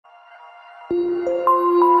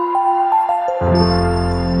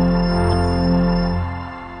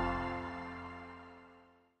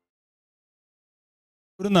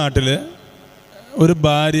നാട്ടിൽ ഒരു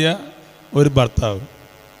ഭാര്യ ഒരു ഭർത്താവ്.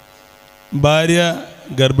 ഭാര്യ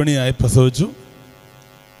ഗർഭിണിയായി പ്രസവിച്ചു.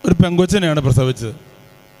 ഒരു പെങ്കൊച്ചിനെയാണ് പ്രസവിച്ചത്.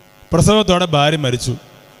 പ്രസവത്തോടെ ഭാര്യ മരിച്ചു.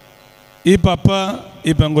 ഈ പപ്പ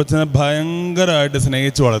ഈ പെങ്കൊച്ചിനെ ഭയങ്കരമായിട്ട്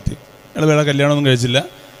സ്നേഹിച്ച് വളർത്തി. അയാൾ വേറെ കല്യാണമൊന്നും കഴിച്ചില്ല.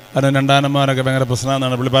 കാരണം രണ്ടാനന്മാരൊക്കെ ഭയങ്കര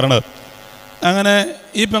പ്രശ്നമെന്നാണ് പുള്ളി പറഞ്ഞത്. അങ്ങനെ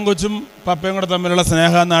ഈ പെങ്കൊച്ചും പപ്പയും കൂടെ തമ്മിലുള്ള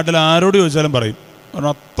സ്നേഹം നാട്ടിൽ ആരോട് ചോദിച്ചാലും പറയും. കാരണം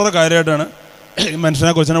അത്ര കാര്യമായിട്ടാണ് ഈ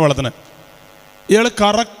മനുഷ്യനെ കൊച്ചിനെ വളർത്തുന്നത്. ഇയാൾ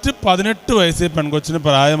കറക്റ്റ് 18 വയസ്സ് പെൺകൊച്ചിന്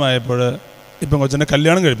പ്രായമായപ്പോൾ ഈ പെൺകൊച്ചിനെ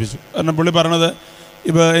കല്യാണം കഴിപ്പിച്ചു. കാരണം പുള്ളി പറഞ്ഞത്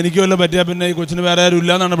ഇപ്പോൾ എനിക്ക് വല്ലതും പറ്റിയാൽ പിന്നെ ഈ കൊച്ചിന് വേറെ ആരും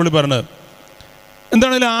ഇല്ല എന്നാണ് പുള്ളി പറഞ്ഞത്.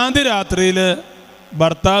 എന്താണെങ്കിലും ആദ്യ രാത്രിയിൽ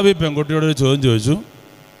ഭർത്താവ് ഈ പെൺകുട്ടിയോടൊരു ചോദ്യം ചോദിച്ചു,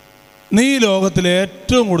 നീ ലോകത്തിൽ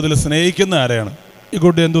ഏറ്റവും കൂടുതൽ സ്നേഹിക്കുന്ന ആരെയാണ്? ഈ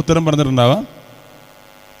കുട്ടി എന്ത് ഉത്തരം പറഞ്ഞിട്ടുണ്ടാവാം?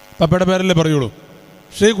 പപ്പയുടെ പേരല്ലേ പറയുള്ളൂ.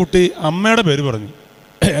 പക്ഷേ ഈ കുട്ടി അമ്മയുടെ പേര് പറഞ്ഞു.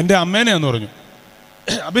 എൻ്റെ അമ്മേനെയാന്ന് പറഞ്ഞു.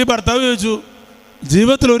 അപ്പോൾ ഈ ഭർത്താവ് ചോദിച്ചു,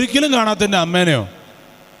 ജീവിതത്തിൽ ഒരിക്കലും കാണാത്ത എൻ്റെ അമ്മേനെയോ?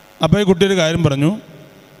 അപ്പോൾ ഈ കുട്ടിയൊരു കാര്യം പറഞ്ഞു,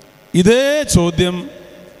 ഇതേ ചോദ്യം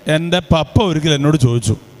എൻ്റെ പപ്പ ഒരിക്കൽ എന്നോട്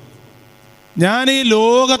ചോദിച്ചു. ഞാൻ ഈ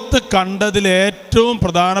ലോകത്ത് കണ്ടതിൽ ഏറ്റവും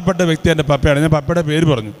പ്രധാനപ്പെട്ട വ്യക്തി എൻ്റെ പപ്പയാണ്. ഞാൻ പപ്പയുടെ പേര്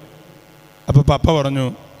പറഞ്ഞു. അപ്പോൾ പപ്പ പറഞ്ഞു,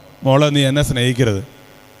 മോളെ നീ എന്നെ സ്നേഹിക്കരുത്.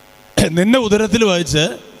 നിന്നെ ഉദരത്തിൽ വഹിച്ച്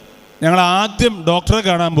ഞങ്ങൾ ആദ്യം ഡോക്ടറെ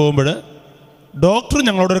കാണാൻ പോകുമ്പോൾ ഡോക്ടർ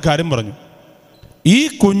ഞങ്ങളോടൊരു കാര്യം പറഞ്ഞു, ഈ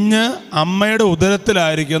കുഞ്ഞ് അമ്മയുടെ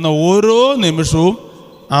ഉദരത്തിലായിരിക്കുന്ന ഓരോ നിമിഷവും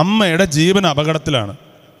അമ്മയുടെ ജീവൻ അപകടത്തിലാണ്.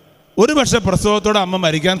 ഒരു പക്ഷേ പ്രസവത്തോടെ അമ്മ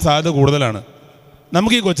മരിക്കാൻ സാധ്യത കൂടുതലാണ്.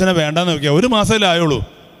 നമുക്ക് ഈ കൊച്ചിനെ വേണ്ടാന്ന് നോക്കിയാൽ 1 മാസമല്ലേ ആയുള്ളൂ.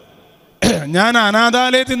 ഞാൻ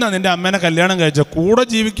അനാഥാലയത്തിൽ നിന്നാണ് നിൻ്റെ അമ്മേനെ കല്യാണം കഴിച്ച. കൂടെ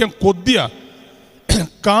ജീവിക്കാൻ കൊതിയ.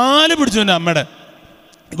 കാല് പിടിച്ചു എൻ്റെ അമ്മയുടെ.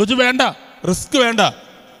 കൊച്ചു വേണ്ട, റിസ്ക് വേണ്ട.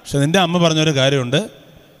 പക്ഷെ നിൻ്റെ അമ്മ പറഞ്ഞൊരു കാര്യമുണ്ട്,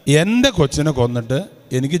 എൻ്റെ കൊച്ചിനെ കൊന്നിട്ട്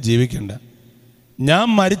എനിക്ക് ജീവിക്കണ്ട. ഞാൻ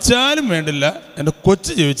മരിച്ചാലും വേണ്ടില്ല, എൻ്റെ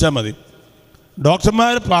കൊച്ച് ജീവിച്ചാൽ മതി.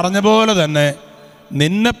 ഡോക്ടർമാർ പറഞ്ഞ പോലെ തന്നെ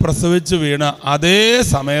നിന്നെ പ്രസവിച്ച് വീണ അതേ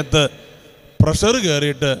സമയത്ത് പ്രഷർ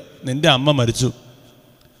കയറിയിട്ട് നിൻ്റെ അമ്മ മരിച്ചു.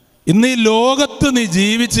 ഇന്ന് ഈ ലോകത്ത് നീ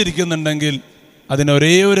ജീവിച്ചിരിക്കുന്നുണ്ടെങ്കിൽ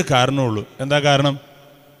അതിനൊരേ ഒരു കാരണമുള്ളൂ. എന്താ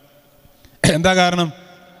കാരണം?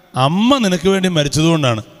 അമ്മ നിനക്ക് വേണ്ടി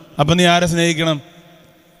മരിച്ചതുകൊണ്ടാണ്. അപ്പം നീ ആരെ സ്നേഹിക്കണം?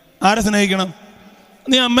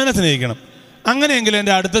 നീ അമ്മേനെ സ്നേഹിക്കണം. അങ്ങനെയെങ്കിൽ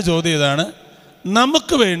എൻ്റെ അടുത്ത ചോദ്യം ഇതാണ്,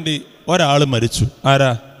 നമുക്ക് വേണ്ടി ഒരാൾ മരിച്ചു.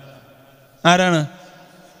 ആരാണ്?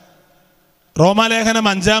 റോമാലേഖനം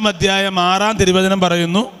 5-ാം അധ്യായം 6-ാം തിരുവചനം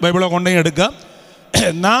പറയുന്നു, ബൈബിളെ കൊണ്ടെങ്കിൽ എടുക്കാം.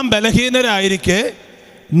 നാം ബലഹീനരായിരിക്കെ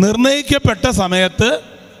നിർണയിക്കപ്പെട്ട സമയത്ത്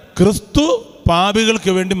ക്രിസ്തു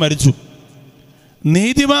പാപികൾക്ക് വേണ്ടി മരിച്ചു.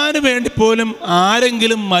 നീതിമാന് വേണ്ടി പോലും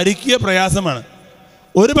ആരെങ്കിലും മരിക്കുക പ്രയാസമാണ്.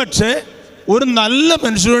 ഒരു പക്ഷേ ഒരു നല്ല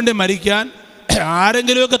മനുഷ്യന് വേണ്ടി മരിക്കാൻ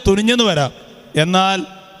ആരെങ്കിലുമൊക്കെ തുനിഞ്ഞെന്ന് വരാം. എന്നാൽ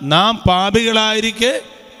നാം പാപികളായിരിക്കെ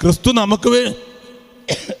ക്രിസ്തു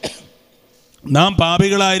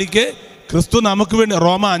നമുക്ക് വേണ്ടി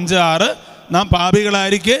റോമ 5:6, നാം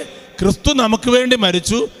പാപികളായിരിക്കെ ക്രിസ്തു നമുക്ക് വേണ്ടി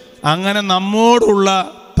മരിച്ചു. അങ്ങനെ നമ്മോടുള്ള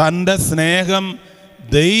തൻ്റെ സ്നേഹം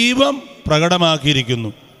ദൈവം പ്രകടമാക്കിയിരിക്കുന്നു.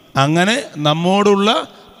 അങ്ങനെ നമ്മോടുള്ള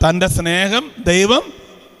തൻ്റെ സ്നേഹം ദൈവം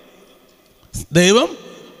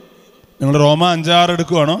നിങ്ങൾ റോമ 5:6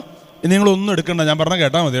 എടുക്കുവാണോ? ഇനി നിങ്ങളൊന്നും എടുക്കണ്ട, ഞാൻ പറഞ്ഞാൽ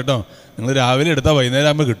കേട്ടാൽ മതി കേട്ടോ. നിങ്ങൾ രാവിലെ എടുത്താൽ വൈകുന്നേരം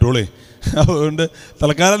ആകുമ്പോൾ കിട്ടുള്ളൂ. അതുകൊണ്ട്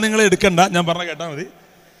തൽക്കാലം നിങ്ങൾ എടുക്കണ്ട, ഞാൻ പറഞ്ഞാൽ കേട്ടാൽ മതി.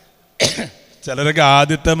 ചിലരൊക്കെ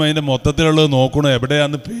ആദ്യത്തെ അതിൻ്റെ മൊത്തത്തിലുള്ളത് നോക്കണോ,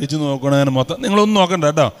 എവിടെയാന്ന് പേജ് നോക്കണോ, അങ്ങനെ മൊത്തം നിങ്ങളൊന്നും നോക്കണ്ട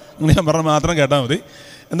കേട്ടോ. നിങ്ങൾ ഞാൻ പറഞ്ഞാൽ മാത്രം കേട്ടാൽ മതി.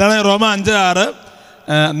 എന്താണ് റോമ 5:6?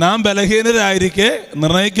 നാം ബലഹീനരായിരിക്കെ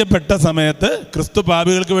നിർണയിക്കപ്പെട്ട സമയത്ത് ക്രിസ്തു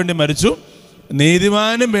പാപികൾക്ക് വേണ്ടി മരിച്ചു.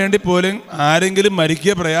 നീതിമാനും വേണ്ടി പോലും ആരെങ്കിലും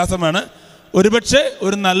മരിക്കുക പ്രയാസമാണ്. ഒരുപക്ഷെ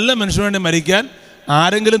ഒരു നല്ല മനുഷ്യന് വേണ്ടി മരിക്കാൻ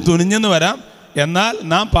ആരെങ്കിലും തുനിഞ്ഞെന്ന് വരാം. എന്നാൽ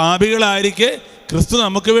നാം പാപികളായിരിക്കെ ക്രിസ്തു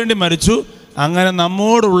നമുക്ക് വേണ്ടി മരിച്ചു. അങ്ങനെ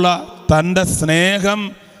നമ്മോടുള്ള തൻ്റെ സ്നേഹം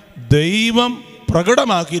ദൈവം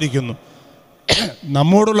പ്രകടമാക്കിയിരിക്കുന്നു.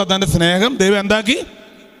 നമ്മോടുള്ള തൻ്റെ സ്നേഹം ദൈവം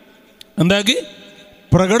എന്താക്കി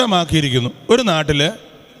പ്രകടമാക്കിയിരിക്കുന്നു. ഒരു നാട്ടിൽ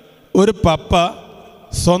ഒരു പപ്പ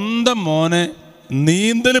സ്വന്തം മോനെ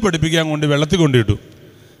നീന്തൽ പഠിപ്പിക്കാൻ കൊണ്ട് വെള്ളത്തിൽ കൊണ്ടിട്ടു.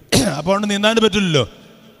 അപ്പോൾ കൊണ്ട് നീന്താൻ പറ്റില്ലല്ലോ.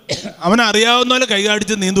 അവനറിയാവുന്ന പോലെ കൈ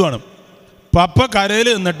കാണിച്ച് നീന്തുവാണ്. പപ്പ കരയിൽ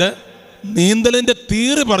നിന്നിട്ട് നീന്തലിൻ്റെ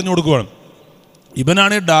തീറി പറഞ്ഞു കൊടുക്കുവാണ്.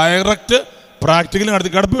 ഇവനാണെങ്കിൽ ഡയറക്റ്റ് പ്രാക്ടിക്കൽ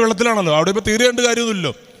നടത്തി. കിടപ്പ് വെള്ളത്തിലാണല്ലോ, അവിടെ ഇപ്പോൾ തീറി കണ്ട്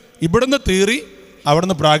കാര്യമൊന്നുമില്ലല്ലോ. ഇവിടുന്ന് തീറി,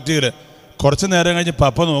 അവിടുന്ന് പ്രാക്ടിക്കൽ. കുറച്ച് നേരം കഴിഞ്ഞ്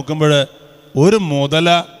പപ്പ നോക്കുമ്പോൾ ഒരു മുതല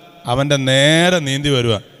അവൻ്റെ നേരെ നീന്തി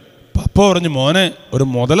വരുക. പപ്പ പറഞ്ഞു, മോനെ ഒരു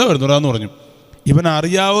മുതല വരുന്നുടാന്ന് പറഞ്ഞു. ഇവൻ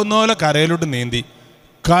അറിയാവുന്ന പോലെ കരയിലോട്ട് നീന്തി.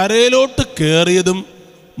 കരയിലോട്ട് കയറിയതും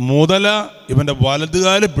മുതല ഇവൻ്റെ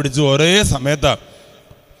വലതുകാലിൽ പിടിച്ച് ഒരേ സമയത്താണ്.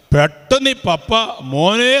 പെട്ടെന്ന് ഈ പപ്പ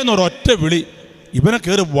മോനെ എന്നൊരൊറ്റ വിളി. ഇവനെ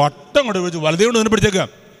കയറി വട്ടം കൊണ്ട് വിളിച്ചു. വലതേ കൊണ്ട് ഇവനെ പിടിച്ചേക്കാം,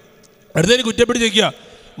 അടുത്തേക്ക് കുറ്റപ്പിടിച്ചേക്കുക.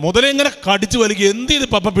 മുതല ഇങ്ങനെ കടിച്ചു വലിക്കുക. എന്ത് ചെയ്ത്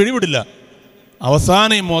പപ്പ പിടിവിടില്ല.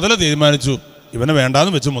 അവസാനം ഈ മുതല തീരുമാനിച്ചു, ഇവനെ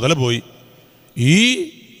വേണ്ടാന്ന് വെച്ച് മുതല പോയി. ഈ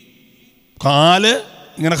കാല്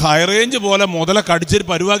ഇങ്ങനെ ഹൈ റേഞ്ച് പോലെ മുതല കടിച്ചൊരു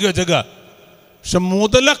പരുവാക്കി വെച്ചേക്കുക. പക്ഷെ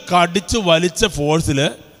മുതല കടിച്ച് വലിച്ച ഫോഴ്സിൽ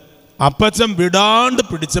അപ്പച്ചൻ വിടാണ്ട്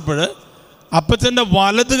പിടിച്ചപ്പോൾ അപ്പച്ചൻ്റെ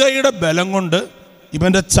വലത് കൈയുടെ ബലം കൊണ്ട്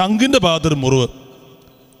ഇവൻ്റെ ചങ്കിൻ്റെ ഭാഗത്തൊരു മുറിവ്.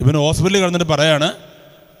 ഇവൻ ഹോസ്പിറ്റലിൽ കിടന്നിട്ട് പറയാണ്,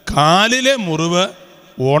 കാലിലെ മുറിവ്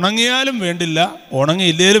ഉണങ്ങിയാലും വേണ്ടില്ല,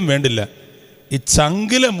 ഉണങ്ങിയില്ലേലും വേണ്ടില്ല, ഈ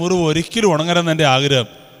ചങ്കിലെ മുറിവ് ഒരിക്കലും ഉണങ്ങരുതെന്ന് എൻ്റെ ആഗ്രഹം.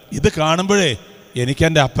 ഇത് കാണുമ്പോഴേ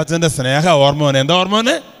എനിക്കെൻ്റെ അപ്പച്ചൻ്റെ സ്നേഹം ഓർമ്മ വന്നെ. എന്താ ഓർമ്മ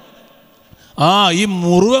വന്നെ? ഈ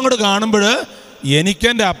മുറിവ് അങ്ങോട്ട് കാണുമ്പോൾ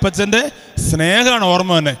എനിക്കെൻ്റെ അപ്പച്ചൻ്റെ സ്നേഹമാണ്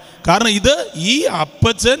ഓർമ്മ വന്നെ. കാരണം ഇത് ഈ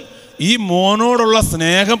അപ്പച്ചൻ ഈ മോനോടുള്ള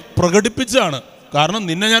സ്നേഹം പ്രകടിപ്പിച്ചാണ്. കാരണം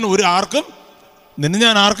നിന്നെ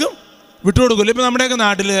ഞാൻ ആർക്കും വിട്ടുകൊടുക്കില്ല. ഇപ്പം നമ്മുടെയൊക്കെ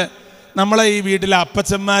നാട്ടിൽ നമ്മളെ ഈ വീട്ടിലെ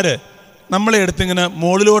അപ്പച്ചന്മാർ നമ്മളെ എടുത്തിങ്ങനെ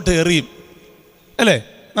മുകളിലോട്ട് എറിയും അല്ലേ?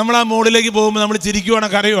 നമ്മൾ ആ മുകളിലേക്ക് പോകുമ്പോൾ നമ്മൾ ചിരിക്കുവാണോ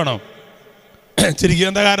കരയുവാണോ? ചിരിക്കുക.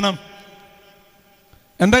 എന്താ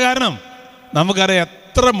കാരണം? നമുക്കറിയാം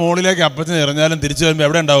എത്ര മുകളിലേക്ക് അപ്പച്ചൻ എറിഞ്ഞാലും തിരിച്ചു വരുമ്പോൾ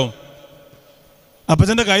എവിടെ ഉണ്ടാവും?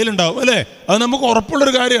 അപ്പച്ചൻ്റെ കയ്യിലുണ്ടാവും അല്ലേ? അത് നമുക്ക്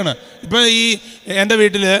ഉറപ്പുള്ളൊരു കാര്യമാണ്. ഇപ്പം ഈ എൻ്റെ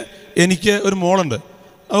വീട്ടിൽ എനിക്ക് ഒരു മോളുണ്ട്.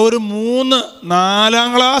 ഒരു 3-4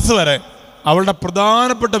 ക്ലാസ് വരെ അവളുടെ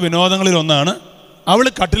പ്രധാനപ്പെട്ട വിനോദങ്ങളിൽ ഒന്നാണ് അവൾ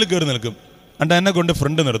കട്ടിൽ കയറി നിൽക്കും. എന്നിട്ട് എന്നെ കൊണ്ട്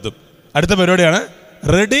ഫ്രണ്ട് നിർത്തും. അടുത്ത പരിപാടിയാണ്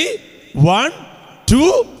റെഡി 1 2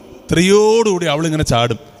 3 അവളിങ്ങനെ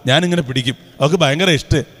ചാടും, ഞാനിങ്ങനെ പിടിക്കും. അവൾക്ക് ഭയങ്കര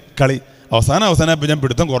ഇഷ്ടം കളി. അവസാനം ഇപ്പം ഞാൻ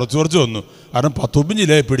പിടുത്തം കുറച്ച് വന്നു. കാരണം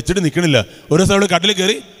 10-15 പിടിച്ചിട്ട് നിൽക്കണില്ല. ഒരു ദിവസം അവൾ കട്ടിൽ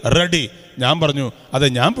കയറി റെഡി. ഞാൻ പറഞ്ഞു, അതെ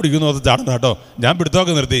ഞാൻ പിടിക്കുന്നു, അത് ചാടണം കേട്ടോ. ഞാൻ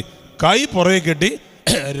പിടുത്തമൊക്കെ നിർത്തി, കൈ പുറകെ കെട്ടി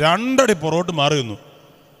 2 അടി പുറകോട്ട് മാറി നിന്നു.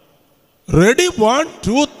 റെഡി 1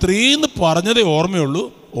 2 3 എന്ന് പറഞ്ഞതേ ഓർമ്മയുള്ളൂ.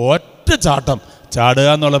 ഒറ്റ ചാട്ടം. ചാടുക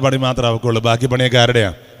എന്നുള്ള പണി മാത്രമേ അവൾക്കുള്ളൂ. ബാക്കി പണിയൊക്കെ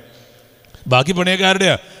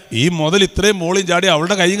ആരുടെയാ? ഈ മുതൽ ഇത്രയും മോളിയും ചാടി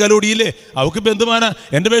അവളുടെ കൈയും കാലും ഓടിയില്ലേ? അവൾക്കിപ്പോൾ എന്തുമാനാ?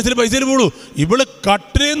 എൻ്റെ പൈസയിൽ പോളൂ. ഇവള്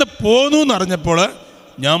കട്ടിലേന്ന് പോന്നു എന്നറിഞ്ഞപ്പോൾ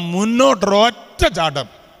ഞാൻ മുന്നോട്ടൊരൊറ്റ ചാട്ടം.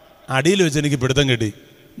 അടിയിൽ വെച്ച് എനിക്ക് പിടുത്തം കിട്ടി.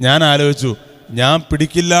 ഞാൻ ആലോചിച്ചു, ഞാൻ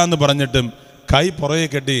പിടിക്കില്ല എന്ന് പറഞ്ഞിട്ടും കൈ പുറകെ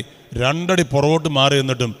കെട്ടി 2 അടി പുറകോട്ട് മാറി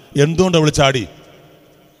എന്നിട്ടും എന്തുകൊണ്ട് അവൾ ചാടി?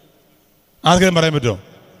 ആർക്കെങ്കിലും പറയാൻ പറ്റുമോ?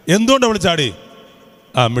 എന്തുകൊണ്ട് അവൾ ചാടി?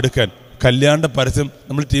 മിടുക്കൻ. കല്യാണ പരസ്യം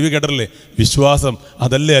നമ്മൾ TV കേട്ടിട്ടില്ലേ? വിശ്വാസം,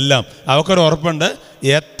 അതല്ലേ എല്ലാം. അവൾക്കൊരു ഉറപ്പുണ്ട്,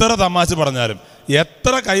 എത്ര തമാശ പറഞ്ഞാലും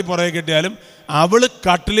എത്ര കൈ പുറകെ കെട്ടിയാലും അവൾ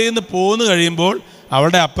കട്ടിലിൽ നിന്ന് പോന്നു കഴിയുമ്പോൾ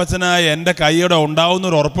അവളുടെ അപ്പച്ചനായ എൻ്റെ കൈയോടെ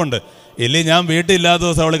ഉണ്ടാവുന്നൊരു ഉറപ്പുണ്ട്. ഇല്ലേ ഞാൻ വീട്ടിലില്ലാത്ത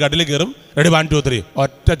ദിവസം അവൾ കട്ടിലിൽ കയറും. റെഡി 1 2 3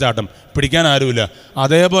 ഒറ്റ ചാട്ടം. പിടിക്കാൻ ആരുമില്ല.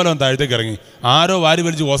 അതേപോലെ അവൻ താഴത്തേക്ക് ഇറങ്ങി. ആരോ വാരി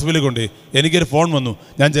വലിച്ച് ഹോസ്പിറ്റലിൽ കൊണ്ടുപോയി. എനിക്കൊരു ഫോൺ വന്നു.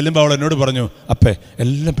 ഞാൻ ചെല്ലുമ്പോൾ അവൾ എന്നോട് പറഞ്ഞു, അപ്പേ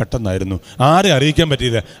എല്ലാം പെട്ടെന്നായിരുന്നു, ആരെയും അറിയിക്കാൻ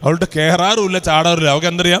പറ്റിയില്ല. അവളുടെ കയറാറുമില്ല, ചാടാറുമില്ല. അവൾക്ക്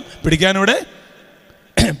എന്തറിയാം?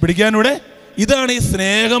 പിടിക്കാനൂടെ. ഇതാണ് ഈ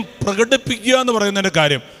സ്നേഹം പ്രകടിപ്പിക്കുക എന്ന് പറയുന്നതിൻ്റെ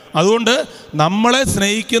കാര്യം. അതുകൊണ്ട് നമ്മളെ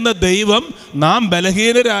സ്നേഹിക്കുന്ന ദൈവം നാം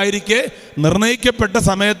ബലഹീനരായിരിക്കെ നിർണയിക്കപ്പെട്ട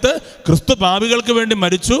സമയത്ത് ക്രിസ്തു പാപികൾക്ക് വേണ്ടി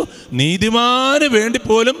മരിച്ചു. നീതിമാന് വേണ്ടി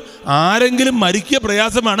പോലും ആരെങ്കിലും മരിക്കുക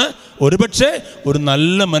പ്രയാസമാണ്. ഒരുപക്ഷെ ഒരു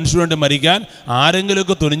നല്ല മനുഷ്യന് വേണ്ടി മരിക്കാൻ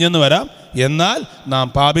ആരെങ്കിലുമൊക്കെ തുനിഞ്ഞെന്ന് വരാം. എന്നാൽ നാം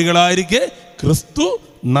പാപികളായിരിക്കെ ക്രിസ്തു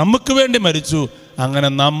നമുക്ക് വേണ്ടി മരിച്ചു. അങ്ങനെ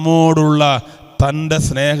നമ്മോടുള്ള തൻ്റെ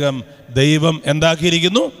സ്നേഹം ദൈവം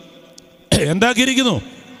എന്താക്കിയിരിക്കുന്നു?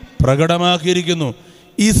 പ്രകടമാക്കിയിരിക്കുന്നു.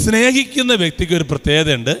 ഈ സ്നേഹിക്കുന്ന വ്യക്തിക്ക് ഒരു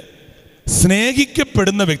പ്രത്യേകതയുണ്ട്.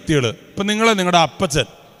 സ്നേഹിക്കപ്പെടുന്ന വ്യക്തികൾ, ഇപ്പം നിങ്ങളുടെ അപ്പച്ചൻ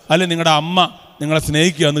അല്ലെങ്കിൽ നിങ്ങളുടെ അമ്മ നിങ്ങളെ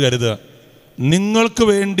സ്നേഹിക്കുക എന്ന് കരുതുക. നിങ്ങൾക്ക്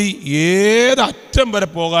വേണ്ടി ഏതറ്റം വരെ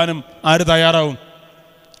പോകാനും ആര് തയ്യാറാവും?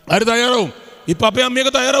 ഇപ്പം അപ്പയും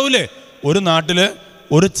അമ്മയൊക്കെ തയ്യാറാവൂലേ? ഒരു നാട്ടിൽ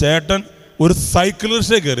ഒരു ചേട്ടൻ ഒരു സൈക്കിൾ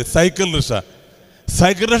റിക്ഷയിൽ കയറി. സൈക്കിൾ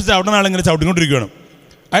റിക്ഷ അവിടെ നിന്നാളിങ്ങനെ ചവിട്ടിക്കൊണ്ടിരിക്കുകയാണ്.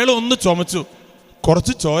 അയാൾ ഒന്ന് ചുമച്ചു,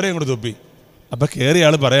 കുറച്ച് ചോരയും കൂടെ തുപ്പി. അപ്പം കയറിയ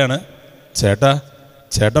ആൾ പറയാണ്,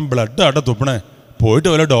 ചേട്ടൻ ബ്ലഡ് ആട്ടെ തുപ്പണേ, പോയിട്ട്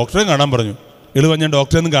വല്ല ഡോക്ടറെയും കാണാൻ പറഞ്ഞു. ഇള് ഞാൻ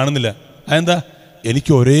ഡോക്ടറെയൊന്നും കാണുന്നില്ല. അതെന്താ?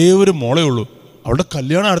 എനിക്ക് ഒരേ ഒരു മോളേ ഉള്ളൂ, അവളുടെ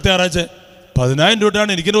കല്യാണം അടുത്ത ഞായറാഴ്ച. 10,000 രൂപയാണ്.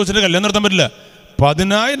 എനിക്കെൻ്റെ കൊച്ചിൻ്റെ കല്യാണം നടത്താൻ പറ്റില്ല.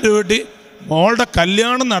 10,000 രൂപ കിട്ടി മോളുടെ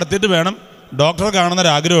കല്യാണം നടത്തിയിട്ട് വേണം ഡോക്ടറെ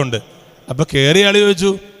കാണുന്നൊരാഗ്രഹമുണ്ട്. അപ്പം കയറിയ ആൾ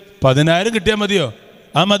ചോദിച്ചു, 10,000 കിട്ടിയാൽ മതിയോ?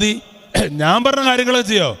 മതി, ഞാൻ പറഞ്ഞ കാര്യങ്ങളൊക്കെ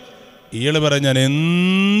ചെയ്യോ? ഇയാൾ പറയും, ഞാൻ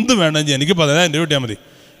എന്ത് വേണമെങ്കിൽ എനിക്ക് 10,000 രൂപ കിട്ടിയാൽ മതി.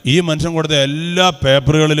 ഈ മനുഷ്യൻ കൊടുത്ത എല്ലാ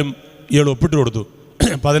പേപ്പറുകളിലും ഇയാൾ ഒപ്പിട്ട് കൊടുത്തു.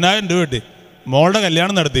 10,000 രൂപ കിട്ടി. മോളുടെ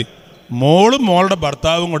കല്യാണം നടത്തി. മോളും മോളുടെ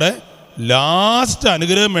ഭർത്താവും കൂടെ ലാസ്റ്റ്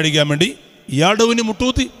അനുഗ്രഹം മേടിക്കാൻ വേണ്ടി ഇയാളുടെ മുന്നിൽ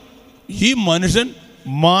മുട്ടുകുത്തി. ഈ മനുഷ്യൻ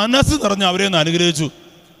മനസ്സ് നിറഞ്ഞ് അവരെ ഒന്ന് അനുഗ്രഹിച്ചു.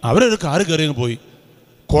 അവരൊരു കാറ് കയറി അങ്ങ് പോയി.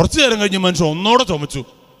 കുറച്ച് നേരം കഴിഞ്ഞ് മനുഷ്യൻ ഒന്നോടെ ചുമച്ചു,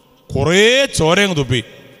 കുറേ ചോരയങ്ങ് തുപ്പി.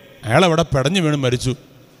 അയാൾ അവിടെ പെടഞ്ഞു വീണ് മരിച്ചു.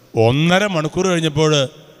 1.5 മണിക്കൂർ കഴിഞ്ഞപ്പോൾ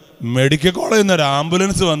മെഡിക്കൽ കോളേജിൽ നിന്നൊരു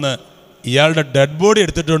ആംബുലൻസ് വന്ന് ഇയാളുടെ ഡെഡ് ബോഡി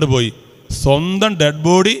എടുത്തിട്ടുകൊണ്ട് പോയി. സ്വന്തം ഡെഡ്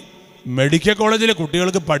ബോഡി മെഡിക്കൽ കോളേജിലെ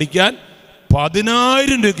കുട്ടികൾക്ക് പഠിക്കാൻ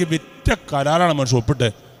 10,000 രൂപയ്ക്ക് വിറ്റ കരാറാണ് മനുഷ്യൻ ഒപ്പിട്ട്.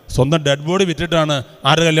 സ്വന്തം ഡെഡ് ബോഡി വിറ്റിട്ടാണ്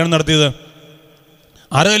ആരുടെ കല്യാണം നടത്തിയത്?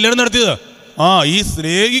 ഈ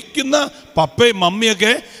സ്നേഹിക്കുന്ന പപ്പയും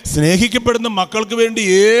മമ്മിയൊക്കെ സ്നേഹിക്കപ്പെടുന്ന മക്കൾക്ക് വേണ്ടി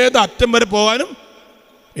ഏതറ്റം വരെ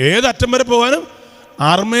പോകാനും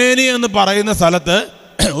അർമേനിയ എന്ന് പറയുന്ന സ്ഥലത്ത്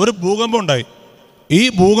ഒരു ഭൂകമ്പം ഉണ്ടായി. ഈ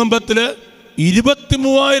ഭൂകമ്പത്തിൽ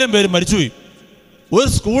 23,000 പേര് മരിച്ചുപോയി. ഒരു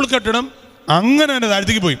സ്കൂൾ കെട്ടിടം അങ്ങനെ തന്നെ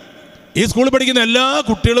താഴ്ത്തേക്ക് പോയി. ഈ സ്കൂളിൽ പഠിക്കുന്ന എല്ലാ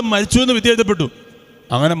കുട്ടികളും മരിച്ചു എന്ന് വിധി എഴുതപ്പെട്ടു.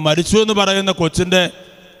 അങ്ങനെ മരിച്ചു എന്ന് പറയുന്ന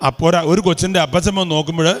ഒരു കൊച്ചിൻ്റെ അപ്പച്ചമ്മ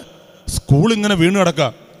നോക്കുമ്പോൾ സ്കൂൾ ഇങ്ങനെ വീണ് കിടക്കുക.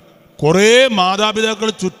 കുറേ മാതാപിതാക്കൾ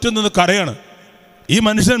ചുറ്റും നിന്ന് കരയാണ്. ഈ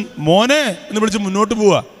മനുഷ്യൻ മോനെ എന്ന് വിളിച്ച് മുന്നോട്ട്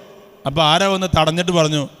പോവുക. അപ്പോൾ ആരാ വന്ന് തടഞ്ഞിട്ട്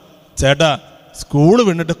പറഞ്ഞു, ചേട്ടാ സ്കൂള്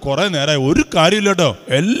വീണിട്ട് കുറേ നേരമായി, ഒരു കാര്യമില്ല കേട്ടോ,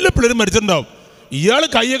 എല്ലാ പിള്ളേരും മരിച്ചിട്ടുണ്ടാവും. ഇയാൾ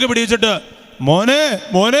കൈയൊക്കെ പിടിച്ചിട്ട്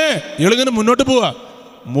മോനെ ഇയാളിങ്ങനെ മുന്നോട്ട് പോവുക.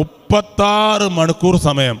 36 മണിക്കൂർ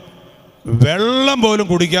സമയം വെള്ളം പോലും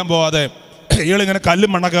കുടിക്കാൻ പോവാതെ ഇയാളിങ്ങനെ കല്ലും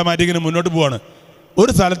മണ്ണൊക്കെ മാറ്റി ഇങ്ങനെ മുന്നോട്ട് പോവാണ്.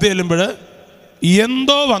 ഒരു സ്ഥലത്ത് ചെല്ലുമ്പോൾ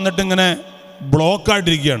എന്തോ വന്നിട്ടിങ്ങനെ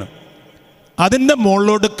ബ്ലോക്കായിട്ടിരിക്കുകയാണ്. അതിൻ്റെ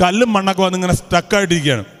മുകളിലോട്ട് കല്ലും മണ്ണൊക്കെ വന്നിങ്ങനെ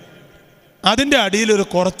സ്റ്റക്കായിട്ടിരിക്കുകയാണ്. അതിൻ്റെ അടിയിൽ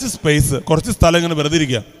കുറച്ച് സ്ഥലം ഇങ്ങനെ വെറുതെ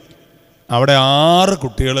ഇരിക്കുക. അവിടെ 6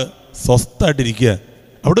 കുട്ടികൾ സ്വസ്ഥമായിട്ടിരിക്കുക.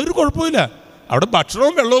 അവിടെ ഒരു കുഴപ്പമില്ല. അവിടെ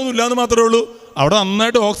ഭക്ഷണവും വെള്ളവും ഇല്ലാന്ന് മാത്രമേ ഉള്ളൂ. അവിടെ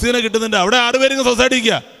നന്നായിട്ട് ഓക്സിജനെ കിട്ടുന്നുണ്ട്. അവിടെ 6 പേരിങ്ങനെ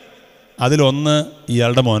സ്വസ്ഥമായിട്ടിരിക്കുക. അതിലൊന്ന്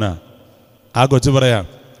ഇയാളുടെ മോനാ. ആ കൊച്ചു പറയാം,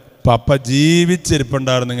 പപ്പ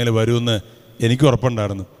ജീവിച്ചിരിപ്പുണ്ടായിരുന്നെങ്കിൽ വരുമെന്ന് എനിക്ക്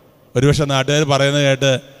ഉറപ്പുണ്ടായിരുന്നു. ഒരുപക്ഷെ നാട്ടുകാർ പറയുന്നത്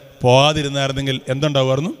കേട്ട് പോകാതിരുന്നായിരുന്നെങ്കിൽ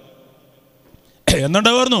എന്തുണ്ടാവുമായിരുന്നു?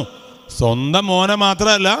 സ്വന്തം മോനെ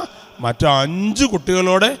മാത്രമല്ല മറ്റു 5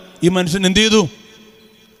 കുട്ടികളോടെ ഈ മനുഷ്യൻ എന്ത് ചെയ്തു?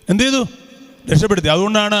 രക്ഷപ്പെടുത്തി.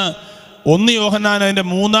 അതുകൊണ്ടാണ് 1 യോഹന്നാൻ അതിൻ്റെ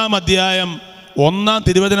 3-ാം അധ്യായം 1-ാം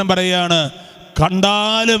തിരുവചനം പറയുകയാണ്,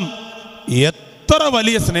 കണ്ടാലും എത്ര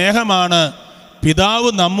വലിയ സ്നേഹമാണ് പിതാവ്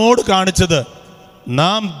നമ്മോട് കാണിച്ചത്,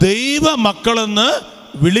 നാം ദൈവ മക്കളെന്ന്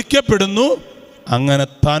വിളിക്കപ്പെടുന്നു, അങ്ങനെ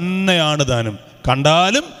തന്നെയാണ് താനും.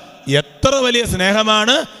 കണ്ടാലും എത്ര വലിയ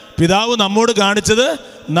സ്നേഹമാണ് പിതാവ് നമ്മോട് കാണിച്ചത്,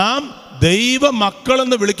 നാം ദൈവ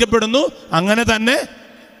മക്കളെന്ന് വിളിക്കപ്പെടുന്നു, അങ്ങനെ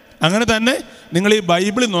തന്നെ. നിങ്ങൾ ഈ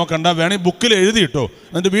ബൈബിളിൽ നോക്കണ്ട, വേണമെങ്കിൽ ബുക്കിൽ എഴുതിയിട്ടോ,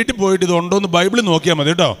 എന്നിട്ട് വീട്ടിൽ പോയിട്ട് ഇത് ഉണ്ടോയെന്ന് ബൈബിളിൽ നോക്കിയാൽ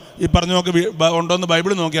മതി കേട്ടോ. ഈ പറഞ്ഞ ഉണ്ടോയെന്ന്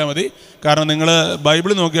ബൈബിളിൽ നോക്കിയാൽ മതി. കാരണം നിങ്ങൾ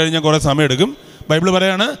ബൈബിളിൽ നോക്കി കഴിഞ്ഞാൽ കുറേ സമയം എടുക്കും. ബൈബിൾ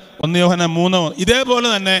പറയാണ് 1 യോഹന്നാൻ 3. ഇതേപോലെ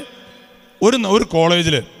തന്നെ ഒരു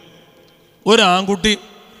കോളേജിൽ ഒരു ആൺകുട്ടി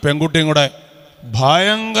പെൺകുട്ടിയും കൂടെ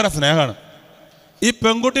ഭയങ്കര സ്നേഹമാണ്. ഈ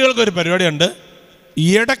പെൺകുട്ടികൾക്കൊരു പരിപാടിയുണ്ട്,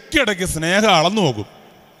 ഇടയ്ക്കിടയ്ക്ക് സ്നേഹം അളന്നു നോക്കും.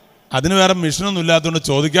 അതിന് വേറെ മിഷനൊന്നും ഇല്ലാത്തതുകൊണ്ട്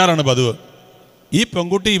ചോദിക്കാറാണ് പതിവ്. ഈ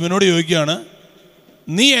പെൺകുട്ടി ഇവനോട് ചോദിക്കുകയാണ്,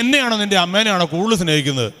 നീ എന്നെയാണോ നിൻ്റെ അമ്മേനെയാണോ കൂടുതൽ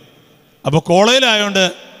സ്നേഹിക്കുന്നത്? അപ്പോൾ കോളേജിലായതുകൊണ്ട്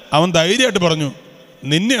അവൻ ധൈര്യമായിട്ട് പറഞ്ഞു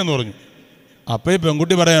നിന്നെയെന്ന് പറഞ്ഞു. അപ്പോൾ ഈ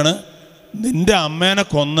പെൺകുട്ടി പറയാണ്, നിൻ്റെ അമ്മേനെ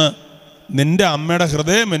കൊന്ന് നിൻ്റെ അമ്മയുടെ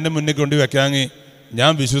ഹൃദയം എൻ്റെ മുന്നിൽ കൊണ്ട് വെക്കാമെങ്കിൽ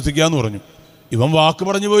ഞാൻ വിശ്വസിക്കാമെന്ന് പറഞ്ഞു. ഇവൻ വാക്ക്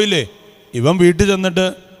പറഞ്ഞു പോയില്ലേ. ഇവൻ വീട്ടിൽ ചെന്നിട്ട്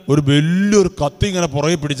ഒരു വലിയൊരു കത്തി ഇങ്ങനെ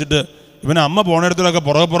പുറകെ പിടിച്ചിട്ട് ഇവൻ അമ്മ പോണയിടത്തിലൊക്കെ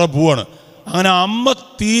പുറകെ പോവാണ്. അങ്ങനെ അമ്മ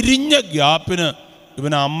തിരിഞ്ഞ ഗ്യാപ്പിന്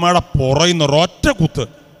ഇവൻ അമ്മയുടെ പുറയിൽ നിന്ന് ഒരൊറ്റ കുത്ത്.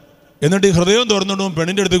 എന്നിട്ട് ഈ ഹൃദയം തുറന്നുകൊണ്ട്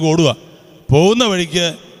പെണ്ണിൻ്റെ അടുത്തേക്ക് ഓടുക. പോകുന്ന വഴിക്ക്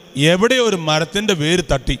എവിടെയോ ഒരു മരത്തിൻ്റെ വേര്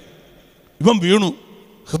തട്ടി ഇവൻ വീണു.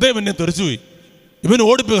 ഹൃദയം എന്നെ തെറിച്ചുപോയി. ഇവൻ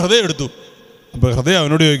ഓടിപ്പോയി ഹൃദയം എടുത്തു. അപ്പോൾ ഹൃദയം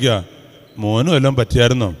അവനോട് ചോദിക്കുക, മോനും എല്ലാം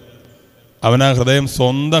പറ്റിയായിരുന്നോ? അവൻ ആ ഹൃദയം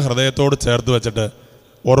സ്വന്തം ഹൃദയത്തോട് ചേർത്ത് വെച്ചിട്ട്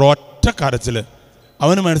ഒരൊറ്റ കരച്ചിൽ.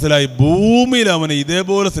 അവന് മനസ്സിലായി ഭൂമിയിൽ അവനെ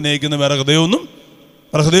ഇതേപോലെ സ്നേഹിക്കുന്ന വേറെ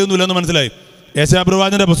ഹൃദയമൊന്നുമില്ലെന്ന് മനസ്സിലായി.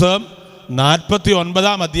 യെശയ്യാപ്രവാചകന്റെ പുസ്തകം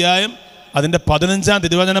 49-ാം അധ്യായം അതിൻ്റെ 15-ാം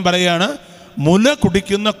തിരുവചനം പറയുകയാണ്, മുല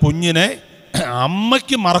കുടിക്കുന്ന കുഞ്ഞിനെ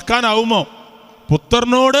അമ്മയ്ക്ക് മറക്കാനാവുമോ?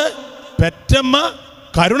 പുത്രനോട് പെറ്റമ്മ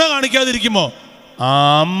കരുണ കാണിക്കാതിരിക്കുമോ?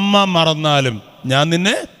 അമ്മ മറന്നാലും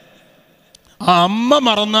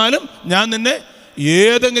ഞാൻ നിന്നെ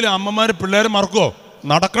ഏതെങ്കിലും അമ്മമാർ പിള്ളേരെ മറക്കുമോ?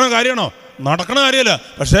 നടക്കണ കാര്യമല്ല.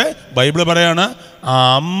 പക്ഷേ ബൈബിള് പറയാണ്,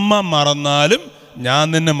 അമ്മ മറന്നാലും ഞാൻ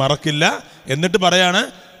നിന്നെ മറക്കില്ല. എന്നിട്ട് പറയാണ്,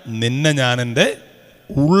 നിന്നെ ഞാൻ എൻ്റെ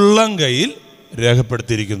ഉള്ളം കയ്യിൽ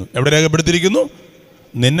രേഖപ്പെടുത്തിയിരിക്കുന്നു. എവിടെ രേഖപ്പെടുത്തിയിരിക്കുന്നു?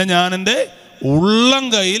 നിന്നെ ഞാൻ എൻ്റെ ഉള്ളം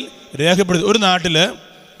കയ്യിൽ രേഖപ്പെടുത്തി. ഒരു നാട്ടിൽ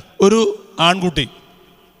ഒരു ആൺകുട്ടി,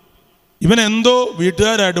 ഇവൻ എന്തോ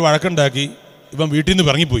വീട്ടുകാരായിട്ട് വഴക്കുണ്ടാക്കി ഇവൻ വീട്ടിൽ നിന്ന്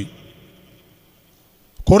ഇറങ്ങിപ്പോയി.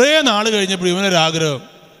 കുറേ നാൾ കഴിഞ്ഞപ്പോൾ ഇവനൊരാഗ്രഹം,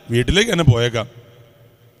 വീട്ടിലേക്ക് തന്നെ പോയേക്കാം.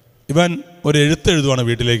 ഇവൻ ഒരു എഴുത്തെഴുതുവാണ്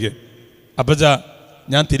വീട്ടിലേക്ക്, അപ്പച്ചാ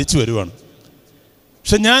ഞാൻ തിരിച്ചു വരുവാണ്.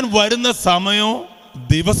 പക്ഷെ ഞാൻ വരുന്ന സമയമോ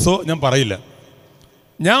ദിവസമോ ഞാൻ പറയില്ല.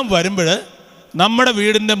 ഞാൻ വരുമ്പോൾ നമ്മുടെ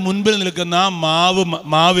വീടിൻ്റെ മുൻപിൽ നിൽക്കുന്ന ആ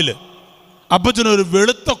മാവിൽ അപ്പച്ചനൊരു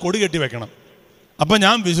വെളുത്ത കൊടി കെട്ടി വെക്കണം. അപ്പം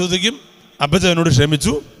ഞാൻ വിശ്വസിക്കും അപ്പച്ചൻ എന്നോട്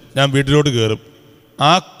ക്ഷമിച്ചു, ഞാൻ വീട്ടിലോട്ട് കയറും.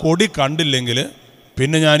 ആ കൊടി കണ്ടില്ലെങ്കിൽ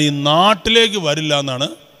പിന്നെ ഞാൻ ഈ നാട്ടിലേക്ക് വരില്ല എന്നാണ്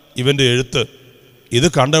ഇവൻ്റെ എഴുത്ത്. ഇത്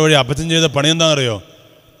കണ്ട വഴി അപ്പച്ചൻ ചെയ്ത പണി എന്താണെന്നറിയോ?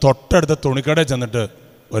 തൊട്ടടുത്ത തുണിക്കടയിൽ ചെന്നിട്ട്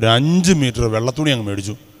ഒരു 5 മീറ്റർ വെള്ളത്തുണി അങ്ങ്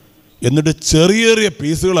മേടിച്ചു. എന്നിട്ട് ചെറിയ ചെറിയ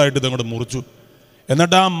പീസുകളായിട്ട് ഇതങ്ങോട്ട് മുറിച്ചു.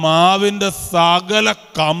 എന്നിട്ട് ആ മാവിൻ്റെ സകല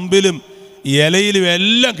കമ്പിലും ഇലയിലും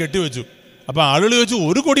എല്ലാം കെട്ടിവെച്ചു. അപ്പോൾ ആളുകൾ ചോദിച്ചു,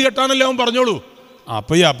 ഒരു കൊടി കെട്ടാനല്ലേ അവൻ പറഞ്ഞോളൂ.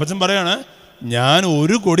 അപ്പോൾ ഈ അപ്പച്ചൻ പറയാണ്, ഞാൻ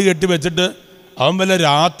ഒരു കൊടി കെട്ടി വെച്ചിട്ട് അവൻ വല്ല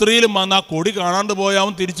രാത്രിയിലും വന്ന് ആ കൊടി കാണാണ്ട് പോയാൽ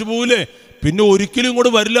അവൻ തിരിച്ചു പോകില്ലേ, പിന്നെ ഒരിക്കലും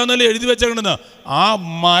ഇങ്ങോട്ട് വരില്ല എന്നല്ലേ എഴുതി വെച്ചേക്കണെന്ന്. ആ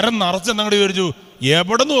മരം നിറച്ച് എന്നങ്ങോട്ട് വിവരിച്ചു.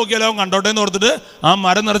 എവിടെ നിന്ന് നോക്കിയാലും അവൻ കണ്ടോട്ടെ എന്ന് ഓർത്തിട്ട് ആ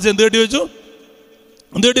മരം നിറച്ച് എന്ത് കെട്ടി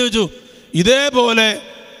വെച്ചു. ഇതേപോലെ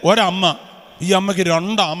ഒരമ്മ, ഈ അമ്മയ്ക്ക്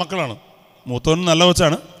 2 ആമക്കളാണ്. മൂത്തവനും നല്ല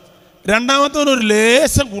കൊച്ചാണ്, രണ്ടാമത്തവൻ ഒരു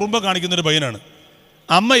ലേശം കുറുമ്പ കാണിക്കുന്നൊരു പയ്യനാണ്.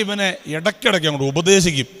 അമ്മ ഇവനെ ഇടയ്ക്കിടയ്ക്ക് അങ്ങോട്ട്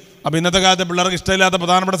ഉപദേശിക്കും. അപ്പോൾ ഇന്നത്തെ കാലത്തെ പിള്ളേർക്ക് ഇഷ്ടമില്ലാത്ത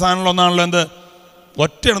പ്രധാനപ്പെട്ട സാധനങ്ങളൊന്നാണല്ലോ എന്ത്,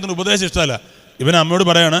 ഒറ്റ എണ്ണത്തിന് ഉപദേശം ഇഷ്ടമല്ല. ഇവൻ അമ്മയോട്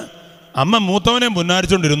പറയാണ്, അമ്മ മൂത്തവനെ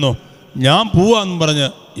മുന്നാരിച്ചുകൊണ്ടിരുന്നു, ഞാൻ പോവാന്ന് പറഞ്ഞ്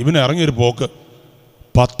ഇവന് ഇറങ്ങിയൊരു പോക്ക്.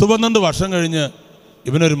 10-12 വർഷം കഴിഞ്ഞ്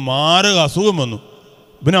ഇവനൊരു മാരക അസുഖം വന്നു.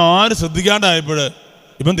 ഇവനെ ആരും ശ്രദ്ധിക്കാണ്ടായപ്പോൾ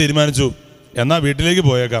ഇവൻ തീരുമാനിച്ചു, എന്നാൽ വീട്ടിലേക്ക്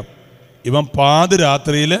പോയേക്കാം. ഇവൻ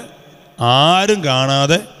പാതിരാത്രിയിൽ ആരും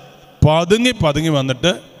കാണാതെ പതുങ്ങി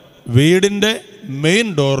വന്നിട്ട് വീടിൻ്റെ മെയിൻ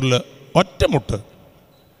ഡോറിൽ ഒറ്റ മുട്ട്.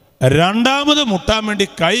 2ാമത് മുട്ടാൻ വേണ്ടി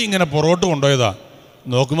കൈ ഇങ്ങനെ പുറകോട്ട് കൊണ്ടുപോയതാ.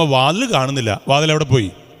 നോക്കുമ്പോൾ വാതിൽ കാണുന്നില്ല. വാതിലെവിടെ പോയി?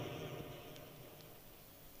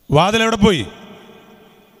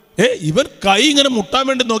 ഇവൻ കൈ ഇങ്ങനെ മുട്ടാൻ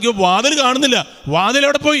വേണ്ടി നോക്കിയപ്പോൾ വാതിൽ കാണുന്നില്ല.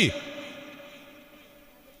 വാതിലെവിടെ പോയി?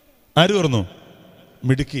 ആര് തുറന്നു?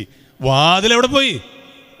 മിടുക്കി. വാതിലെവിടെ പോയി?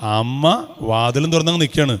 അമ്മ വാതിലും തുറന്നങ്ങ്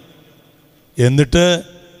നിൽക്കുകയാണ്. എന്നിട്ട്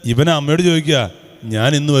ഇവൻ അമ്മയോട് ചോദിക്കുക, ഞാൻ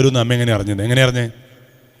ഇന്ന് വരുമെന്ന് അമ്മ എങ്ങനെ അറിഞ്ഞേ?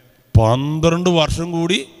 12 വർഷം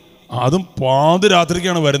കൂടി, അതും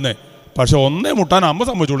പാതിരാത്രിക്കാണ് വരുന്നത്. പക്ഷെ ഒന്നേ മുട്ടാൻ അമ്മ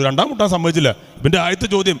സമ്മതിച്ചുള്ളൂ, 2ാം മുട്ടാൻ സമ്മതിച്ചില്ല. ഇവൻ്റെ ആദ്യത്തെ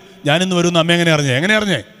ചോദ്യം, ഞാൻ ഇന്ന് വരുമെന്ന് അമ്മ എങ്ങനെ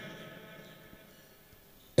അറിഞ്ഞേ?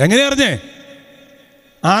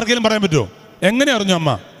 ആർക്കെങ്കിലും പറയാൻ പറ്റുമോ? എങ്ങനെ അറിഞ്ഞു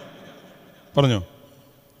അമ്മ? പറഞ്ഞോ.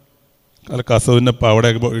 അല്ല, കസവിൻ്റെ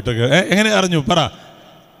അവിടെയൊക്കെ പോയിട്ടൊക്കെ എങ്ങനെ അറിഞ്ഞു? പറ.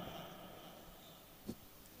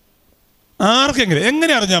 ആർക്കെങ്കിലും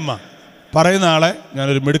എങ്ങനെ അറിഞ്ഞു അമ്മ? പറയുന്ന ആളെ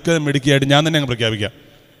ഞാനൊരു മിടുക്കിയായിട്ട് ഞാൻ തന്നെ അങ്ങ് പ്രഖ്യാപിക്കാം.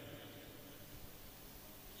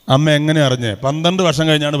 അമ്മ എങ്ങനെ അറിഞ്ഞേ? 12 വർഷം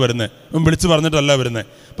കഴിഞ്ഞാണ് വരുന്നത്. ഇവൻ വിളിച്ച് പറഞ്ഞിട്ടല്ല വരുന്നത്.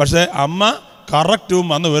 പക്ഷേ അമ്മ കറക്റ്റും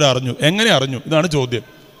അന്ന് ഇവരെ അറിഞ്ഞു. എങ്ങനെ അറിഞ്ഞു? ഇതാണ് ചോദ്യം.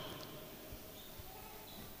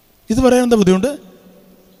 ഇത് പറയാൻ എന്താ ബുദ്ധിമുട്ട്?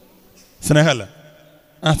 സ്നേഹമല്ല?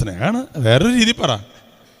 സ്നേഹമാണ്. വേറൊരു രീതി പറ.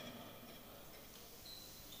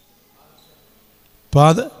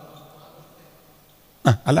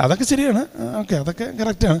 അല്ല, അതൊക്കെ ശരിയാണ്. ഓക്കെ, അതൊക്കെ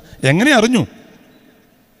കറക്റ്റാണ്. എങ്ങനെ അറിഞ്ഞു?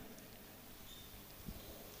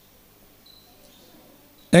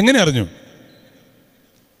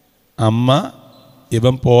 അമ്മ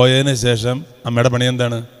ഇവൻ പോയതിന് ശേഷം അമ്മയുടെ പണി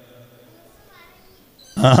എന്താണ്?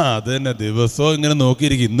 അത് തന്നെ, ദിവസവും ഇങ്ങനെ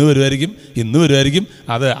നോക്കിയിരിക്കും. ഇന്ന് വരുമായിരിക്കും.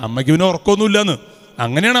 അത് അമ്മയ്ക്ക് പിന്നെ ഉറക്കമൊന്നുമില്ലെന്ന്.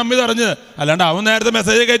 അങ്ങനെയാണ് അമ്മ ഇത് അറിഞ്ഞത്. അല്ലാണ്ട് അവൻ നേരത്തെ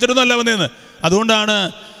മെസ്സേജ് അയച്ചിട്ടൊന്നും അല്ല വന്നതെന്ന്. അതുകൊണ്ടാണ്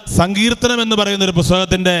സങ്കീർത്തനം എന്ന് പറയുന്നൊരു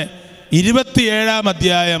പുസ്തകത്തിൻ്റെ 27-ാം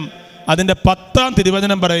അധ്യായം അതിൻ്റെ 10-ാം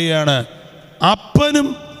തിരുവചനം പറയുകയാണ്, അപ്പനും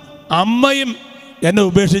അമ്മയും എന്നെ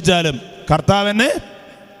ഉപേക്ഷിച്ചാലും കർത്താവെന്നെ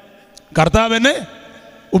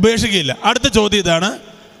ഉപേക്ഷിക്കില്ല. അടുത്ത ചോദ്യം ഇതാണ്,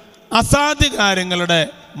 അസാധ്യ കാര്യങ്ങളുടെ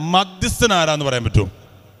മധ്യസ്ഥൻ ആരാന്ന് പറയാൻ പറ്റുമോ?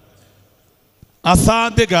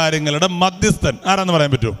 അസാധ്യ കാര്യങ്ങളുടെ മധ്യസ്ഥൻ ആരാന്ന്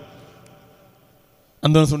പറയാൻ പറ്റുമോ?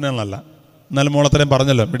 എന്തോന്ന് സുണ്ണയാണല്ല, എന്നാലും മോളത്രയും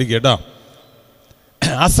പറഞ്ഞല്ലോ, മിടിക്കുക കേട്ടോ.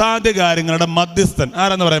 അസാധ്യ കാര്യങ്ങളുടെ മധ്യസ്ഥൻ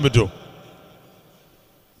ആരാന്ന് പറയാൻ പറ്റുമോ?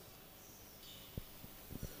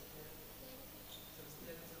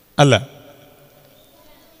 അല്ല,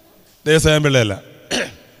 ദേവസ്വയം പിള്ളയല്ല,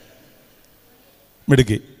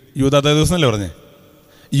 മിടുക്കി. യൂദാ തദേവൂസ് എന്നല്ലേ പറഞ്ഞേ?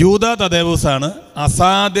 യൂദാ തദേവൂസാണ്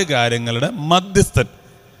അസാധ്യ കാര്യങ്ങളുടെ മധ്യസ്ഥൻ.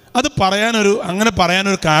 അത് അങ്ങനെ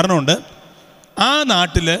പറയാനൊരു കാരണമുണ്ട്. ആ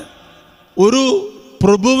നാട്ടിൽ ഒരു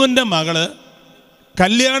പ്രഭുവിൻ്റെ മകള്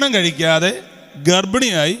കല്യാണം കഴിക്കാതെ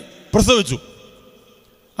ഗർഭിണിയായി പ്രസവിച്ചു.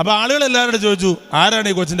 അപ്പോൾ ആളുകളെല്ലാവരോടും ചോദിച്ചു, ആരാണ്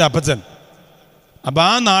ഈ കൊച്ചിൻ്റെ അപ്പച്ചൻ? അപ്പോൾ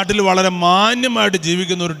ആ നാട്ടിൽ വളരെ മാന്യമായിട്ട്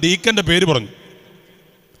ജീവിക്കുന്ന ഒരു ഡീക്കൻ്റെ പേര് പറഞ്ഞു.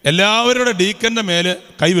 എല്ലാവരുടെ ഡീക്കൻ്റെ മേല്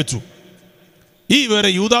കൈവച്ചു. ഈ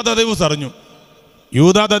വിവരം യൂദാ തദേവൂസ് അറിഞ്ഞു.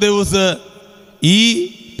 യൂദാ തദേവൂസ് ഈ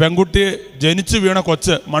പെൺകുട്ടി ജനിച്ചു വീണ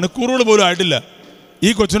കൊച്ച് മണിക്കൂറുകൾ പോലും ആയിട്ടില്ല. ഈ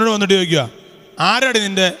കൊച്ചിനോട് വന്നിട്ട് ചോദിക്കുക, ആരാണ്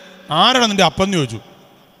നിൻ്റെ അപ്പം എന്ന് ചോദിച്ചു.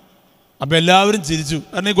 അപ്പോൾ എല്ലാവരും ചിരിച്ചു.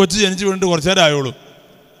 കാരണം ഈ കൊച്ച് ജനിച്ചു വീണിട്ട് കുറച്ച് നേരം ആയുള്ളൂ.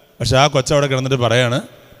 പക്ഷെ ആ കൊച്ചവിടെ കിടന്നിട്ട് പറയാണ്,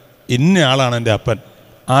 ഇന്നയാളാണ് എൻ്റെ അപ്പൻ.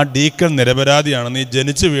 ആ ഡീക്കൻ നിരപരാധിയാണ്. നീ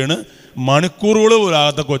ജനിച്ചു വീണ് മണിക്കൂറുകൾ പോലും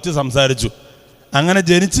ആകാത്ത കൊച്ച് സംസാരിച്ചു. അങ്ങനെ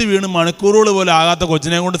ജനിച്ചു വീണ് മണിക്കൂറുകൾ പോലും ആകാത്ത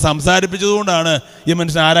കൊച്ചിനെ കൊണ്ട് സംസാരിപ്പിച്ചതുകൊണ്ടാണ് ഈ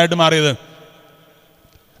മനുഷ്യൻ ആരായിട്ട് മാറിയത്?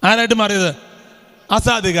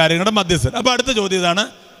 അസാധ്യ കാര്യങ്ങളുടെ മധ്യസ്ഥൻ. അപ്പോൾ അടുത്ത ചോദ്യം ഇതാണ്,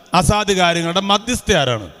 അസാധ്യ കാര്യങ്ങളുടെ മധ്യസ്ഥ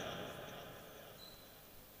ആരാണ്?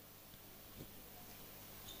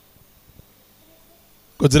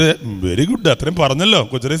 കൊച്ചിരെ വെരി ഗുഡ്, അത്രയും പറഞ്ഞല്ലോ.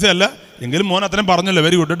 കൊച്ചിറേസി അല്ല എങ്കിലും മോൻ അത്രയും പറഞ്ഞല്ലോ,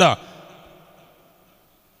 വെരി ഗുഡ് കേട്ടോ.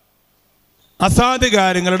 അസാധ്യ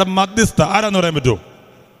കാര്യങ്ങളുടെ മധ്യസ്ഥ ആരാന്ന് പറയാൻ പറ്റുമോ?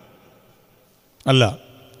 അല്ല.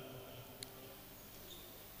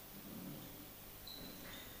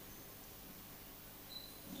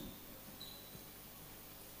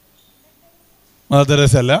 മദർ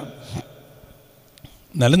തെരേസ അല്ല.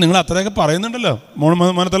 എന്നാലും നിങ്ങൾ അത്രയൊക്കെ പറയുന്നുണ്ടല്ലോ.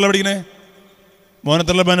 മോനത്തല്ല പഠിക്കണേ,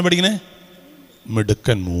 മോനത്തല്ല മോനെ പഠിക്കണേ,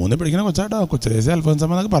 മിടുക്കൻ 3 പഠിക്കണ കൊച്ചാട്ടോ. കൊച്ചേസ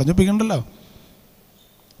അൽഫോൻസമ്മ എന്നൊക്കെ പറഞ്ഞു വെപ്പിക്കണ്ടല്ലോ.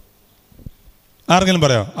 ആർക്കെങ്കിലും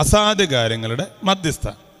പറയാമോ? അസാധ്യ കാര്യങ്ങളുടെ മധ്യസ്ഥ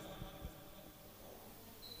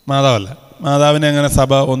മാതാവല്ല. മാതാവിനെ അങ്ങനെ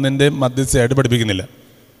സഭ ഒന്നിൻ്റെയും മധ്യസ്ഥയായിട്ട് പഠിപ്പിക്കുന്നില്ല.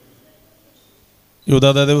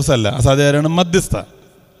 യൂദാദ ദിവസമല്ല അസാധ്യ കാര്യമാണ് മധ്യസ്ഥ.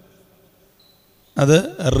 അത്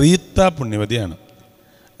റീത്ത പുണ്യവതിയാണ്.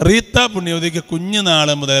 റീത്ത പുണ്യവതിക്ക് കുഞ്ഞുനാൾ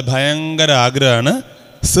മുതൽ ഭയങ്കര ആഗ്രഹമാണ്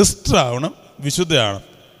സിസ്റ്റർ ആവണം, വിശുദ്ധയാവണം.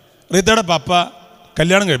 റീത്തയുടെ പപ്പ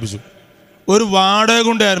കല്യാണം കഴിപ്പിച്ചു. ഒരു വാടക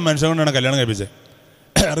കൊണ്ടായ മനുഷ്യൻ കൊണ്ടാണ് കല്യാണം കഴിപ്പിച്ചത്.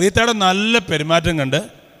 റീത്തയുടെ നല്ല പെരുമാറ്റം കണ്ട്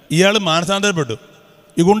ഇയാൾ മാനസാന്തരപ്പെട്ടു.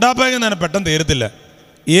 ഈ ഗുണ്ടാപ്പായകം തന്നെ പെട്ടെന്ന് തീരത്തില്ല.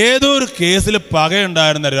 ഏതോ ഒരു കേസിൽ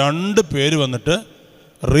പകയുണ്ടായിരുന്ന 2 പേര് വന്നിട്ട്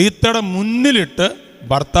റീത്തയുടെ മുന്നിലിട്ട്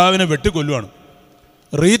ഭർത്താവിനെ വെട്ടിക്കൊല്ലുവാണ്.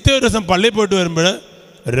 റീത്ത ഒരു ദിവസം പള്ളിയിൽ പോയിട്ട് വരുമ്പോൾ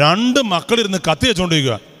 2 മക്കളിരുന്ന് കത്തി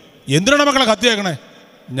വെച്ചുകൊണ്ടിരിക്കുക. എന്തിനാണ് മക്കളെ കത്തി വെക്കണേ?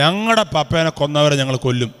 ഞങ്ങളുടെ പപ്പേനെ കൊന്നവരെ ഞങ്ങൾ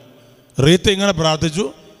കൊല്ലും. റീത്ത ഇങ്ങനെ പ്രാർത്ഥിച്ചു,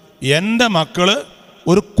 എൻ്റെ മക്കള്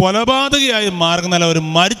ഒരു കൊലപാതകയായി മാറുന്നല്ല, അവർ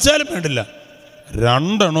മരിച്ചാലും വേണ്ടില്ല.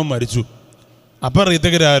 2 എണ്ണവും മരിച്ചു. അപ്പം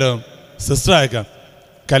റീത്തയ്ക്ക് ആരോ സിസ്റ്റർ അയക്കാം.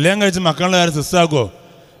 കല്യാണം കഴിച്ച് മക്കളുടെ കാര്യം സിസ്റ്റർ ആക്കുമോ?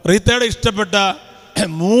 റീത്തയുടെ ഇഷ്ടപ്പെട്ട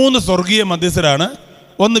 3 സ്വർഗീയ മധ്യസ്ഥരാണ്.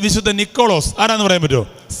 ഒന്ന് വിശുദ്ധ നിക്കോളോസ്. ആരാന്ന് പറയാൻ പറ്റുമോ?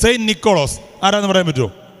 Saint Nicolas. ആരാന്ന് പറയാൻ പറ്റുമോ?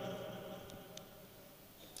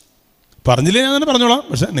 പറഞ്ഞില്ലേ ഞാൻ തന്നെ പറഞ്ഞോളാം,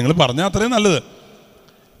 പക്ഷെ നിങ്ങൾ പറഞ്ഞാൽ അത്രയും നല്ലത്.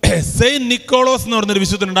 സെയിൻറ്റ് നിക്കോളോസ് എന്ന് പറഞ്ഞൊരു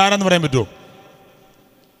വിശുദ്ധനുണ്ട്. ആരാന്ന് പറയാൻ പറ്റുമോ?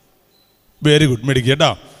 വെരി ഗുഡ്, മെഡിക്കുക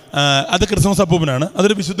കേട്ടോ. അത് ക്രിസ്മസ് അപ്പൂപ്പനാണ്,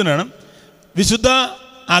 അതൊരു വിശുദ്ധനാണ്. വിശുദ്ധ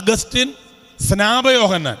അഗസ്റ്റിൻ,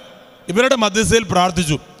 സ്നാപയോഹന്നാൻ ഇവരുടെ മധ്യസ്ഥയിൽ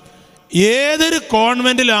പ്രാർത്ഥിച്ചു. ഏതൊരു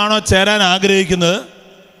കോൺവെന്റിലാണോ ചേരാൻ ആഗ്രഹിക്കുന്നത്,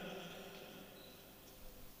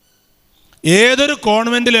 ഏതൊരു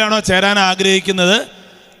കോൺവെന്റിലാണോ ചേരാൻ ആഗ്രഹിക്കുന്നത്,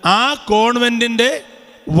 ആ കോൺവെന്റിൻ്റെ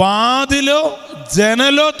വാതിലോ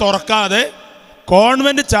ജനലോ തുറക്കാതെ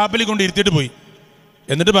കോൺവെന്റ് ചാപ്പലിൽ കൊണ്ട് ഇരുത്തിയിട്ട് പോയി.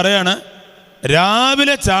 എന്നിട്ട് പറയാണ്,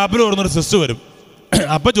 രാവിലെ ചാപ്പൽ തുറന്നൊരു സിസ്റ്റർ വരും.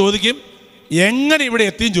 അപ്പം ചോദിക്കും എങ്ങനെ ഇവിടെ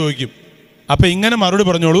എത്തിയും ചോദിക്കും. അപ്പം ഇങ്ങനെ മറുപടി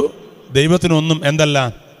പറഞ്ഞോളൂ, ദൈവത്തിനൊന്നും എന്തല്ല,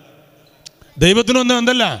 ദൈവത്തിനൊന്നും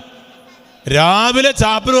എന്തല്ല. രാവിലെ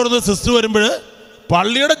ചാപ്പൽ തുറന്ന് സിസ്റ്റർ വരുമ്പോൾ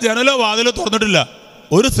പള്ളിയുടെ ജനലോ വാതിലോ തുറന്നിട്ടില്ല.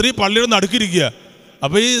 ഒരു സ്ത്രീ പള്ളിയുടെ നടുക്കിരിക്കുക.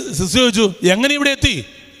 അപ്പോൾ ഈ സിസ്റ്റർ ചോദിച്ചു എങ്ങനെ ഇവിടെ എത്തി?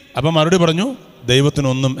 അപ്പം മറുപടി പറഞ്ഞു,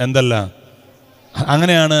 ദൈവത്തിനൊന്നും എന്തല്ല.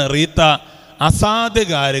 അങ്ങനെയാണ് റീത്ത അസാധ്യ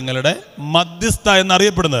കാര്യങ്ങളുടെ മധ്യസ്ഥ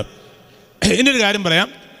എന്നറിയപ്പെടുന്നത്. ഇനിയൊരു കാര്യം പറയാം.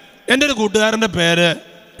 എൻ്റെ ഒരു കൂട്ടുകാരൻ്റെ പേര്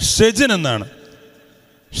ഷെജിൻ എന്നാണ്.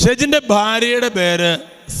 ഷെജിൻ്റെ ഭാര്യയുടെ പേര്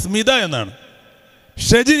സ്മിത എന്നാണ്.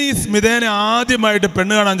 ഷെജിൻ ഈ സ്മിതേനെ ആദ്യമായിട്ട്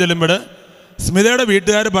പെണ്ണ് കാണാൻ ചെല്ലുമ്പോൾ സ്മിതയുടെ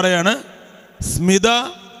വീട്ടുകാർ പറയാണ്, സ്മിത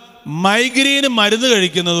മൈഗ്രെയിന് മരുന്ന്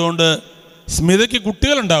കഴിക്കുന്നത് കൊണ്ട് സ്മിതയ്ക്ക്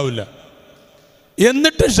കുട്ടികളുണ്ടാവില്ല.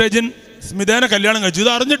 എന്നിട്ട് ഷെജിൻ സ്മിതേനെ കല്യാണം കഴിച്ചു.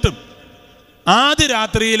 ഇത് അറിഞ്ഞിട്ടും ആദ്യ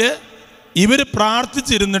രാത്രിയിൽ ഇവർ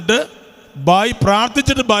പ്രാർത്ഥിച്ചിരുന്നിട്ട്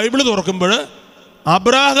പ്രാർത്ഥിച്ചിട്ട് ബൈബിൾ തുറക്കുമ്പോൾ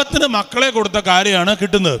അബ്രാഹത്തിന് മക്കളെ കൊടുത്ത കാര്യമാണ്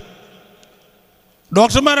കിട്ടുന്നത്.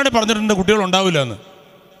 ഡോക്ടർമാരാണ് പറഞ്ഞിട്ടുണ്ട് കുട്ടികൾ ഉണ്ടാവില്ല എന്ന്.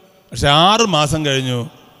 പക്ഷെ 6 മാസം കഴിഞ്ഞു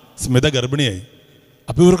സ്മിത ഗർഭിണിയായി.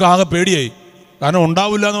 അപ്പോൾ ഇവർക്ക് ആകെ പേടിയായി. കാരണം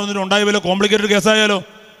ഉണ്ടാവില്ല എന്ന് പറഞ്ഞിട്ട് ഉണ്ടായി വല്ല കോംപ്ലിക്കേറ്റഡ് കേസായാലോ.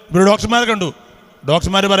 ഇവർ ഡോക്ടർമാരെ കണ്ടു.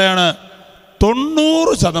 ഡോക്ടർമാർ പറയാണ്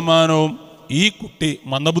 90% ഈ കുട്ടി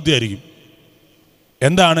മന്ദബുദ്ധിയായിരിക്കും.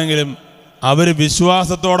 എന്താണെങ്കിലും അവർ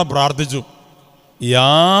വിശ്വാസത്തോടെ പ്രാർത്ഥിച്ചു.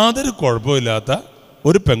 യാതൊരു കുഴപ്പമില്ലാത്ത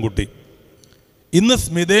ഒരു പെൺകുട്ടി. ഇന്ന്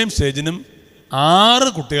സ്മിതയും ഷെജിനും 6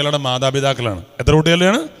 കുട്ടികളുടെ മാതാപിതാക്കളാണ്. എത്ര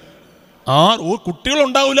കുട്ടികളുടെയാണ്? 6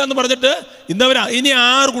 കുട്ടികളുണ്ടാവില്ല എന്ന് പറഞ്ഞിട്ട് ഇന്നവർ ഇനി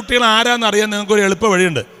 6 കുട്ടികൾ ആരാന്ന് അറിയാൻ നിങ്ങൾക്കൊരു എളുപ്പ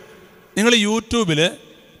വഴിയുണ്ട്. നിങ്ങൾ യൂട്യൂബിൽ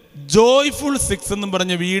ജോയ്ഫുൾ 6 എന്നും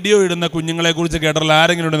പറഞ്ഞ് വീഡിയോ ഇടുന്ന കുഞ്ഞുങ്ങളെ കുറിച്ച് കേട്ടാൽ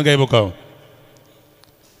ആരെങ്കിലും ഉണ്ടെന്ന് കൈപൊക്കാവും.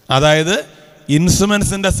 അതായത്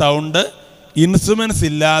ഇൻസ്ട്രുമെൻസിൻ്റെ സൗണ്ട് ഇൻസ്ട്രുമെൻസ്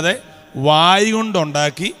ഇല്ലാതെ വായു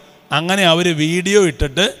കൊണ്ടുണ്ടാക്കി അങ്ങനെ അവർ വീഡിയോ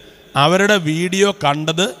ഇട്ടിട്ട് അവരുടെ വീഡിയോ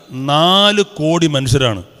കണ്ടത് 4 കോടി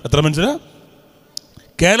മനുഷ്യരാണ്. എത്ര മനുഷ്യരാ?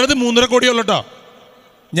 കേരളത്തിൽ 3.5 കോടിയുള്ളൂ കേട്ടോ.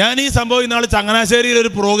 ഞാൻ ഈ സംഭവം ഇന്നാൾ ചങ്ങനാശ്ശേരിയിൽ ഒരു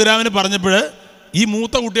പ്രോഗ്രാമിന് പറഞ്ഞപ്പോൾ ഈ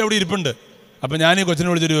മൂത്ത കുട്ടി അവിടെ ഇരിപ്പുണ്ട്. അപ്പം ഞാൻ ഈ കൊച്ചിനെ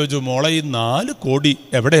വിളിച്ചിട്ട് ചോദിച്ചു, മോളെ ഈ 4 കോടി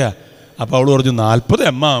എവിടെയാ? അപ്പോൾ അവൾ പറഞ്ഞു 40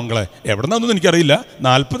 എം മകളെ. എവിടെ നിന്നൊന്നും എനിക്കറിയില്ല,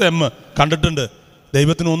 40 എം കണ്ടിട്ടുണ്ട്.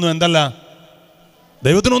 ദൈവത്തിനൊന്നും എന്തല്ല,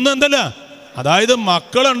 ദൈവത്തിനൊന്നും എന്തല്ല. അതായത്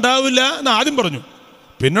മക്കളുണ്ടാവില്ല എന്ന് ആദ്യം പറഞ്ഞു.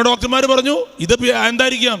 പിന്നെ ഡോക്ടർമാർ പറഞ്ഞു ഇത്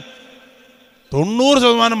എന്തായിരിക്കാം,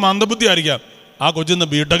 90% മന്ദബുദ്ധി ആയിരിക്കാം. ആ കൊച്ചിന്ന്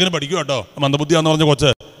ബിടെക്കിന് പഠിക്കും കേട്ടോ. മന്ദബുദ്ധിയാന്ന് പറഞ്ഞ കൊച്ച്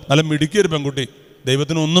നല്ല മിടുക്കിയൊരു പെൺകുട്ടി.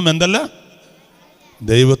 ദൈവത്തിനൊന്നും എന്തല്ല,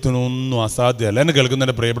 ദൈവത്തിനൊന്നും അസാധ്യമല്ല. എന്നെ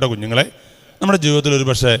കേൾക്കുന്നതിൻ്റെ പ്രിയപ്പെട്ട കുഞ്ഞുങ്ങളെ, നമ്മുടെ ജീവിതത്തിൽ ഒരു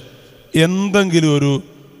പക്ഷേ എന്തെങ്കിലും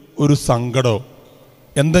ഒരു സങ്കടമോ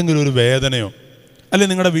എന്തെങ്കിലും ഒരു വേദനയോ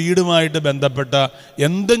അല്ലെങ്കിൽ നിങ്ങളുടെ വീടുമായിട്ട് ബന്ധപ്പെട്ട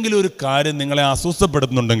എന്തെങ്കിലും ഒരു കാര്യം നിങ്ങളെ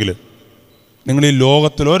അസ്വസ്ഥപ്പെടുത്തുന്നുണ്ടെങ്കിൽ നിങ്ങൾ ഈ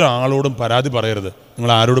ലോകത്തിൽ ഒരാളോടും പരാതി പറയരുത്.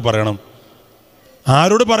 നിങ്ങൾ ആരോട് പറയണം?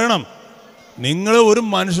 ആരോട് പറയണം? നിങ്ങൾ ഒരു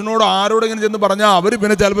മനുഷ്യനോട് ആരോടെങ്കിലും ചെന്ന് പറഞ്ഞാൽ അവർ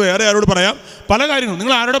പിന്നെ ചിലപ്പോൾ വേറെ ആരോട് പറയാം പല കാര്യങ്ങളും.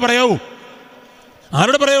 നിങ്ങൾ ആരോട് പറയാവൂ?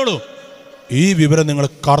 ആരോട് പറയുള്ളൂ? ഈ വിവരം നിങ്ങൾ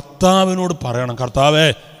കർത്താവിനോട് പറയണം. കർത്താവേ,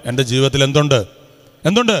 എൻ്റെ ജീവിതത്തിൽ എന്തുണ്ട്?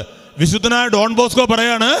 വിശുദ്ധനായ ഡോൺ ബോസ്കോ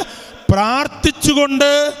പറയാണ്,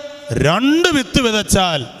 പ്രാർത്ഥിച്ചുകൊണ്ട് 2 വിത്ത്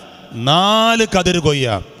വിതച്ചാൽ 4 കതിര്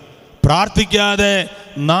കൊയ്യാം. പ്രാർത്ഥിക്കാതെ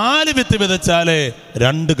 4 വിത്ത് വിതച്ചാലേ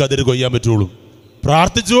 2 കതിര് കൊയ്യാൻ പറ്റുള്ളൂ.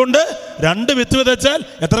 പ്രാർത്ഥിച്ചുകൊണ്ട് 2 വിത്ത് വിതച്ചാൽ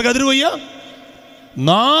എത്ര കതിര് കൊയ്യാം?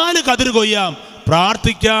 4 കതിര് കൊയ്യാം.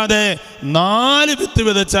 പ്രാർത്ഥിക്കാതെ 4 വിത്ത്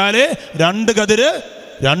വിതച്ചാലേ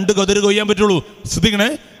 2 കതിര് കൊയ്യാൻ പറ്റുള്ളൂ. ശ്രദ്ധിക്കണേ,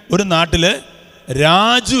 ഒരു നാട്ടില്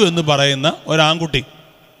രാജു എന്ന് പറയുന്ന ഒരാൺകുട്ടി,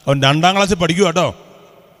 അവൻ 2ാം ക്ലാസ്സിൽ പഠിക്കുക കേട്ടോ.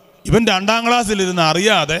 ഇവൻ 2ാം ക്ലാസ്സിലിരുന്ന്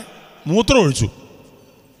അറിയാതെ മൂത്രം ഒഴിച്ചു.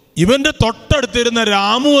 ഇവൻ്റെ തൊട്ടടുത്തിരുന്ന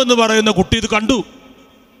രാമു എന്ന് പറയുന്ന കുട്ടി ഇത് കണ്ടു.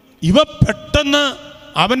 ഇവ പെട്ടെന്ന്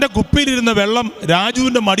അവൻ്റെ കുപ്പിയിലിരുന്ന വെള്ളം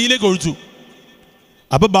രാജുവിൻ്റെ മടിയിലേക്ക് ഒഴിച്ചു.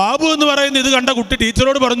 അപ്പൊ ബാബു എന്ന് പറയുന്ന ഇത് കണ്ട കുട്ടി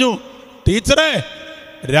ടീച്ചറോട് പറഞ്ഞു, ടീച്ചറെ,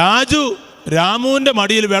 രാമുവിൻ്റെ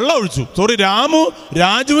മടിയിൽ വെള്ളം ഒഴിച്ചു. രാമു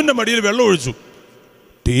രാജുവിൻ്റെ മടിയിൽ വെള്ളം ഒഴിച്ചു.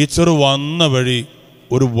 ടീച്ചർ വന്ന വഴി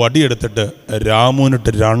ഒരു വടിയെടുത്തിട്ട്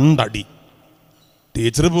രാമുവിനിട്ട് 2 അടി.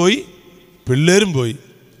 ടീച്ചർ പോയി, പിള്ളേരും പോയി.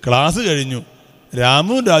 ക്ലാസ് കഴിഞ്ഞു.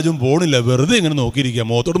 രാമുവും രാജുവും പോണില്ല, വെറുതെ ഇങ്ങനെ നോക്കിയിരിക്കുക,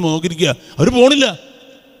 മുഖത്തോട് നോക്കിയിരിക്കുക, അവർ പോണില്ല.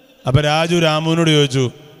 അപ്പം രാജു രാമുവിനോട് ചോദിച്ചു,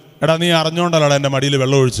 എടാ നീ അറിഞ്ഞോണ്ടല്ലോടാ എൻ്റെ മടിയിൽ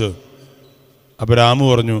വെള്ളം ഒഴിച്ചു? അപ്പം രാമു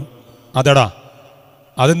പറഞ്ഞു, അതെടാ,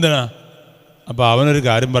 അതെന്തിനാ? അപ്പം അവനൊരു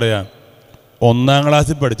കാര്യം പറയാം, 1ാം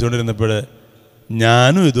ക്ലാസ്സിൽ പഠിച്ചുകൊണ്ടിരുന്നപ്പോൾ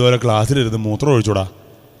ഞാനും ഇതുപോലെ ക്ലാസ്സിലിരുന്ന് മൂത്രം ഒഴിച്ചൂടാ.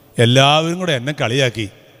 എല്ലാവരും കൂടെ എന്നെ കളിയാക്കി.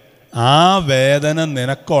 ആ വേദന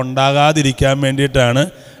നിനക്കുണ്ടാകാതിരിക്കാൻ വേണ്ടിയിട്ടാണ്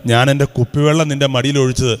ഞാൻ എൻ്റെ കുപ്പിവെള്ളം നിൻ്റെ മടിയിൽ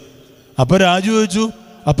ഒഴിച്ചത്. അപ്പോൾ രാജു ചോദിച്ചു,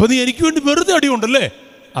 അപ്പോൾ നീ എനിക്ക് വേണ്ടി വെറുതെ അടിയുണ്ടല്ലേ?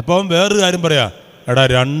 അപ്പോൾ അവൻ വേറൊരു കാര്യം പറയാ, എടാ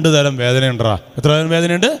 2 തരം വേദനയുണ്ടടാ. എത്ര തരം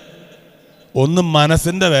വേദനയുണ്ട്? ഒന്ന്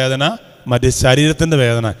മനസ്സിൻ്റെ വേദന, മറ്റേ ശരീരത്തിൻ്റെ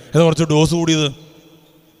വേദന. ഏതാ കുറച്ച് ഡോസ് കൂടിയത്?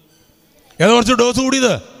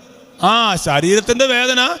 ആ ശരീരത്തിൻ്റെ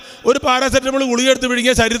വേദന ഒരു പാരാസെറ്റമോൾ ഗുളിക എടുത്ത്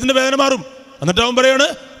പിടിക്കുക, ശരീരത്തിൻ്റെ വേദന മാറും. എന്നിട്ട് അവൻ പറയാണ്,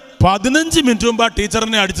 15 മിനിറ്റ് മുമ്പ് ആ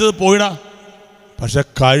ടീച്ചറിനെ അടിച്ചത് പോയിടാ. പക്ഷെ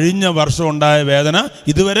കഴിഞ്ഞ വർഷം ഉണ്ടായ വേദന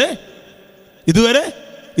ഇതുവരെ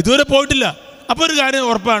പോയിട്ടില്ല. അപ്പോൾ ഒരു കാര്യം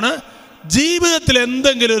ഉറപ്പാണ്, ജീവിതത്തിൽ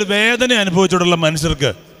എന്തെങ്കിലും ഒരു വേദന അനുഭവിച്ചിട്ടുള്ള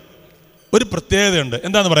മനുഷ്യർക്ക് ഒരു പ്രത്യേകതയുണ്ട്.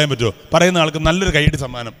 എന്താണെന്ന് പറയാൻ പറ്റുമോ? പറയുന്ന ആൾക്ക് നല്ലൊരു കൈയ്യടി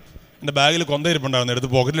സമ്മാനം. എൻ്റെ ബാഗിൽ കൊന്ത ഇരിപ്പുണ്ടായിരുന്നു, എടുത്ത്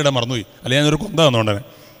പോക്കറ്റിലിടാൻ മറന്നുപോയി, അല്ലെങ്കിൽ ഞാനൊരു കൊന്ത തന്നോണ്ടേ.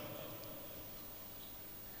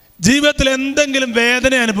 ജീവിതത്തിൽ എന്തെങ്കിലും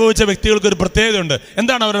വേദന അനുഭവിച്ച വ്യക്തികൾക്ക് ഒരു പ്രത്യേകതയുണ്ട്.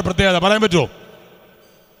 എന്താണ് അവരുടെ പ്രത്യേകത? പറയാൻ പറ്റുമോ?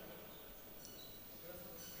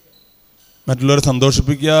 മറ്റുള്ളവരെ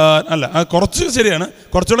സന്തോഷിപ്പിക്കാൻ അല്ല, കുറച്ച് ശരിയാണ്.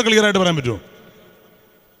 കുറച്ചുകൂടെ ക്ലിയറായിട്ട് പറയാൻ പറ്റുമോ?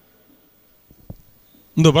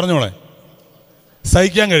 എന്തോ പറഞ്ഞോളെ?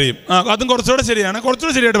 സഹിക്കാൻ കഴിയും. അതും കുറച്ചുകൂടെ ശരിയാണ്.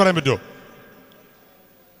 കുറച്ചുകൂടെ ശരിയായിട്ട് പറയാൻ പറ്റുമോ?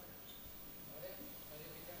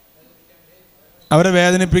 അവരെ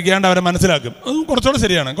വേദനിപ്പിക്കാണ്ട് അവരെ മനസ്സിലാക്കും. അതും കുറച്ചുകൂടെ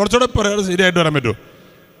ശരിയാണ്. കുറച്ചുകൂടെ ശരിയായിട്ട് പറയാൻ പറ്റുമോ?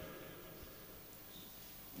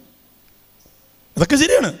 അതൊക്കെ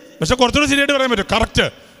ശരിയാണ്, പക്ഷെ കുറച്ചുകൂടെ ശരിയായിട്ട് പറയാൻ പറ്റും. കറക്റ്റ്.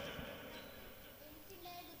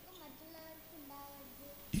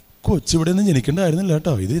 ഈ കൊച്ചിവിടെ നിന്ന് ജനിക്കേണ്ടായിരുന്നില്ല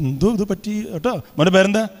കേട്ടോ. ഇത് പറ്റി കേട്ടോ. മോൻ്റെ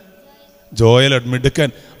പേരെന്താ? ജോയൽ. മിടുക്കൻ.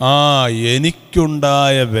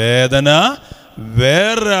 എനിക്കുണ്ടായ വേദന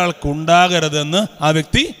വേറൊരാൾക്കുണ്ടാകരുതെന്ന് ആ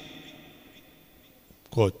വ്യക്തി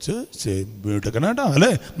കൊച്ച് മിടുക്കനാട്ടോ.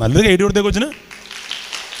 അല്ലേ? നല്ലൊരു കൈഡി കൊടുത്തേ കൊച്ചിന്.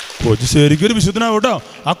 കൊച്ച് ശരിക്കും ഒരു വിശുദ്ധനാവും കേട്ടോ.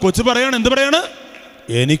 ആ കൊച്ച് പറയാണ്, എന്ത് പറയാണ്?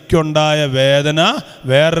 എനിക്കുണ്ടായ വേദന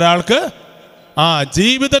വേറൊരാൾക്ക്.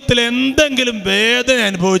 ജീവിതത്തിൽ എന്തെങ്കിലും വേദന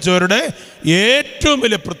അനുഭവിച്ചവരുടെ ഏറ്റവും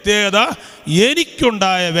വലിയ പ്രത്യേകത,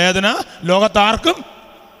 എനിക്കുണ്ടായ വേദന ലോകത്താർക്കും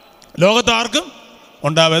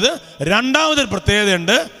ഉണ്ടാവരുത്. രണ്ടാമതൊരു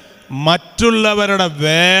പ്രത്യേകതയുണ്ട്, മറ്റുള്ളവരുടെ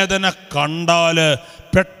വേദന കണ്ടാൽ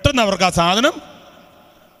പെട്ടെന്ന് അവർക്ക്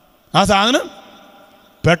ആ സാധനം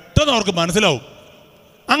പെട്ടെന്ന് അവർക്ക് മനസ്സിലാവും.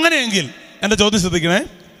 അങ്ങനെയെങ്കിൽ എൻ്റെ ചോദ്യം ശ്രദ്ധിക്കണേ,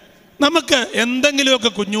 നമുക്ക് എന്തെങ്കിലുമൊക്കെ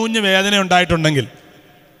കുഞ്ഞു വേദന ഉണ്ടായിട്ടുണ്ടെങ്കിൽ,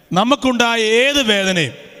 നമുക്കുണ്ടായ ഏത്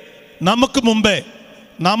വേദനയും നമുക്ക് മുമ്പേ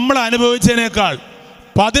നമ്മൾ അനുഭവിച്ചതിനേക്കാൾ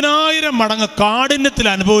 10,000 മടങ്ങ് കാഠിന്യത്തിൽ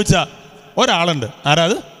അനുഭവിച്ച ഒരാളുണ്ട്.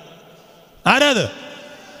 ആരാത്?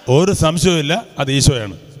 ഒരു സംശയവുമില്ല, അത്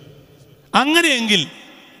ഈശോയാണ്. അങ്ങനെയെങ്കിൽ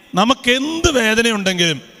നമുക്കെന്ത്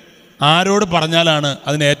വേദനയുണ്ടെങ്കിലും ആരോട് പറഞ്ഞാലാണ്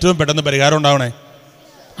അതിന് ഏറ്റവും പെട്ടെന്ന് പരിഹാരം ഉണ്ടാവണേ?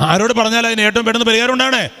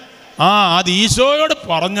 അത് ഈശോയോട്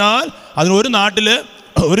പറഞ്ഞാൽ. അതിനൊരു നാട്ടിൽ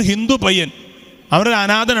ഒരു ഹിന്ദു പയ്യൻ, അവരൊരു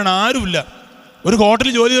അനാഥനാണ്, ആരുമില്ല, ഒരു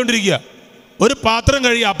ഹോട്ടലിൽ ജോലി ചെയ്തുകൊണ്ടിരിക്കുക. ഒരു പാത്രം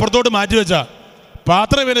കഴുകി അപ്പുറത്തോട്ട് മാറ്റി വെച്ചാൽ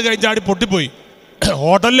പാത്രം ഇവന് കഴിഞ്ഞ് ചാടി പൊട്ടിപ്പോയി.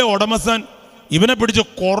 ഹോട്ടലിലെ ഉടമസ്ഥൻ ഇവനെ പിടിച്ച്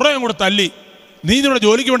കുറേ കൂടെ തല്ലി, നീ ഇതിവിടെ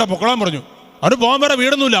ജോലിക്ക് വേണ്ട പൊക്കളാൻ പറഞ്ഞു. അവന് പോകാൻ വേറെ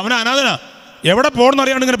വീടൊന്നുമില്ല, അവൻ അനാഥനാ. എവിടെ പോകണമെന്ന്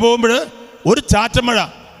അറിയാണ്ട് ഇങ്ങനെ പോകുമ്പോൾ ഒരു ചാറ്റമഴ.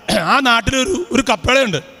 ആ നാട്ടിലൊരു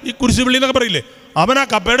കപ്പേളയുണ്ട്, ഈ കുരിശുപള്ളി എന്നൊക്കെ പറയില്ലേ, അവൻ ആ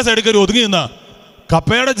കപ്പയുടെ സൈഡിൽ കയറി ഒതുങ്ങി നിന്നാ.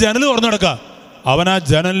 കപ്പയുടെ ജനൽ തുറന്നു കിടക്കുക. അവൻ ആ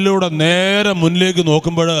ജനലിലൂടെ നേരെ മുന്നിലേക്ക്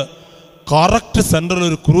നോക്കുമ്പോൾ കറക്റ്റ് സെൻറ്ററിൽ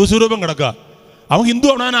ഒരു ക്രൂശ് രൂപം കിടക്കുക. അവൻ ഹിന്ദു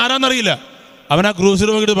ആണ്, അവൻ ആരാന്നറിയില്ല. അവൻ ആ ക്രൂശ്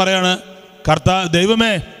രൂപം കിട്ടി പറയാണ്,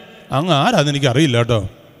 ദൈവമേ അങ്ങ് ആരാന്ന് എനിക്ക് അറിയില്ല കേട്ടോ,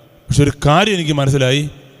 പക്ഷെ ഒരു കാര്യം എനിക്ക് മനസ്സിലായി,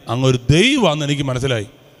 അങ്ങ് ഒരു ദൈവമാണെന്ന് എനിക്ക് മനസ്സിലായി.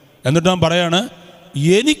 എന്നിട്ട് അവൻ പറയാണ്,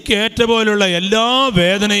 എനിക്കേറ്റ പോലുള്ള എല്ലാ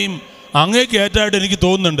വേദനയും അങ്ങേക്ക് ഏറ്റായിട്ട് എനിക്ക്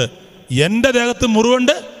തോന്നുന്നുണ്ട്. എൻ്റെ ദേഹത്ത്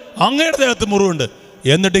മുറിവുണ്ട്, അങ്ങയുടെ ദേഹത്ത് മുറിവുണ്ട്.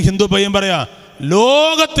 എന്നിട്ട് ഹിന്ദു പയ്യൻ പറയാ,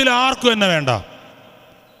 ലോകത്തിൽ ആർക്കും എന്നെ വേണ്ട,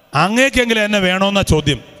 അങ്ങേക്കെങ്കിലും എന്നെ വേണമെന്ന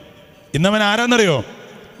ചോദ്യം. ഇന്നവൻ ആരാന്നറിയോ?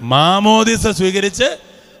 മാമോദിസ സ്വീകരിച്ച്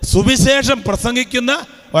സുവിശേഷം പ്രസംഗിക്കുന്ന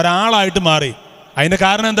ഒരാളായിട്ട് മാറി. അതിൻ്റെ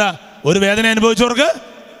കാരണം എന്താ? ഒരു വേദന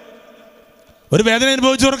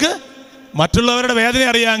അനുഭവിച്ചവർക്ക് മറ്റുള്ളവരുടെ വേദന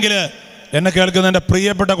അറിയാമെങ്കിൽ, എന്നെ കേൾക്കുന്ന എൻ്റെ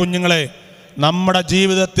പ്രിയപ്പെട്ട കുഞ്ഞുങ്ങളെ, നമ്മുടെ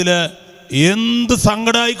ജീവിതത്തിൽ എന്ത്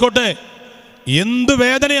സങ്കടമായിക്കോട്ടെ, എന്ത്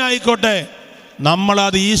വേദന ആയിക്കോട്ടെ,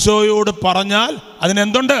 നമ്മളത് ഈശോയോട് പറഞ്ഞാൽ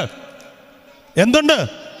അതിനെന്തുണ്ട്?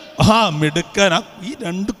 മിടുക്കനാ ഈ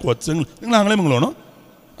രണ്ട് കൊച്ചുങ്ങൾ. നിങ്ങൾ ആങ്ങളെ നിങ്ങളാണോ?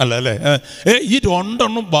 അല്ല അല്ലേ? ഈ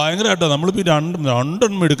രണ്ടെണ്ണം ഭയങ്കരമായിട്ടോ. നമ്മളിപ്പോൾ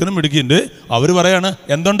രണ്ടെണ്ണം മിടുക്കിയുണ്ട്. അവർ പറയാണ്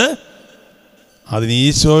എന്തുണ്ട്? അതിന്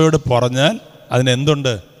ഈശോയോട് പറഞ്ഞാൽ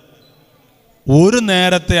അതിനെന്തുണ്ട്? ഒരു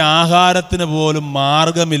നേരത്തെ ആഹാരത്തിന് പോലും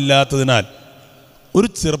മാർഗമില്ലാത്തതിനാൽ ഒരു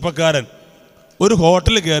ചെറുപ്പക്കാരൻ ഒരു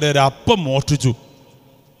ഹോട്ടലിൽ കയറി ഒരു അപ്പം മോഷ്ടിച്ചു.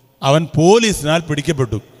 അവൻ പോലീസിനാൽ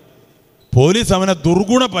പിടിക്കപ്പെട്ടു. പോലീസ് അവനെ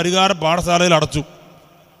ദുർഗുണ പരിഹാര പാഠശാലയിൽ അടച്ചു.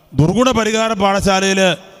 ദുർഗുണ പരിഹാര പാഠശാലയിൽ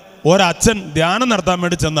ഒരച്ഛൻ ധ്യാനം നടത്താൻ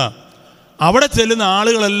വേണ്ടി ചെന്ന അവിടെ ചെല്ലുന്ന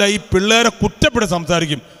ആളുകളെല്ലാം ഈ പിള്ളേരെ കുറ്റപ്പെട്ട്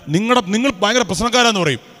സംസാരിക്കും. നിങ്ങൾ ഭയങ്കര പ്രശ്നക്കാരാന്ന്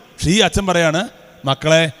പറയും. പക്ഷേ ഈ അച്ഛൻ പറയാണ്,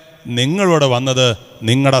 മക്കളെ നിങ്ങളിവിടെ വന്നത്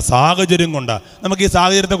നിങ്ങളുടെ സാഹചര്യം കൊണ്ടാണ്. നമുക്ക് ഈ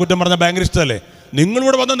സാഹചര്യത്തെ കുറ്റം പറഞ്ഞാൽ ഭയങ്കര ഇഷ്ടമല്ലേ?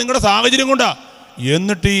 നിങ്ങളിവിടെ വന്നത് നിങ്ങളുടെ സാഹചര്യം കൊണ്ടാണ്.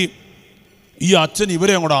 എന്നിട്ട് ഈ അച്ഛൻ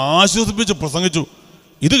ഇവരെ അങ്ങോട്ട് ആശ്വസിപ്പിച്ച് പ്രസംഗിച്ചു.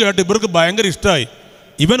 ഇത് കേട്ട് ഇവർക്ക് ഭയങ്കര ഇഷ്ടമായി.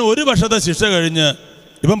 ഇവൻ ഒരു വർഷത്തെ ശിക്ഷ കഴിഞ്ഞ്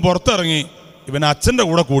ഇവൻ പുറത്തിറങ്ങി. ഇവൻ അച്ഛൻ്റെ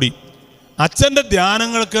കൂടെ കൂടി. അച്ഛൻ്റെ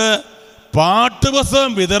ധ്യാനങ്ങൾക്ക്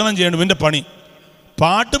പാട്ടുപുസ്തകം വിതരണം ചെയ്യണം ഇവൻ്റെ പണി.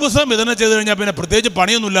 പാട്ടുപുസ്തകം വിതരണം ചെയ്ത് കഴിഞ്ഞാൽ പിന്നെ പ്രത്യേകിച്ച്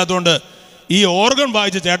പണിയൊന്നും ഇല്ലാത്തതുകൊണ്ട് ഈ ഓർഗൻ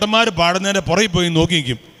വായിച്ച് ചേട്ടന്മാർ പാടുന്നതിൻ്റെ പുറകിൽ പോയി നോക്കി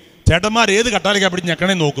നിൽക്കും. ചേട്ടന്മാർ ഏത് കട്ടാലിക്കാൻ പിടിച്ച്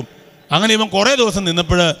ഞെക്കണേ നോക്കും. അങ്ങനെ ഇവൻ കുറേ ദിവസം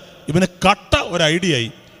നിന്നപ്പോൾ ഇവന് കട്ട ഒരു ഐഡിയ ആയി.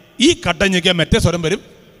 ഈ കട്ട ഞെക്കിയാൽ മറ്റേ സ്വരം വരും,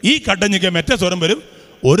 ഈ കട്ട ഞെക്കിയാൽ മറ്റേ സ്വരം വരും.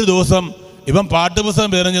 ഒരു ദിവസം ഇവൻ പാട്ടുപുസ്തകം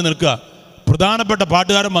വിതരണം ചെയ്ത് നിൽക്കുക. പ്രധാനപ്പെട്ട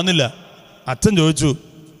പാട്ടുകാരൻ വന്നില്ല. അച്ഛൻ ചോദിച്ചു,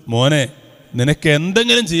 മോനെ നിനക്ക്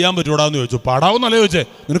എന്തെങ്കിലും ചെയ്യാൻ പറ്റൂടാന്ന് ചോദിച്ചു. പാടാവുന്നല്ല ചോദിച്ചേ,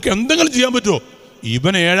 നിനക്ക് എന്തെങ്കിലും ചെയ്യാൻ പറ്റുമോ?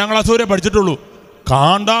 ഇവൻ 7ാം ക്ലാസ് വരെ പഠിച്ചിട്ടുള്ളൂ.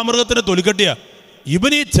 കാണ്ടാമൃഗത്തിന് തൊലിക്കട്ടിയ.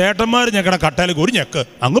 ഇവൻ ഈ ചേട്ടന്മാർ ഞെക്കണ കട്ടയിലേക്ക് ഒരു ഞെക്ക്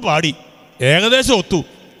അങ്ങ് പാടി. ഏകദേശം ഒത്തു.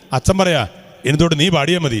 അച്ഛൻ പറയാ, എനിത്തോട്ട് നീ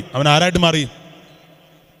പാടിയാൽ മതി. അവൻ ആരായിട്ട് മാറി?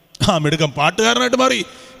 മിടുക്കം പാട്ടുകാരനായിട്ട് മാറി.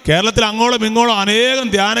 കേരളത്തിൽ അങ്ങോളം ഇങ്ങോളം അനേകം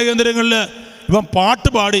ധ്യാന കേന്ദ്രങ്ങളിൽ ഇവൻ പാട്ട്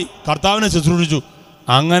പാടി കർത്താവിനെ ശുശ്രൂഷിച്ചു.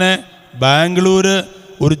 അങ്ങനെ ബാംഗ്ലൂര്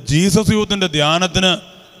ഒരു ജീസസ് യൂത്തിൻ്റെ ധ്യാനത്തിന്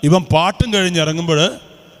ഇവൻ പാട്ടും കഴിഞ്ഞ് ഇറങ്ങുമ്പോൾ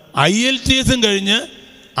IELTS കഴിഞ്ഞ്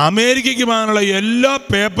അമേരിക്കയ്ക്ക് പോകാനുള്ള എല്ലാ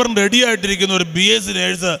പേപ്പറും റെഡി ആയിട്ടിരിക്കുന്ന ഒരു BSc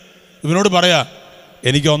നേഴ്സ് ഇവനോട് പറയാ,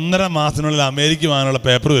 എനിക്ക് 1.5 മാസത്തിനുള്ളിൽ അമേരിക്ക പോകാനുള്ള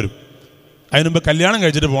പേപ്പർ വരും. അതിന് മുമ്പ് കല്യാണം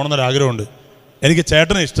കഴിച്ചിട്ട് പോകണമെന്നൊരാഗ്രഹമുണ്ട്. എനിക്ക്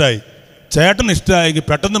ചേട്ടനെ ഇഷ്ടമായെങ്കിൽ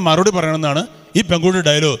പെട്ടെന്ന് മറുപടി പറയണമെന്നാണ് ഈ പെൺകുട്ടി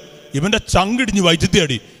ഡയലോഗ്. ഇവൻ്റെ ചങ്കിടിഞ്ഞ്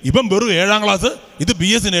വൈദ്യുതി. ഇവൻ വെറും 7ാം ക്ലാസ്, ഇത്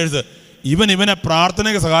BSc നേഴ്സ്. ഇവനെ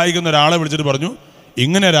പ്രാർത്ഥനയ്ക്ക് സഹായിക്കുന്ന ഒരാളെ വിളിച്ചിട്ട് പറഞ്ഞു,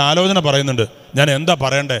 ഇങ്ങനെ ഒരു ആലോചന പറയുന്നുണ്ട്, ഞാൻ എന്താ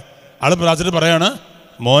പറയണ്ടേ? ആൾ പ്രാർത്ഥിച്ചിട്ട് പറയാണ്,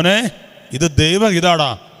 മോനെ ഇത് ദൈവഹിതാടാ,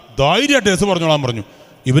 ധൈര്യമായിട്ട് യേശു പറഞ്ഞോളാൻ പറഞ്ഞു.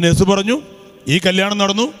 ഇവൻ യേശു പറഞ്ഞു. ഈ കല്യാണം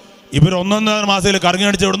നടന്നു. ഇവർ 1.5 മാസത്തിൽ കറങ്ങി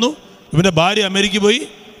അടിച്ച് വിടുന്നു. ഇവൻ്റെ ഭാര്യ അമേരിക്കയിൽ പോയി.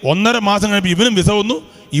 1.5 മാസം കഴിയുമ്പോൾ ഇവനും വിസ വന്നു.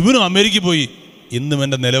 ഇവനും അമേരിക്കയിൽ പോയി. ഇന്നും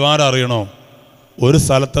എൻ്റെ നിലവാരം അറിയണോ? ഒരു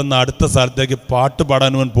സ്ഥലത്തുനിന്ന് അടുത്ത സ്ഥലത്തേക്ക് പാട്ട്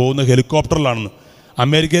പാടാൻ ഇവൻ പോകുന്ന ഹെലികോപ്റ്ററിലാണെന്ന്.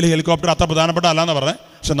 അമേരിക്കയിൽ ഹെലികോപ്റ്റർ അത്ര പ്രധാനപ്പെട്ട അല്ലാന്ന് പറഞ്ഞത്,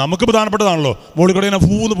 പക്ഷെ നമുക്ക് പ്രധാനപ്പെട്ടതാണല്ലോ. മുകളിൽ കൂടെ ഇങ്ങനെ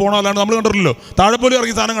ഫൂന്ന് പോകണമല്ലാണ്ട് നമ്മൾ കണ്ടിട്ടില്ലല്ലോ. താഴെ പോലും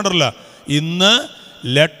ഇറങ്ങിയ സാധനം കണ്ടിട്ടില്ല. ഇന്ന്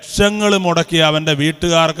ലക്ഷങ്ങൾ മുടക്കി അവൻ്റെ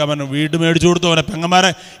വീട്ടുകാർക്ക് അവൻ വീട് മേടിച്ചു കൊടുത്തു. അവനെ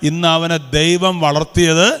പെങ്ങന്മാരെ ഇന്ന് അവനെ ദൈവം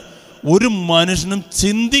വളർത്തിയത് ഒരു മനുഷ്യനും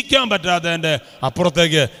ചിന്തിക്കാൻ പറ്റാത്തതിൻ്റെ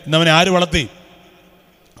അപ്പുറത്തേക്ക് ഇന്നവനെ ആര് വളർത്തി?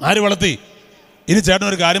 ഇനി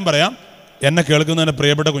ചേട്ടനൊരു കാര്യം പറയാം, എന്നെ കേൾക്കുന്നതിൻ്റെ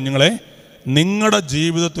പ്രിയപ്പെട്ട കുഞ്ഞുങ്ങളെ, നിങ്ങളുടെ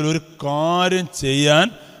ജീവിതത്തിൽ ഒരു കാര്യം ചെയ്യാൻ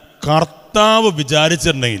കർത്താവ്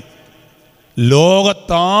വിചാരിച്ചിട്ടുണ്ടെങ്കിൽ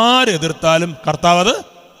ലോകത്താരെതിർത്താലും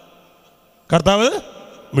കർത്താവ്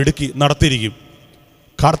മിടുക്കി നടത്തിയിരിക്കും.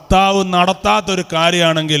 കർത്താവ് നടത്താത്തൊരു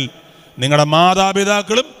കാര്യമാണെങ്കിൽ നിങ്ങളുടെ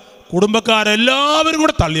മാതാപിതാക്കളും കുടുംബക്കാരെല്ലാവരും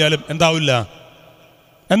കൂടെ തള്ളിയാലും എന്താവില്ല.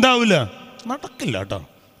 നടക്കില്ല കേട്ടോ,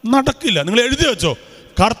 നടക്കില്ല. നിങ്ങൾ എഴുതി വെച്ചോ.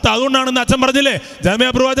 അതുകൊണ്ടാണ് അച്ഛൻ പറഞ്ഞില്ലേ, ജെറമ്യാ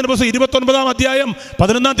പ്രവാചകന്റെ പുസ്തകം 29-ാം അധ്യായം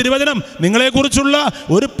 11-ാം തിരുവചനം, നിങ്ങളെക്കുറിച്ചുള്ള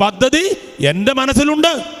ഒരു പദ്ധതി എൻ്റെ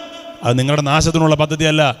മനസ്സിലുണ്ട്. അത് നിങ്ങളുടെ നാശത്തിനുള്ള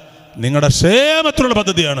പദ്ധതിയല്ല, നിങ്ങളുടെ ക്ഷേമത്തിനുള്ള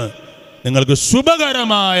പദ്ധതിയാണ്. നിങ്ങൾക്ക്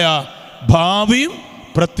ശുഭകരമായ ഭാവിയും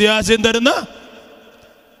പ്രത്യാശയും തരുന്ന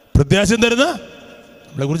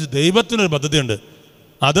നമ്മളെക്കുറിച്ച് ദൈവത്തിനൊരു പദ്ധതിയുണ്ട്.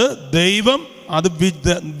 അത് ദൈവം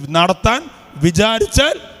നടത്താൻ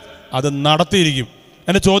വിചാരിച്ചാൽ അത് നടത്തിയിരിക്കും.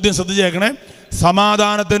 എൻ്റെ ചോദ്യം ശ്രദ്ധിച്ചേക്കണേ.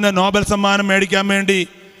 സമാധാനത്തിൻ്റെ നോബൽ സമ്മാനം മേടിക്കാൻ വേണ്ടി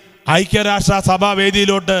ഐക്യരാഷ്ട്ര സഭാ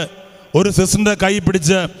വേദിയിലോട്ട് ഒരു സിസ്റ്ററിൻ്റെ കൈ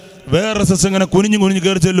പിടിച്ച് വേറൊരു സിസ്റ്റർ ഇങ്ങനെ കുനിഞ്ഞു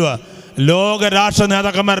കയറി ചെല്ലുക. ലോക രാഷ്ട്ര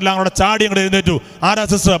നേതാക്കന്മാരെല്ലാം കൂടെ ചാടി അങ്ങോട്ട് എഴുന്നേറ്റു. ആരാ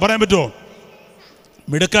സിസ്റ്റർ? പറയാൻ പറ്റുമോ?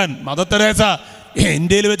 മിടുക്കൻ മദർ തെരേസ.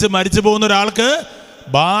 ഇന്ത്യയിൽ വെച്ച് മരിച്ചു പോകുന്ന ഒരാൾക്ക്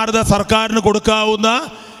ഭാരത സർക്കാരിന് കൊടുക്കാവുന്ന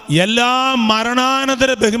എല്ലാ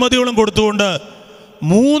മരണാനന്തര ബഹുമതികളും കൊടുത്തുകൊണ്ട്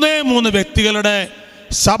 3 വ്യക്തികളുടെ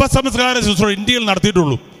ശവസംസ്കാര ശുശ്രൂഷ ഇന്ത്യയിൽ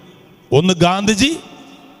നടത്തിയിട്ടുള്ളൂ. 1 ഗാന്ധിജി,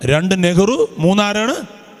 2 നെഹ്റു, 3 ആരാണ്?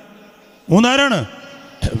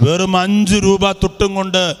 വെറും 5 രൂപ തുട്ടും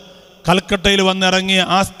കൊണ്ട് കൽക്കട്ടയിൽ വന്നിറങ്ങിയ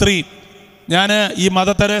ആ സ്ത്രീ. ഞാൻ ഈ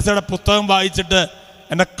മദർ തെരേസയുടെ പുസ്തകം വായിച്ചിട്ട്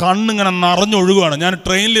എൻ്റെ കണ്ണിങ്ങനെ നിറഞ്ഞൊഴുകുകയാണ്. ഞാൻ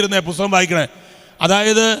ട്രെയിനിലിരുന്ന പുസ്തകം വായിക്കണേ.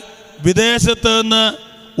 അതായത് വിദേശത്ത് നിന്ന്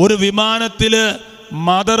ഒരു വിമാനത്തിൽ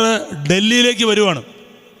മദർ ഡൽഹിയിലേക്ക് വരുവാണ്.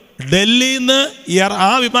 ഡൽഹിയിൽ നിന്ന് ആ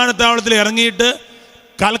വിമാനത്താവളത്തിൽ ഇറങ്ങിയിട്ട്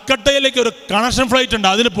കൽക്കട്ടയിലേക്ക് ഒരു കണക്ഷൻ ഫ്ലൈറ്റ് ഉണ്ട്,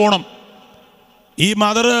 അതിന് പോകണം.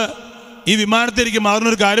 ഈ വിമാനത്തിലേക്ക്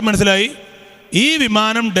മദറിനൊരു കാര്യം മനസ്സിലായി. ഈ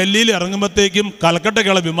വിമാനം ഡൽഹിയിൽ ഇറങ്ങുമ്പോഴത്തേക്കും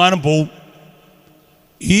കൽക്കട്ടയ്ക്കുള്ള വിമാനം പോവും.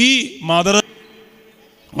 ഈ മദർ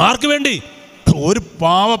ആർക്ക് വേണ്ടി? ഒരു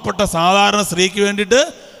പാവപ്പെട്ട സാധാരണ സ്ത്രീക്ക് വേണ്ടിയിട്ട്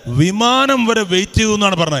വിമാനം വരെ വെയിറ്റ് ചെയ്തു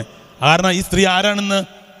എന്നാണ് പറഞ്ഞത്. കാരണം ഈ സ്ത്രീ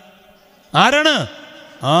ആരാണ്?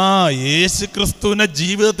 യേശു ക്രിസ്തുവിനെ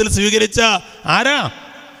ജീവിതത്തിൽ സ്വീകരിച്ച ആരാ?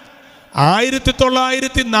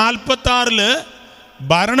 1946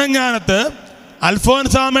 ഭരണങ്ങാനത്ത്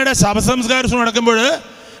അൽഫോൻസാമയുടെ ശവസംസ്കാരം നടക്കുമ്പോൾ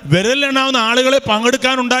വിരലിലെണ്ണാവുന്ന ആളുകളെ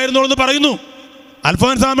പങ്കെടുക്കാനുണ്ടായിരുന്നുള്ളൂ എന്ന് പറയുന്നു.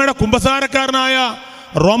 അൽഫോൻസാമയുടെ കുമ്പസാരക്കാരനായ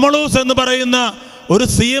റൊമളൂസ് എന്ന് പറയുന്ന ഒരു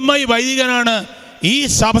CMI വൈദികനാണ് ഈ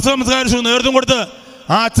ശവസംസ്കാരത്തിന് നേതൃത്വം കൊടുത്ത്.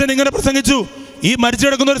 ആ അച്ഛൻ ഇങ്ങനെ പ്രസംഗിച്ചു: ഈ മരിച്ചു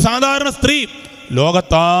കിടക്കുന്ന ഒരു സാധാരണ സ്ത്രീ,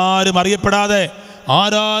 ലോകത്താരും അറിയപ്പെടാതെ,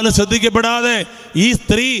 ആരാലും ശ്രദ്ധിക്കപ്പെടാതെ ഈ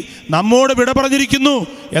സ്ത്രീ നമ്മോട് വിട പറഞ്ഞിരിക്കുന്നു.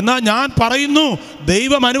 എന്നാൽ ഞാൻ പറയുന്നു,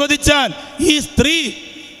 ദൈവം അനുവദിച്ചാൽ ഈ സ്ത്രീ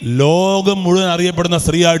ലോകം മുഴുവൻ അറിയപ്പെടുന്ന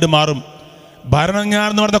സ്ത്രീയായിട്ട് മാറും. ഭരണങ്ങാൻ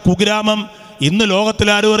എന്ന് പറഞ്ഞ കുഗ്രാമം ഇന്ന്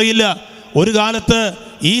ലോകത്തിലാരും അറിയില്ല. ഒരു കാലത്ത്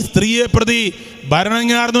ഈ സ്ത്രീയെ പ്രതി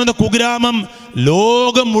ഭരണങ്ങാൻ എന്ന് പറഞ്ഞ കുഗ്രാമം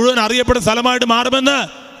ലോകം മുഴുവൻ അറിയപ്പെടുന്ന സ്ഥലമായിട്ട് മാറുമെന്ന്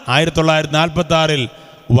 1946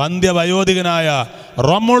 വന്ധ്യവയോധികനായ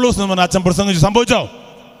റൊമോളൂസ് എന്ന് പറഞ്ഞ അച്ഛൻ പ്രസംഗിച്ചു.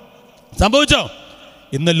 സംഭവിച്ചോ?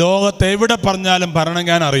 ഇന്ന് ലോകത്ത് എവിടെ പറഞ്ഞാലും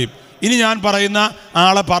ഭരണങ്ങാൻ അറിയും. ഇനി ഞാൻ പറയുന്ന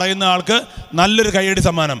ആൾക്ക് നല്ലൊരു കയ്യടി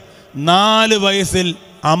സമ്മാനം. 4 വയസ്സിൽ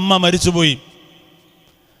അമ്മ മരിച്ചുപോയി.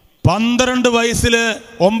 12 വയസ്സിൽ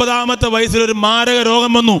 9ാമത്തെ വയസ്സിൽ ഒരു മാരക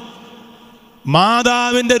രോഗം വന്നു.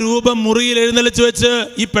 മാതാവിൻ്റെ രൂപം മുറിയിൽ എഴുന്നള്ളിച്ച് വെച്ച്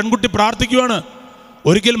ഈ പെൺകുട്ടി പ്രാർത്ഥിക്കുവാണ്.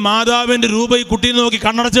 ഒരിക്കൽ മാതാവിൻ്റെ രൂപം ഈ കുട്ടീനെ നോക്കി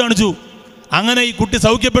കണ്ണടച്ച് കാണിച്ചു. അങ്ങനെ ഈ കുട്ടി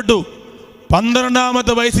സൗഖ്യപ്പെട്ടു.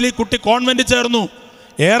 12ാമത്തെ വയസ്സിൽ ഈ കുട്ടി കോൺവെൻറ്റിൽ ചേർന്നു.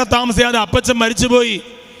 ഏറെ താമസിയാതെ അപ്പച്ചൻ മരിച്ചുപോയി.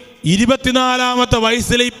 24ാമത്തെ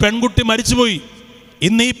വയസ്സിൽ ഈ പെൺകുട്ടി മരിച്ചുപോയി.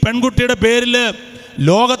 ഇന്ന് ഈ പെൺകുട്ടിയുടെ പേരിൽ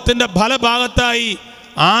ലോകത്തിൻ്റെ പല ഭാഗത്തായി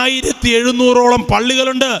 1700ഓളം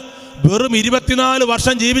പള്ളികളുണ്ട്. വെറും 24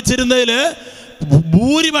 വർഷം ജീവിച്ചിരുന്നതിൽ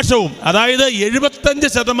ഭൂരിപക്ഷവും, അതായത്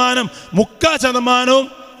 75%, 3/4%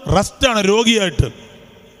 റെസ്റ്റാണ് രോഗിയായിട്ട്.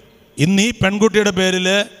 ഇന്ന് ഈ പെൺകുട്ടിയുടെ പേരിൽ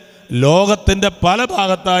ലോകത്തിൻ്റെ പല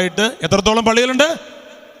ഭാഗത്തായിട്ട് എത്രത്തോളം പള്ളികളുണ്ട്?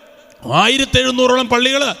 1700ഓളം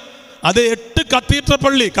പള്ളികൾ. അത് 8 കത്തീഡ്രൽ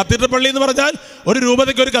പള്ളി എന്ന് പറഞ്ഞാൽ ഒരു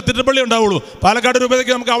രൂപതയ്ക്ക് ഒരു കത്തീഡ്രൽ പള്ളി ഉണ്ടാവുള്ളൂ. പാലക്കാട്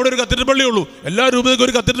രൂപതയ്ക്ക് നമുക്ക് അവിടെ ഒരു കത്തീഡ്രൽ പള്ളി ഉള്ളൂ. എല്ലാ രൂപതയ്ക്കും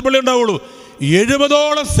ഒരു കത്തീഡ്രൽ പള്ളി ഉണ്ടാവുള്ളൂ.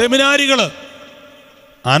 70ഓളം സെമിനാരികൾ,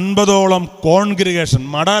 50ഓളം കോൺഗ്രിഗേഷൻ.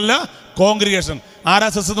 മഠമല്ല, കോൺഗ്രിഗേഷൻ.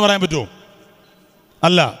 RSS എന്ന് പറയാൻ പറ്റുമോ?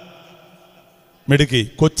 അല്ല, മിടുക്കി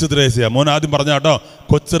കൊച്ചു ത്രേസ്യ. മോൻ ആദ്യം പറഞ്ഞ കേട്ടോ,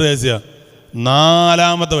 കൊച്ചു ത്രേസ്യ.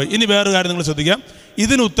 4ാമത്തെ ഇനി വേറൊരു കാര്യം നിങ്ങൾ ശ്രദ്ധിക്കാം.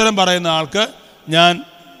 ഇതിന് ഉത്തരം പറയുന്ന ആൾക്ക് ഞാൻ,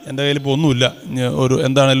 എൻ്റെ കയ്യിൽ ഇപ്പോൾ ഒന്നുമില്ല, ഒരു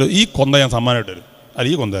എന്താണേലും ഈ കൊന്ത ഞാൻ സമ്മാനമായിട്ട് തരും. അല്ല,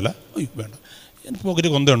 ഈ കൊന്തയല്ല, വേണ്ട, എനിക്ക് പോക്കറ്റ്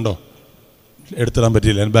കൊന്തയുണ്ടോ? എടുത്തിടാൻ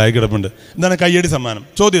പറ്റിയില്ല, എൻ്റെ ബാഗ് കിടപ്പുണ്ട്. എന്താണ് കയ്യടി സമ്മാനം?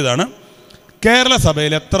 ചോദ്യം ഇതാണ്: കേരള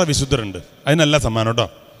സഭയിൽ എത്ര വിശുദ്ധരുണ്ട്? അതിനല്ല സമ്മാനം കേട്ടോ.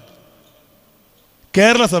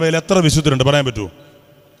 കേരള സഭയിൽ എത്ര വിശുദ്ധരുണ്ട് പറയാൻ പറ്റുമോ?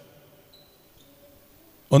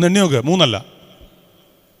 ഒന്ന് എണ്ണി നോക്ക്. 3 അല്ല.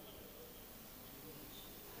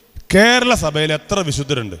 കേരള സഭയിൽ എത്ര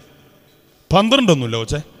വിശുദ്ധരുണ്ട്? 12 ഒന്നുമില്ല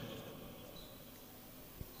കൊച്ചേ.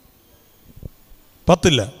 10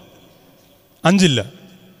 ഇല്ല, 5 ഇല്ല,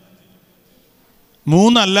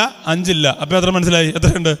 3 അല്ല, 5 ഇല്ല. അപ്പം എത്ര മനസ്സിലായി?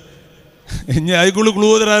 എത്രയുണ്ട്? ഇനി അതിക്കുള്ളിൽ ക്ലൂ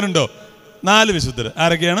തരാനുണ്ടോ? 4 വിശുദ്ധർ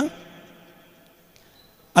ആരൊക്കെയാണ്?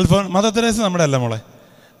 മദർ തെരേസ നമ്മുടെ അല്ല മോളെ,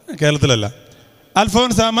 കേരളത്തിലല്ല.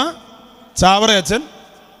 അൽഫോൻസാമ്മ, ചാവറയച്ചൻ,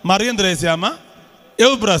 മറിയം ത്രേസ്യാമ്മ,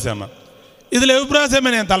 എവുപ്രാസ്യാമ്മ. ഇതിൽ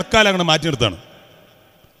എവുപ്രാസ്യാമ്മനെ ഞാൻ തൽക്കാലം അങ്ങോട്ട് മാറ്റി നിർത്താണ്.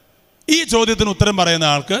 ഈ ചോദ്യത്തിന് ഉത്തരം പറയുന്ന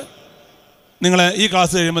ആൾക്ക് നിങ്ങൾ ഈ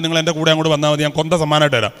ക്ലാസ് കഴിയുമ്പോൾ നിങ്ങൾ എൻ്റെ കൂടെ അങ്ങോട്ട് വന്നാൽ മതി, ഞാൻ കൊന്ത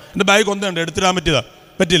സമ്മാനമായിട്ട് തരാം. എൻ്റെ ബാഗ് കൊന്തയുണ്ട്, എടുത്തിടാൻ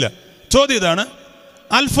പറ്റില്ല. ചോദ്യം ഇതാണ്: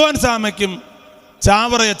 അൽഫോൻസാമ്മയ്ക്കും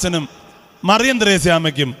ചാവറയച്ചനും മറിയം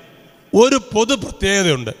ത്രേസ്യാമ്മയ്ക്കും ഒരു പൊതു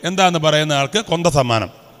പ്രത്യേകതയുണ്ട്. എന്താന്ന് പറയുന്ന ആൾക്ക് കൊന്ത സമ്മാനം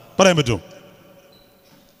പറയാൻ പറ്റുമോ?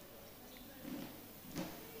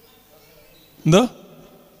 എന്തോ?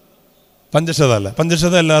 പഞ്ചക്ഷത അല്ല,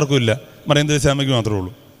 പഞ്ചക്ഷത എല്ലാവർക്കും ഇല്ല, മറിയം ത്രേസ്യാമ്മയ്ക്ക് മാത്രമേ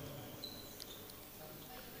ഉള്ളൂ.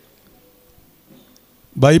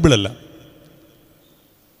 ബൈബിളല്ല.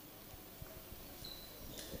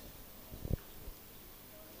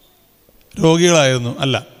 രോഗികളായിരുന്നു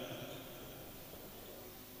അല്ല.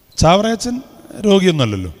 ചാവറയച്ചൻ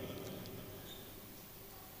രോഗിയൊന്നുമല്ലല്ലോ.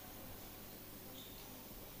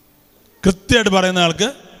 കൃത്യമായിട്ട് പറയുന്ന ആൾക്ക്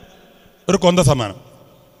ഒരു കൊന്ത സമ്മാനം.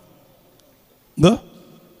 എന്തോ?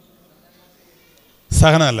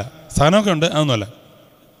 സഹനമല്ല, സഹനമൊക്കെ ഉണ്ട്, അതൊന്നുമല്ല.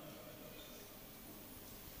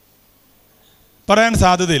 പറയാൻ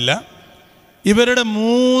സാധ്യതയില്ല. ഇവരുടെ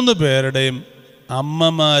 3 പേരുടെയും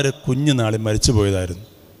അമ്മമാർ കുഞ്ഞുനാളിൽ മരിച്ചു പോയതായിരുന്നു.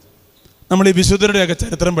 നമ്മൾ ഈ വിശുദ്ധരുടെയൊക്കെ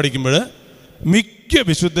ചരിത്രം പഠിക്കുമ്പോൾ മിക്ക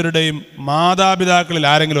വിശുദ്ധരുടെയും മാതാപിതാക്കളിൽ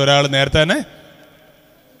ആരെങ്കിലും ഒരാൾ നേരത്തെ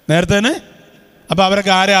തന്നെ. അപ്പം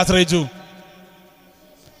അവരൊക്കെ ആരെ ആശ്രയിച്ചു?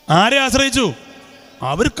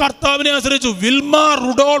 അവർ കർത്താവിനെ ആശ്രയിച്ചു. വിൽമ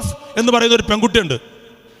റുഡോൾഫ് എന്ന് പറയുന്ന ഒരു പെൺകുട്ടിയുണ്ട്.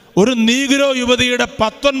 ഒരു നീഗ്രോ യുവതിയുടെ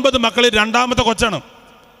 19 മക്കളിൽ 2ാമത്തെ കൊച്ചാണ്.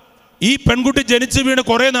 ഈ പെൺകുട്ടി ജനിച്ചു വീണ്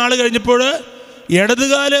കുറേ നാൾ കഴിഞ്ഞപ്പോൾ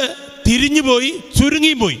ഇടതുകാല് തിരിഞ്ഞു പോയി,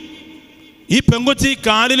 ചുരുങ്ങിയും പോയി. ഈ പെൺകൊച്ചി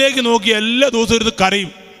കാലിലേക്ക് നോക്കി എല്ലാ ദിവസവും ഇരുന്ന് കരയും.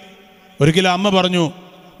 ഒരിക്കലും അമ്മ പറഞ്ഞു,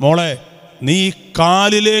 മോളെ നീ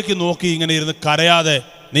കാലിലേക്ക് നോക്കി ഇങ്ങനെ ഇരുന്ന് കരയാതെ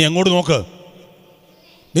നീ എങ്ങോട്ട് നോക്ക്?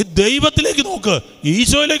 നീ ദൈവത്തിലേക്ക് നോക്ക്,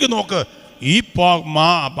 ഈശോയിലേക്ക് നോക്ക്. ഈ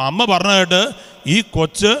അമ്മ പറഞ്ഞ കേട്ട് ഈ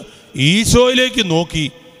കൊച്ച് ഈശോയിലേക്ക് നോക്കി.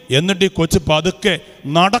 എന്നിട്ട് ഈ കൊച്ച് പതുക്കെ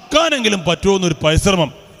നടക്കാനെങ്കിലും പറ്റുമോ എന്നൊരു പരിശ്രമം.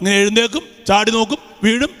 ഇങ്ങനെ എഴുന്നേക്കും, ചാടി നോക്കും,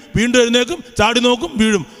 വീഴും, വീണ്ടും എഴുന്നേക്കും, ചാടി നോക്കും,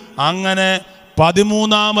 വീഴും. അങ്ങനെ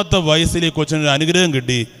 13ാമത്തെ വയസ്സിൽ ഈ കൊച്ചിനൊരു അനുഗ്രഹം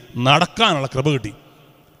കിട്ടി, നടക്കാനുള്ള കൃപ കിട്ടി.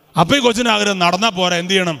 അപ്പം ഈ കൊച്ചിന് ആഗ്രഹം, നടന്നാൽ പോരാ,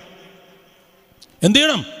 എന്ത് ചെയ്യണം?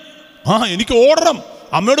 എനിക്ക് ഓടണം.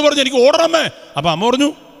 അമ്മയോട് പറഞ്ഞു, എനിക്ക് ഓടണമേ. അപ്പം അമ്മ പറഞ്ഞു,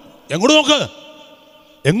 എങ്ങോട്ട്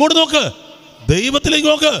നോക്ക്? ദൈവത്തിലേക്ക്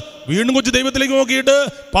നോക്ക്. വീണ്ടും കൊച്ചു ദൈവത്തിലേക്ക് നോക്കിയിട്ട്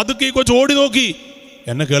പതുക്കെ ഈ കൊച്ചു ഓടി നോക്കി.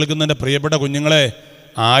 എന്നെ കേൾക്കുന്ന എൻ്റെ പ്രിയപ്പെട്ട കുഞ്ഞുങ്ങളെ,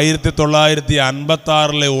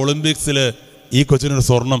 1956 ഒളിമ്പിക്സിൽ ഈ കൊച്ചിനൊരു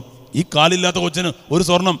സ്വർണം. ഈ കാലില്ലാത്ത കൊച്ചിന് ഒരു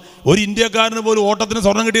സ്വർണം. ഒരു ഇന്ത്യക്കാരന് പോലും ഓട്ടത്തിന്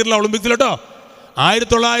സ്വർണം കിട്ടിയിട്ടില്ല ഒളിമ്പിക്സിൽ കേട്ടോ.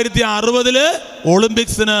 1960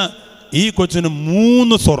 ഒളിമ്പിക്സിന് ഈ കൊച്ചിന്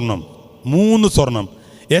 3 സ്വർണം.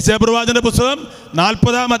 യെശയ്യാപ്രവാചകന്റെ പുസ്തകം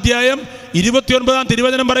 40-ാം അധ്യായം 29-ാം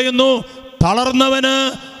തിരുവചനം പറയുന്നു, തളർന്നവന്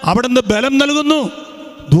അവിടുന്ന് ബലം നൽകുന്നു,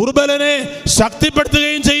 ദുർബലനെ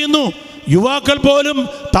ശക്തിപ്പെടുത്തുകയും ചെയ്യുന്നു. യുവാക്കൾ പോലും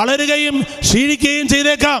തളരുകയും ക്ഷീണിക്കുകയും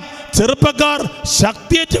ചെയ്തേക്കാം, ചെറുപ്പക്കാർ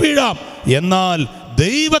ശക്തിയേറ്റ് വീഴാം. എന്നാൽ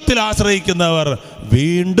ദൈവത്തിൽ ആശ്രയിക്കുന്നവർ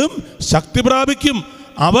വീണ്ടും ശക്തി പ്രാപിക്കും.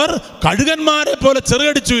 അവർ കഴുകന്മാരെ പോലെ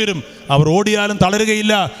ചെറുകടിച്ചു വരും. അവർ ഓടിയാലും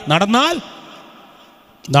തളരുകയില്ല, നടന്നാൽ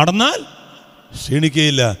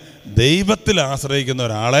ക്ഷീണിക്കുകയില്ല. ദൈവത്തിൽ ആശ്രയിക്കുന്ന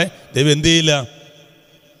ഒരാളെ ദൈവം എന്ത് ചെയ്യില്ല.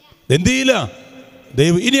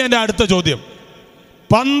 ദൈവം. ഇനി എൻ്റെ അടുത്ത ചോദ്യം,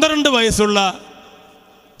 9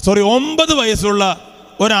 വയസ്സുള്ള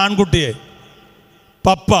ഒരാൺകുട്ടിയെ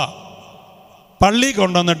പപ്പ പള്ളി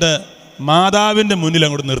കൊണ്ടുവന്നിട്ട് മാതാവിൻ്റെ മുന്നിൽ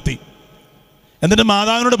അങ്ങോട്ട് നിർത്തി. എന്നിട്ട്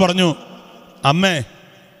മാതാവിനോട് പറഞ്ഞു, അമ്മേ,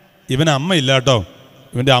 ഇവന് അമ്മയില്ല കേട്ടോ,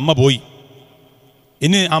 ഇവൻ്റെ അമ്മ പോയി,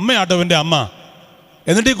 ഇനി അമ്മയാട്ടോ ഇവൻ്റെ അമ്മ.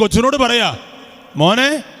 എന്നിട്ട് ഈ കൊച്ചിനോട് പറയാ, മോനെ,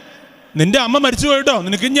 നിന്റെ അമ്മ മരിച്ചു പോയിട്ടോ,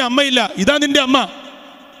 നിനക്ക് ഇനി അമ്മയില്ല, ഇതാ നിന്റെ അമ്മ.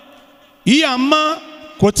 ഈ അമ്മ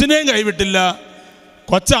കൊച്ചിനെയും കൈവിട്ടില്ല,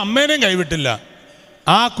 കൊച്ചമ്മേനെയും കൈവിട്ടില്ല.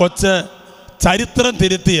 ആ കൊച്ച് ചരിത്രം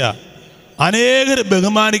തിരുത്തിയ, അനേകർ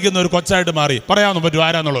ബഹുമാനിക്കുന്ന ഒരു കൊച്ചായിട്ട് മാറി. പറയാമെന്ന് പറ്റും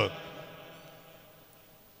ആരാന്നുള്ളത്?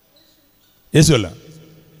 യേശുവല്ല.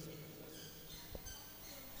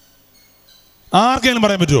 ആർക്കെങ്കിലും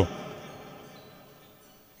പറയാൻ പറ്റുമോ?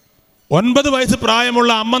 9 വയസ്സ്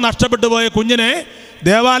പ്രായമുള്ള അമ്മ നഷ്ടപ്പെട്ടു പോയ കുഞ്ഞിനെ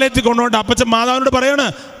ദേവാലയത്തിൽ കൊണ്ടുപോയിട്ട് അപ്പച്ചൻ മാതാവിനോട് പറയാണ്,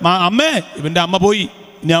 അമ്മേ, ഇവൻ്റെ അമ്മ പോയി,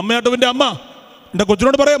 ഇനി അമ്മയാട്ടോ ഇവൻ്റെ അമ്മ. എൻ്റെ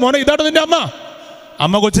കൊച്ചിനോട് പറയാം, മോനെ, ഇതാട്ടോ നിൻ്റെ അമ്മ.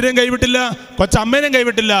 അമ്മ കൊച്ചിനെയും കൈവിട്ടില്ല, കൊച്ചമ്മേനെയും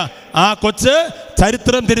കൈവിട്ടില്ല. ആ കൊച്ച്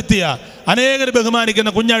ചരിത്രം തിരുത്തിയ, അനേകർ ബഹുമാനിക്കുന്ന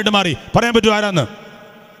കുഞ്ഞായിട്ട് മാറി. പറയാൻ പറ്റുമോ ആരാന്ന്?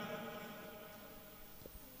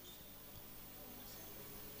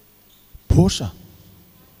 ഭോഷ.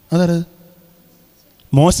 അതായത്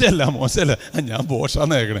മോശമല്ല, ഞാൻ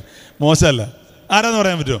ഭോഷാന്ന് കേൾക്കണേ. മോശമല്ല. ആരാന്ന്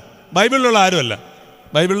പറയാൻ പറ്റുമോ? ബൈബിളിലുള്ള ആരുമല്ല.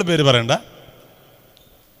 ബൈബിളിലെ പേര് പറയണ്ട.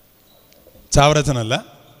 ചാവറച്ചനല്ല,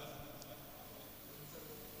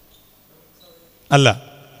 അല്ല.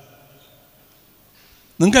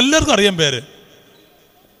 നിങ്ങൾക്ക് എല്ലാവർക്കും അറിയാം പേര്.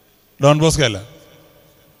 ഡോൺ ബോസ്കോ അല്ല.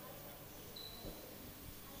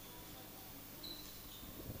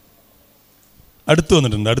 അടുത്ത്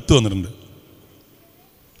വന്നിട്ടുണ്ട്.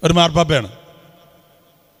 ഒരു മാർപ്പാപ്പയാണ്.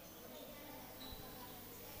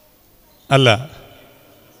 അല്ല.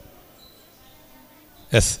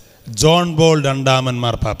 യെസ്, ജോൺ ബോൾ രണ്ടാമൻ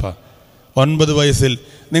മാർപ്പാപ്പ. 9 വയസ്സിൽ.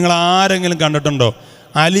 നിങ്ങൾ ആരെങ്കിലും കണ്ടിട്ടുണ്ടോ?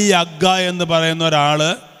 അലി അഗ്ഗ എന്ന് പറയുന്ന ഒരാൾ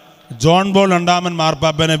ജോൺ ബോൾ രണ്ടാമൻ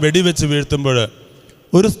മാർപ്പാപ്പനെ വെടിവെച്ച് വീഴ്ത്തുമ്പോൾ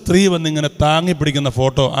ഒരു സ്ത്രീ വന്നിങ്ങനെ താങ്ങി പിടിക്കുന്ന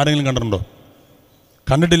ഫോട്ടോ ആരെങ്കിലും കണ്ടിട്ടുണ്ടോ?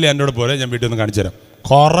 കണ്ടിട്ടില്ല? എൻ്റെ കൂടെ പോലെ ഞാൻ വീട്ടിൽ നിന്ന് കാണിച്ചു തരാം.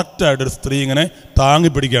 കറക്റ്റായിട്ടൊരു സ്ത്രീ ഇങ്ങനെ താങ്ങി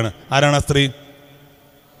പിടിക്കുകയാണ്. ആരാണ് ആ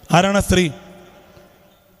സ്ത്രീ?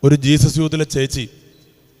 ഒരു ജീസസ് യൂത്തിലെ ചേച്ചി.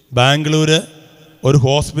 ബാംഗ്ലൂർ ഒരു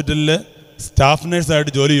ഹോസ്പിറ്റലിൽ സ്റ്റാഫ്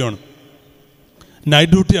നേഴ്സായിട്ട് ജോലി ചെയ്യണം.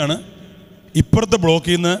 നൈറ്റ് ഡ്യൂട്ടിയാണ്. ഇപ്പുറത്തെ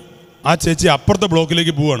ബ്ലോക്കിൽ നിന്ന് ആ ചേച്ചി അപ്പുറത്തെ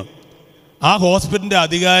ബ്ലോക്കിലേക്ക് പോവുകയാണ്. ആ ഹോസ്പിറ്റലിൻ്റെ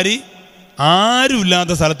അധികാരി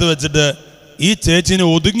ആരുമില്ലാത്ത സ്ഥലത്ത് വെച്ചിട്ട് ഈ ചേച്ചീനെ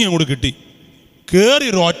ഒതുങ്ങി അങ്ങോട്ട് കിട്ടി. കയറി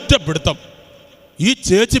ഒരു ഒറ്റ പിടുത്തം. ഈ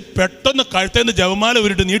ചേച്ചി പെട്ടെന്ന് കഴുത്തേന്ന് ജപമാല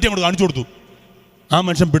ഉരുട്ട് നീട്ടി അങ്ങോട്ട് കാണിച്ചു കൊടുത്തു. ആ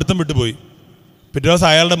മനുഷ്യൻ പിടുത്തം വിട്ടുപോയി. പിറ്റേ ദിവസം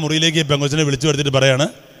അയാളുടെ മുറിയിലേക്ക് പെങ്കൊച്ചിനെ വിളിച്ചു വരുത്തിയിട്ട് പറയാണ്,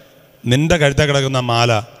 നിന്റെ കഴുത്തേ കിടക്കുന്ന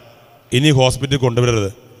മാല ഇനി ഹോസ്പിറ്റലിൽ കൊണ്ടുവരരുത്.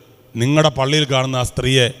 നിങ്ങളുടെ പള്ളിയിൽ കാണുന്ന ആ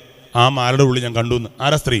സ്ത്രീയെ ആ മാലയുടെ ഉള്ളിൽ ഞാൻ കണ്ടു എന്ന്.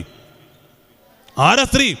 ആരാ സ്ത്രീ?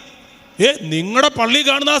 നിങ്ങളുടെ പള്ളി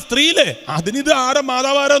കാണുന്ന ആ സ്ത്രീയില്ലേ, അതിനിത് ആരാ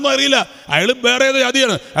മാതാവാരൊന്നും അറിയില്ല. അയാൾ വേറെ ഏതോ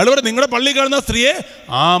ജാതിയാണ്. അയാൾ പറയും നിങ്ങളുടെ പള്ളി കാണുന്ന സ്ത്രീയെ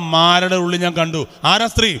ആ മാലയുടെ ഉള്ളിൽ ഞാൻ കണ്ടു. ആരാ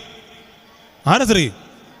സ്ത്രീ?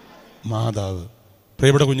 മാതാവ്.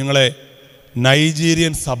 പ്രിയപ്പെട്ട കുഞ്ഞുങ്ങളെ,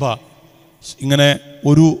 നൈജീരിയൻ സഭ ഇങ്ങനെ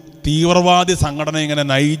ഒരു തീവ്രവാദി സംഘടന ഇങ്ങനെ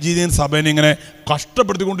നൈജീരിയൻ സഭേനെ ഇങ്ങനെ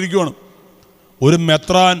കഷ്ടപ്പെടുത്തിക്കൊണ്ടിരിക്കുകയാണ്. ഒരു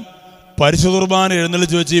മെത്രാൻ പരിശുദ്ധ കുർബാന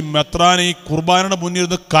എഴുന്നള്ളിച്ച് വെച്ച് ഈ മെത്രാൻ ഈ കുർബാനയുടെ മുന്നിൽ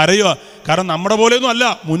നിന്ന് കരയുക. കാരണം നമ്മുടെ പോലെയൊന്നും അല്ല,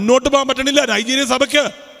 മുന്നോട്ട് പോകാൻ പറ്റണില്ല നൈജീരിയൻ സഭയ്ക്ക്.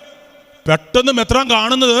 പെട്ടെന്ന് മെത്രാൻ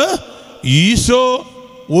കാണുന്നത് ഈശോ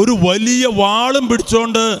ഒരു വലിയ വാളും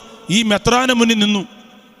പിടിച്ചോണ്ട് ഈ മെത്രാന്റെ മുന്നിൽ നിന്നു.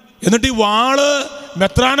 എന്നിട്ട് ഈ വാള്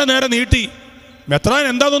മെത്രാനെ നേരെ നീട്ടി. മെത്രാൻ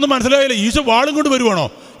എന്താണെന്നൊന്നും മനസ്സിലായില്ല. ഈശോ വാളും കൊണ്ട് വരുവാണോ?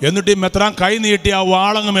 എന്നിട്ട് ഈ മെത്രാൻ കൈ നീട്ടി ആ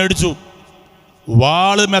വാളങ്ങ് മേടിച്ചു.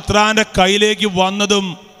 വാള് മെത്രാന്റെ കയ്യിലേക്ക് വന്നതും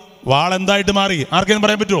വാളെന്തായിട്ട് മാറി? ആർക്കെങ്കിലും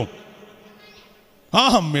പറയാൻ പറ്റുമോ?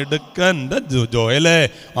 മിടുക്കൻ്റെ ജോയലേ,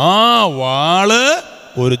 ആ വാള്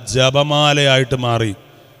ഒരു ജപമാലയായിട്ട്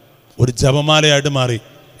മാറി.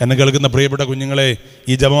 എന്നെ കേൾക്കുന്ന പ്രിയപ്പെട്ട കുഞ്ഞുങ്ങളെ,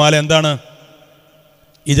 ഈ ജപമാല എന്താണ്?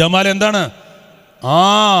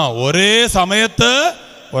 ഒരേ സമയത്ത്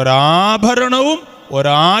ഒരാഭരണവും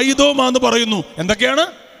ഒരായുധവുമാണെന്ന് പറയുന്നു. എന്തൊക്കെയാണ്?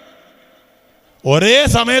 ഒരേ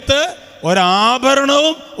സമയത്ത്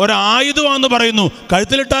ഒരാഭരണവും ഒരായുധമാണെന്ന് പറയുന്നു.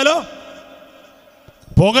 കഴുത്തിലിട്ടാലോ?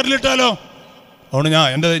 പോക്കറ്റിലിട്ടാലോ?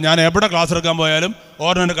 അതുകൊണ്ട് ഞാൻ എവിടെ ക്ലാസ് എടുക്കാൻ പോയാലും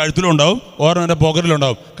ഓരോ എൻ്റെ കഴുത്തിലും ഉണ്ടാവും, ഓരോ എൻ്റെ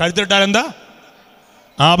പോക്കറ്റിലുണ്ടാവും. കഴുത്തിലിട്ടാൽ എന്താ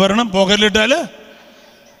ആഭരണം, പോക്കറ്റിലിട്ടാൽ.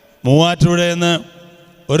 മൂവാറ്റുപുഴയിൽ നിന്ന്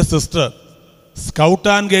ഒരു സിസ്റ്റർ സ്കൗട്ട്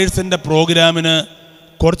ആൻഡ് ഗൈഡ്സിൻ്റെ പ്രോഗ്രാമിന്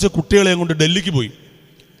കുറച്ച് കുട്ടികളെയും കൊണ്ട് ഡൽഹിക്ക് പോയി.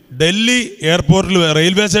 ഡൽഹി എയർപോർട്ടിൽ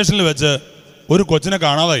റെയിൽവേ സ്റ്റേഷനിൽ വെച്ച് ഒരു കൊച്ചിനെ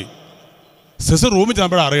കാണാതായി. സിസ്റ്റർ റൂമിൽ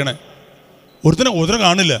ചെന്നപ്പോഴാണ് അറിയണേ. ഒരുത്തനെ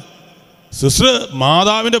കാണില്ല. സിസ്റ്റർ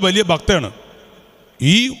മാതാവിൻ്റെ വലിയ ഭക്തയാണ്.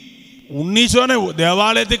 ഈ ഉണ്ണീശോനെ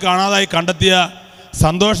ദേവാലയത്തിൽ കാണാതായി കണ്ടെത്തിയ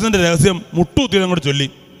സന്തോഷത്തിൻ്റെ രഹസ്യം മുട്ടുകുത്തിയതും കൂടെ ചൊല്ലി.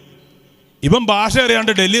 ഇവൻ ഭാഷ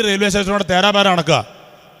അറിയാണ്ട് ഡൽഹി റെയിൽവേ സ്റ്റേഷനോടെ തേരാപാര നടക്കുക.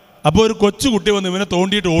 അപ്പോൾ ഒരു കൊച്ചു കുട്ടി വന്ന് ഇവനെ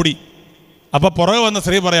തോണ്ടിയിട്ട് ഓടി. അപ്പോൾ പുറകെ വന്ന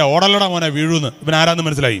സ്ത്രീ പറയാം, ഓടല്ലടാ മോനെ വീഴുന്ന്. ഇവൻ ആരാന്ന്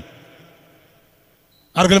മനസ്സിലായി?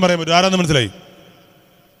 ആർക്കെങ്കിലും പറയാൻ പറ്റും? ആരാന്ന് മനസ്സിലായി?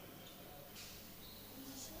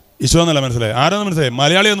 ഈശോ എന്നല്ല മനസ്സിലായി. ആരാന്ന് മനസ്സിലായി?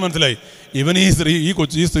 മലയാളിയെന്ന് മനസ്സിലായി. ഇവൻ ഈ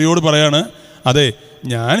സ്ത്രീയോട് പറയാണ്, അതെ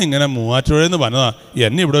ഞാനിങ്ങനെ മൂവാറ്റുപുഴയിൽ നിന്ന് വന്നതാ,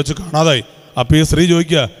 എന്നെ ഇവിടെ വെച്ച് കാണാതായി. അപ്പോൾ ഈ സ്ത്രീ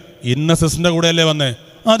ചോദിക്കുക, ഇന്ന സിസ്റ്ററിൻ്റെ കൂടെയല്ലേ വന്നേ?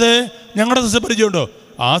 അതെ, ഞങ്ങളുടെ സിസ്റ്റർ പരിചയമുണ്ടോ?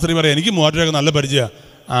 ആ സ്ത്രീ പറയാം, എനിക്ക് മൂവാറ്റുപുഴയൊക്കെ നല്ല പരിചയമാണ്.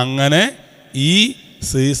 അങ്ങനെ ഈ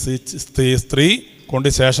സ്ത്രീ കൊണ്ട്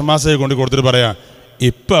ശേഷമാസയെ കൊണ്ട് കൊടുത്തിട്ട് പറയാം,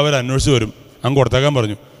 ഇപ്പം അവർ അന്വേഷിച്ച് വരും, അങ്ങ് കൊടുത്തേക്കാൻ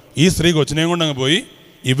പറഞ്ഞു. ഈ സ്ത്രീ കൊച്ചിനെയും കൊണ്ട് അങ്ങ് പോയി.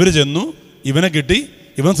 ഇവർ ചെന്നു, ഇവനെ കിട്ടി.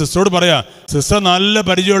 ഇവൻ സിസ്റ്ററോട് പറയാ, സിസ്റ്റർ നല്ല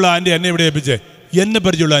പരിചയമുള്ള ആൻറ്റി എന്നെ ഇവിടെ ഏൽപ്പിച്ചേ. എന്നെ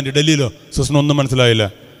പരിചയമുള്ള ആൻറ്റി ഡൽഹിയിലോ? സിസ്റ്ററിനൊന്നും മനസ്സിലായില്ല.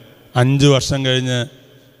 5 വർഷം കഴിഞ്ഞ്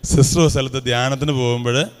സിസ്റ്റർ സ്ഥലത്ത് ധ്യാനത്തിന്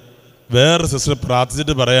പോകുമ്പോൾ വേറൊരു സിസ്റ്റർ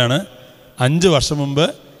പ്രാർത്ഥിച്ചിട്ട് പറയാണ്, 5 വർഷം മുമ്പ്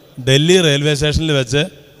ഡൽഹി റെയിൽവേ സ്റ്റേഷനിൽ വെച്ച്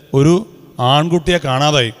ഒരു ആൺകുട്ടിയെ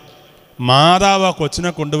കാണാതായി. മാതാവ് ആ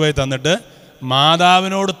കൊച്ചിനെ കൊണ്ടുപോയി തന്നിട്ട്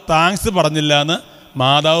മാതാവിനോട് താങ്ക്സ് പറഞ്ഞില്ല എന്ന്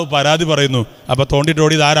മാതാവ് പരാതി പറയുന്നു. അപ്പം തോണ്ടിട്ട്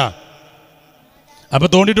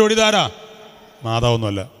ഓടിയതാരാ?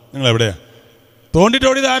 മാതാവൊന്നുമല്ല. നിങ്ങൾ എവിടെയാ? തോണ്ടിട്ട്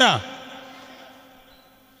ഓടിയതാരാ?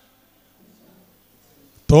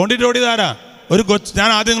 ഒരു കൊച്ചു. ഞാൻ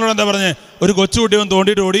ആദ്യം നിങ്ങളോട് എന്താ പറഞ്ഞേ? ഒരു കൊച്ചു കുട്ടിയവൻ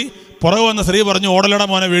തോണ്ടിട്ട് ഓടി. പുറകെ വന്ന സ്ത്രീ പറഞ്ഞു ഓടലട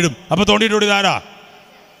മോനെ വീഴും. അപ്പോൾ തോണ്ടിയിട്ട് ഓടിയത് ആരാ?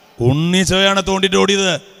 ഉണ്ണീശോയാണ് തോണ്ടിയിട്ട്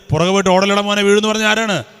ഓടിയത്. പുറകെ പോയിട്ട് ഓടലട മോനെ വീഴുമെന്ന് പറഞ്ഞ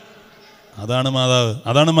ആരാണ്? അതാണ് മാതാവ്.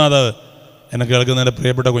 അതാണ് മാതാവ്. എന്നെ കേൾക്കുന്നതിൻ്റെ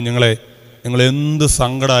പ്രിയപ്പെട്ട കുഞ്ഞുങ്ങളെ, നിങ്ങൾ എന്ത്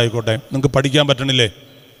സങ്കടം ആയിക്കോട്ടെ, നിങ്ങൾക്ക് പഠിക്കാൻ പറ്റണില്ലേ,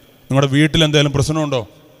 നിങ്ങളുടെ വീട്ടിൽ എന്തെങ്കിലും പ്രശ്നമുണ്ടോ?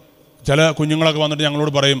 ചില കുഞ്ഞുങ്ങളൊക്കെ വന്നിട്ട്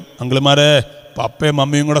ഞങ്ങളോട് പറയും, അങ്കിൾമാരെ പപ്പയും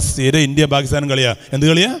മമ്മിയും കൂടെ സ്ഥിരം ഇന്ത്യ പാകിസ്ഥാനും കളിയാ. എന്ത്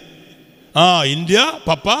കളിയാ? ഇന്ത്യ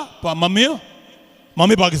പപ്പ മമ്മിയോ,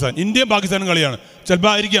 മമ്മി പാകിസ്ഥാൻ, ഇന്ത്യയും പാകിസ്ഥാനും കളിയാണ്.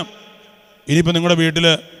 ചിലപ്പോൾ ആയിരിക്കാം. ഇനിയിപ്പോൾ നിങ്ങളുടെ വീട്ടിൽ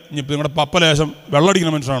ഇനിയിപ്പോൾ നിങ്ങളുടെ പപ്പ ലേശം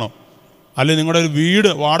വെള്ളമടിക്കുന്ന മനുഷ്യനാണോ, അല്ലെങ്കിൽ നിങ്ങളുടെ ഒരു വീട്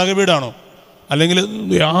വാടക വീടാണോ, അല്ലെങ്കിൽ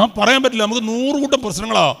പറയാൻ പറ്റില്ല. നമുക്ക് 100 കൂട്ടം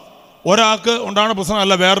പ്രശ്നങ്ങളാണ്. ഒരാൾക്ക് ഉണ്ടാകുന്ന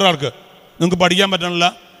പ്രശ്നമല്ല വേറൊരാൾക്ക്. നിങ്ങൾക്ക് പഠിക്കാൻ പറ്റണില്ല.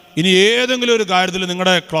 ഇനി ഏതെങ്കിലും ഒരു കാര്യത്തിൽ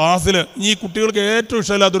നിങ്ങളുടെ ക്ലാസ്സിൽ ഈ കുട്ടികൾക്ക് ഏറ്റവും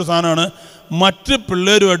ഇഷ്ടമില്ലാത്തൊരു സാധനമാണ് മറ്റ്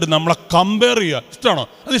പിള്ളേരുമായിട്ട് നമ്മളെ കമ്പയർ ചെയ്യുക. ഇഷ്ടമാണോ?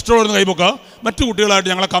 അത് ഇഷ്ടമുള്ളൊരു കൈപൊക്കാവോ? മറ്റു കുട്ടികളായിട്ട്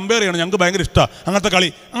ഞങ്ങളെ കമ്പയർ ചെയ്യണം, ഞങ്ങൾക്ക് ഭയങ്കര ഇഷ്ടമാണ് അങ്ങനത്തെ കളി,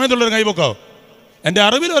 അങ്ങനത്തെ ഉള്ളൊരു കൈപൊക്കാവോ? എൻ്റെ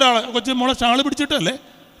അറിവിൽ ഒരാൾ കൊച്ചു മോളെ ഷാള് പിടിച്ചിട്ടല്ലേ?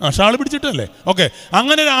 ഷാള് പിടിച്ചിട്ടല്ലേ? ഓക്കെ,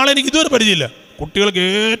 അങ്ങനെ ഒരാളെ എനിക്ക് ഇതുവരെ പരിചയമില്ല. കുട്ടികൾക്ക്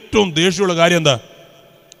ഏറ്റവും ദേഷ്യമുള്ള കാര്യം എന്താ?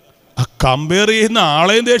 കമ്പയർ ചെയ്യുന്ന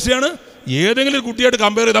ആളെയും ദേഷ്യമാണ്, ഏതെങ്കിലും ഒരു കുട്ടിയായിട്ട്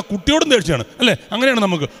കമ്പയർ ചെയ്ത് ആ കുട്ടിയോടും ദേഷ്യമാണ് അല്ലേ? അങ്ങനെയാണ്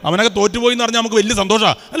നമുക്ക്. അവനൊക്കെ തോറ്റുപോയി എന്ന് പറഞ്ഞാൽ നമുക്ക് വലിയ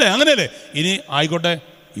സന്തോഷമാണ് അല്ലേ? അങ്ങനെയല്ലേ? ഇനി ആയിക്കോട്ടെ,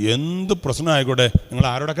 എന്ത് പ്രശ്നം ആയിക്കോട്ടെ, നിങ്ങൾ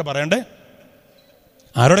ആരോടൊക്കെ പറയണ്ടേ?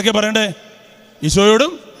 ആരോടൊക്കെ പറയണ്ടേ?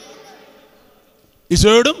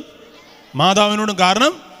 ഈശോയോടും മാതാവിനോടും.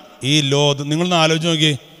 കാരണം ഈ ലോകത്ത് നിങ്ങളൊന്ന് ആലോചിച്ച്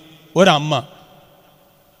നോക്കി, ഒരമ്മ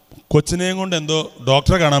കൊച്ചിനെയും കൊണ്ട് എന്തോ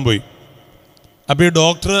ഡോക്ടറെ കാണാൻ പോയി. അപ്പോൾ ഈ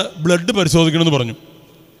ഡോക്ടർ ബ്ലഡ് പരിശോധിക്കണമെന്ന് പറഞ്ഞു.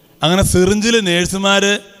 അങ്ങനെ സിറിഞ്ചിൽ നേഴ്സുമാർ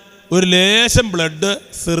ഒരു ലേശം ബ്ലഡ്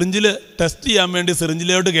സിറിഞ്ചിൽ ടെസ്റ്റ് ചെയ്യാൻ വേണ്ടി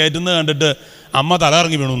സിറിഞ്ചിലോട്ട് കയറ്റുന്നത് കണ്ടിട്ട് അമ്മ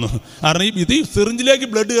തലകറങ്ങി വീണു. കാരണം ഇത് സിറിഞ്ചിലേക്ക്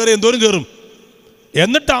ബ്ലഡ് കയറി എന്തോരം കയറും,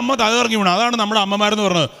 എന്നിട്ട് അമ്മ തലകറങ്ങി വീണു. അതാണ് നമ്മുടെ അമ്മമാരെന്ന്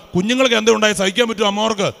പറഞ്ഞത്. കുഞ്ഞുങ്ങൾക്ക് എന്തോ ഉണ്ടായി സഹിക്കാൻ പറ്റും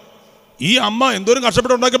അമ്മമാർക്ക്? ഈ അമ്മ എന്തോരം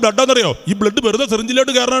കഷ്ടപ്പെട്ടുണ്ടാക്കിയ ബ്ലഡാണെന്നറിയോ? ഈ ബ്ലഡ് വെറുതെ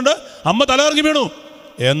സിറിഞ്ചിലോട്ട് കയറുന്നുണ്ട്, അമ്മ തലകറങ്ങി വീണു.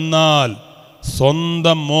 എന്നാൽ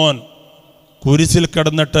സ്വന്തം മോൻ കുരിശിൽ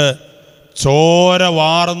കിടന്നിട്ട് ചോര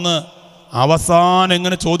വാർന്ന് അവസാനം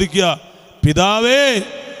എങ്ങനെ ചോദിക്കുക, പിതാവേ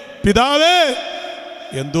പിതാവേ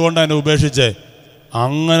എന്തുകൊണ്ടാണ് എന്നെ ഉപേക്ഷിച്ചേ?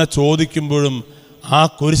 അങ്ങനെ ചോദിക്കുമ്പോഴും ആ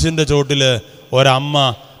കുരിശിൻ്റെ ചോട്ടിൽ ഒരമ്മ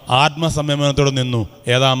ആത്മസംയമനത്തോടെ നിന്നു.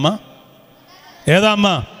 ഏതാ അമ്മ?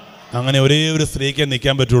 അങ്ങനെ ഒരേ ഒരു സ്ത്രീക്ക്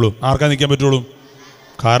നിൽക്കാൻ പറ്റുള്ളൂ. ആർക്കാ നിൽക്കാൻ പറ്റുള്ളൂ?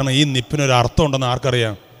 കാരണം ഈ നിപ്പിനൊരു അർത്ഥം ഉണ്ടെന്ന്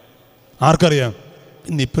ആർക്കറിയാം? ഈ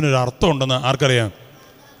നിപ്പിനൊരു അർത്ഥം ഉണ്ടെന്ന് ആർക്കറിയാം?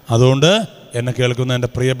 അതുകൊണ്ട് എന്നെ കേൾക്കുന്ന എൻ്റെ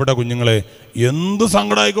പ്രിയപ്പെട്ട കുഞ്ഞുങ്ങളെ, എന്ത്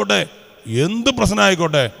സങ്കടമായിക്കോട്ടെ, എന്ത്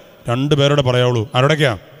പ്രശ്നമായിക്കോട്ടെ, 2 പേരോടെ പറയാവുള്ളൂ.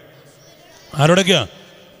 ആരോടൊക്കെയാ?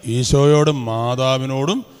 ഈശോയോടും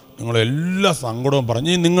മാതാവിനോടും നിങ്ങളെല്ലാ സങ്കടവും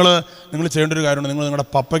പറഞ്ഞ് നിങ്ങൾ ചെയ്യേണ്ട ഒരു കാര്യമാണ്. നിങ്ങൾ നിങ്ങളുടെ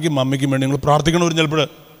പപ്പയ്ക്കും മമ്മിക്കും വേണ്ടി നിങ്ങൾ പ്രാർത്ഥിക്കണവരും ചിലപ്പോൾ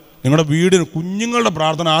നിങ്ങളുടെ വീടിന് കുഞ്ഞുങ്ങളുടെ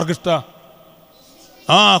പ്രാർത്ഥന ആർക്കിഷ്ടമാണ്?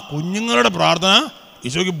 കുഞ്ഞുങ്ങളുടെ പ്രാർത്ഥന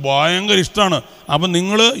ഈശോയ്ക്ക് ഭയങ്കര ഇഷ്ടമാണ്. അപ്പം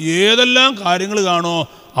നിങ്ങൾ ഏതെല്ലാം കാര്യങ്ങൾ കാണോ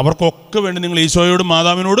അവർക്കൊക്കെ വേണ്ടി നിങ്ങൾ ഈശോയോടും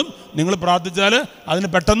മാതാവിനോടും നിങ്ങൾ പ്രാർത്ഥിച്ചാൽ അതിന്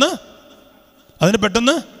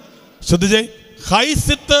പെട്ടെന്ന് ശ്രദ്ധിച്ചേ.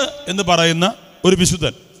 ഹൈസിത്ത് എന്ന് പറയുന്ന ഒരു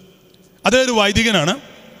വിശുദ്ധൻ, അദ്ദേഹം ഒരു വൈദികനാണ്.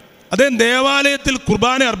 അദ്ദേഹം ദേവാലയത്തിൽ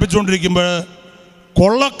കുർബാന അർപ്പിച്ചുകൊണ്ടിരിക്കുമ്പോൾ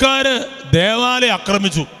കൊള്ളക്കാർ ദേവാലയം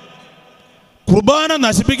ആക്രമിച്ചു. കുർബാന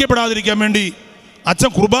നശിപ്പിക്കപ്പെടാതിരിക്കാൻ വേണ്ടി അച്ഛൻ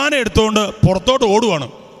കുർബാന എടുത്തുകൊണ്ട് പുറത്തോട്ട് ഓടുവാണ്.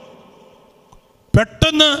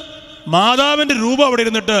 പെട്ടെന്ന് മാതാവിൻ്റെ രൂപം അവിടെ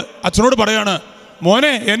ഇരുന്നിട്ട് അച്ഛനോട് പറയാണ്,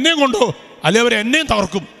 മോനെ എന്നെയും കൊണ്ടോ, അല്ലെങ്കിൽ അവർ എന്നെയും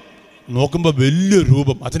തകർക്കും. നോക്കുമ്പോൾ വലിയൊരു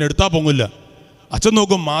രൂപം, അച്ഛൻ എടുത്താൽ പൊങ്ങില്ല. അച്ഛൻ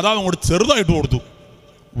നോക്കും, മാതാവ് അങ്ങോട്ട് ചെറുതായിട്ട് കൊടുത്തു.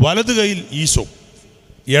 വലത് കൈയിൽ ഈശോ,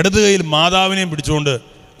 ഇടത് കൈയിൽ മാതാവിനെയും പിടിച്ചുകൊണ്ട്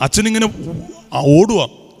അച്ഛനിങ്ങനെ ഓടുക.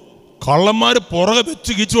 കള്ളന്മാർ പുറകെ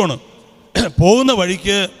വെച്ച് കീച്ചുവാണ്. പോകുന്ന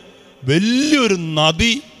വഴിക്ക് വലിയൊരു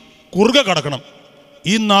നദി കുറുകെ കിടക്കണം.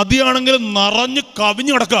 ഈ നദിയാണെങ്കിൽ നിറഞ്ഞ്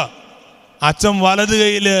കവിഞ്ഞു കിടക്കുക. അച്ഛൻ വലത്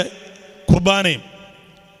കൈയിൽ കുർബാനയും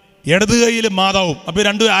ഇടത് കൈയിൽ മാതാവും. അപ്പോൾ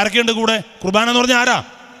 2 ആരൊക്കെയുണ്ട് കൂടെ? കുർബാന എന്ന് പറഞ്ഞാൽ ആരാ?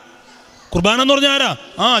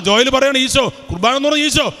 ജോയിൽ പറയാണ് ഈശോ. കുർബാന എന്ന് പറഞ്ഞാൽ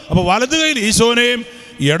ഈശോ. അപ്പോൾ വലത് കൈയിൽ ഈശോനെയും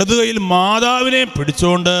ഇടത് കൈയിൽ മാതാവിനെയും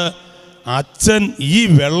പിടിച്ചുകൊണ്ട് അച്ഛൻ ഈ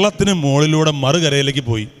വെള്ളത്തിന് മുകളിലൂടെ മറുകരയിലേക്ക്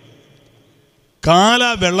പോയി. കാല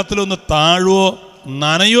വെള്ളത്തിലൊന്ന് താഴുവോ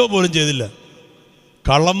നനയോ പോലും ചെയ്തില്ല.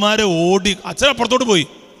 കള്ളന്മാരെ ഓടി അച്ഛൻ അപ്പുറത്തോട്ട് പോയി.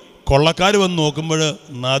 കൊള്ളക്കാർ വന്ന് നോക്കുമ്പോൾ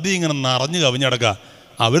നദി ഇങ്ങനെ നിറഞ്ഞ് കവിഞ്ഞടക്കുക.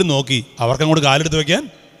 അവർ നോക്കി, അവർക്കങ്ങോട്ട് കാലെടുത്ത് വയ്ക്കാൻ.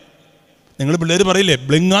 നിങ്ങൾ പിള്ളേർ പറയില്ലേ,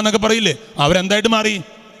 ബ്ലിങ്ങാന്നൊക്കെ പറയില്ലേ, അവരെന്തായിട്ട്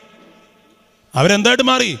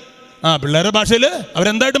മാറി? പിള്ളേരുടെ ഭാഷയിൽ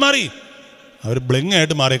അവരെന്തായിട്ട് മാറി? അവർ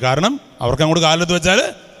ബ്ലിങ്ങായിട്ട് മാറി. കാരണം അവർക്കങ്ങോട്ട് കാലെടുത്ത് വെച്ചാൽ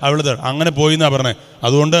അവളത് അങ്ങനെ പോയി എന്നാണ് പറഞ്ഞത്.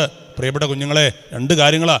 അതുകൊണ്ട് പ്രിയപ്പെട്ട കുഞ്ഞുങ്ങളെ, 2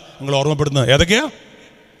 കാര്യങ്ങളാണ് നിങ്ങൾ ഓർമ്മപ്പെടുന്നത്. ഏതൊക്കെയാ?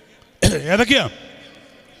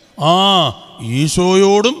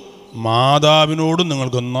 ഈശോയോടും മാതാവിനോടും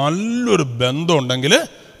നിങ്ങൾക്ക് നല്ലൊരു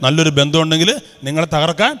ബന്ധമുണ്ടെങ്കിൽ നിങ്ങളെ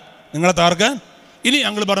തകർക്കാൻ ഇനി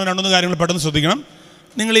ഞങ്ങൾ പറഞ്ഞ 2-3 കാര്യങ്ങൾ പെട്ടെന്ന് ശ്രദ്ധിക്കണം.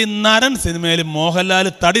 നിങ്ങൾ ഈ നരൻ സിനിമയിൽ മോഹൻലാൽ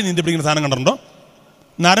തടി നീന്തി പിടിക്കുന്ന സാധനം കണ്ടിട്ടുണ്ടോ?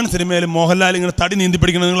 നരൻ സിനിമയിൽ മോഹൻലാൽ ഇങ്ങനെ തടി നീന്തി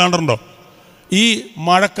പിടിക്കുന്നത് നിങ്ങൾ കണ്ടിട്ടുണ്ടോ? ഈ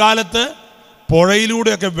മഴക്കാലത്ത്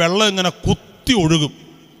പുഴയിലൂടെയൊക്കെ വെള്ളം ഇങ്ങനെ കുത്തി ഒഴുകും.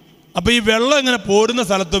 അപ്പോൾ ഈ വെള്ളം ഇങ്ങനെ പോരുന്ന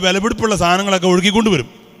സ്ഥലത്ത് വിലപിടിപ്പുള്ള സാധനങ്ങളൊക്കെ ഒഴുകിക്കൊണ്ട് വരും.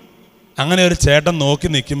 അങ്ങനെ ഒരു ചേട്ടൻ നോക്കി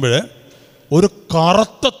നിൽക്കുമ്പോൾ ഒരു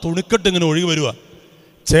കറുത്ത തുണിക്കെട്ട് ഇങ്ങനെ ഒഴുകി വരിക.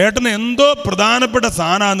 ചേട്ടന് എന്തോ പ്രധാനപ്പെട്ട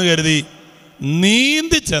സാധനമാണെന്ന് കരുതി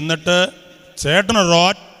നീന്തി ചെന്നിട്ട്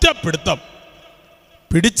ചേട്ടനൊരൊറ്റ പിടുത്തം.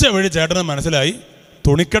 പിടിച്ച വഴി ചേട്ടന് മനസ്സിലായി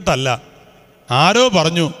തുണിക്കെട്ടല്ല. ആരോ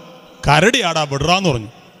പറഞ്ഞു കരടിയാടാ വിടറാന്ന് പറഞ്ഞു.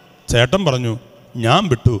 ചേട്ടൻ പറഞ്ഞു ഞാൻ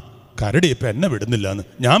വിട്ടു, കരടി ഇപ്പം എന്നെ വിടുന്നില്ല എന്ന്.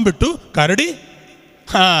 ഞാൻ വിട്ടു, കരടി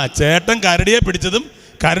ചേട്ടൻ കരടിയെ പിടിച്ചതും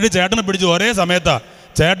കരടി ചേട്ടനെ പിടിച്ചു ഒരേ സമയത്താണ്.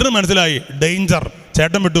 ചേട്ടന് മനസ്സിലായി ഡേഞ്ചർ.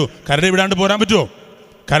 ചേട്ടൻ വിട്ടു. കരടി വിടാണ്ട് പോരാൻ പറ്റുമോ?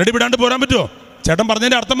 കരടി വിടാണ്ട് പോരാൻ പറ്റുമോ? ചേട്ടൻ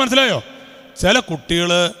പറഞ്ഞതിൻ്റെ അർത്ഥം മനസ്സിലായോ? ചില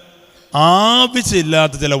കുട്ടികൾ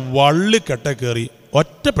ആവശ്യമില്ലാത്ത ചില വള്ളിക്കെട്ട കയറി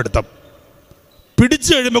ഒറ്റപ്പെടുത്തം പിടിച്ചു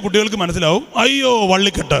കഴിയുമ്പോൾ കുട്ടികൾക്ക് മനസ്സിലാവും അയ്യോ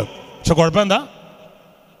വള്ളിക്കെട്ട്. പക്ഷെ കുഴപ്പമെന്താ?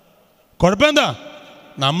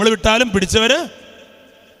 നമ്മൾ വിട്ടാലും പിടിച്ചവർ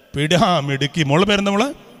മിടുക്കി. മോള് പേരെന്താ മോള്?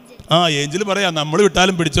 ഏഞ്ചിൽ പറയാം. നമ്മൾ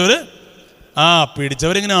വിട്ടാലും പിടിച്ചവർ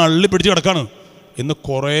പിടിച്ചവരിങ്ങനെ അള്ളി പിടിച്ച് കിടക്കാണ്. ഇന്ന്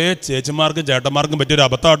കുറേ ചേച്ചിമാർക്കും ചേട്ടന്മാർക്കും പറ്റിയൊരു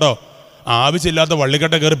അബദ്ധം കേട്ടോ. ആവശ്യമില്ലാത്ത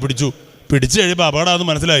വള്ളിക്കെട്ട കയറി പിടിച്ചു കഴിയുമ്പോൾ അപകടമാണെന്ന്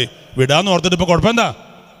മനസ്സിലായി. വിടാന്ന് ഓർത്തിട്ട് ഇപ്പോൾ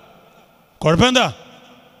കുഴപ്പമെന്താ?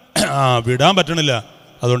 വിടാൻ പറ്റണില്ല.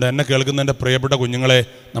 അതുകൊണ്ട് എന്നെ കേൾക്കുന്ന എൻ്റെ പ്രിയപ്പെട്ട കുഞ്ഞുങ്ങളെ,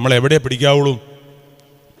 നമ്മൾ എവിടെ പിടിക്കാവുള്ളൂ?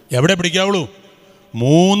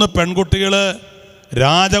 3 പെൺകുട്ടികൾ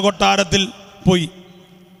രാജകൊട്ടാരത്തിൽ പോയി.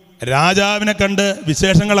 രാജാവിനെ കണ്ട്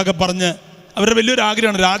വിശേഷങ്ങളൊക്കെ പറഞ്ഞ് അവരുടെ വലിയൊരു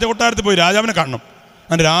ആഗ്രഹമാണ് രാജകൊട്ടാരത്തിൽ പോയി രാജാവിനെ കാണണം.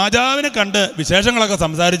 അങ്ങനെ രാജാവിനെ കണ്ട് വിശേഷങ്ങളൊക്കെ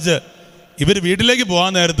സംസാരിച്ച് ഇവർ വീട്ടിലേക്ക്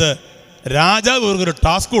പോകാൻ നേരത്ത് രാജാവ് ഇവർക്കൊരു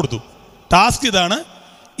ടാസ്ക് കൊടുത്തു. ടാസ്ക് ഇതാണ്: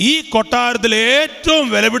 ഈ കൊട്ടാരത്തിൽ ഏറ്റവും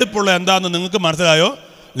വിലപിടിപ്പുള്ള എന്താണെന്ന് നിങ്ങൾക്ക് മനസ്സിലായോ?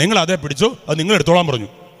 നിങ്ങൾ അതേ പിടിച്ചോ, അത് നിങ്ങൾ എടുത്തോളാൻ പറഞ്ഞു.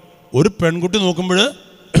 ഒരു പെൺകുട്ടി നോക്കുമ്പോൾ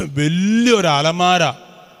വലിയൊരു അലമാര,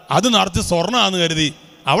 അത് നിറച്ച് സ്വർണ്ണമാണെന്ന് കരുതി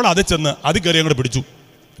അവൾ അത് ചെന്ന് അത് കയറി അങ്ങോട്ട് പിടിച്ചു.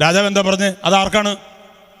 രാജാവ് എന്താ പറഞ്ഞേ? അത് ആർക്കാണ്?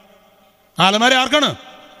 അലമാര ആർക്കാണ്?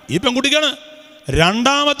 ഈ പെൺകുട്ടിക്കാണ്.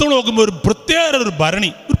 രണ്ടാമത്തോളം നോക്കുമ്പോൾ ഒരു പ്രത്യേക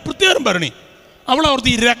ഭരണി. അവൾ ഓർത്ത്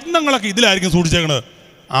ഈ രത്നങ്ങളൊക്കെ ഇതിലായിരിക്കും സൂക്ഷിച്ചേക്കണത്.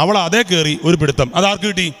 അവൾ അതേ കയറി ഒരു പിടുത്തം. അതാർക്ക്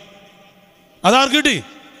കിട്ടി?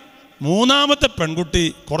 മൂന്നാമത്തെ പെൺകുട്ടി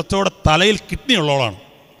കുറച്ചുകൂടെ തലയിൽ കിഡ്നി ഉള്ളവളാണ്.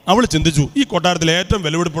 അവൾ ചിന്തിച്ചു ഈ കൊട്ടാരത്തിൽ ഏറ്റവും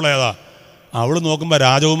വിലപിടിപ്പുള്ള ഏതാ? അവൾ നോക്കുമ്പോൾ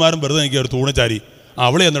രാജകുമാരൻ വെറുതെ എനിക്ക് ഒരു തൂണിച്ചാരി.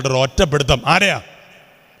 അവൾ എന്നിട്ടൊരു ഒറ്റപ്പെടുത്തം. ആരെയാ?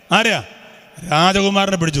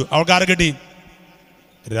 രാജകുമാരനെ പിടിച്ചു. അവൾക്ക് ആരെ കിട്ടി?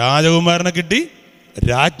 രാജകുമാരനെ കിട്ടി.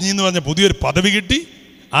 രാജ്ഞി എന്ന് പറഞ്ഞ പുതിയൊരു പദവി കിട്ടി.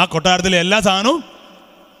 ആ കൊട്ടാരത്തിലെ എല്ലാ സാധനവും.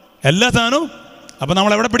 അപ്പം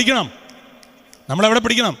നമ്മളെവിടെ പിടിക്കണം?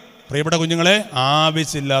 പ്രിയപ്പെട്ട കുഞ്ഞുങ്ങളെ,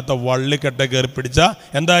 ആവശ്യമില്ലാത്ത വള്ളിക്കെട്ട കയറി പിടിച്ച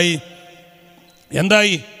എന്തായി?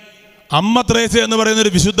 അമ്മ ത്രേസ്യ എന്ന്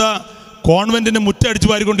പറയുന്നൊരു വിശുദ്ധ കോൺവെന്റിന് മുറ്റടിച്ചു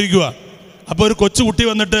വാരിക്കൊണ്ടിരിക്കുക. അപ്പോൾ ഒരു കൊച്ചുകുട്ടി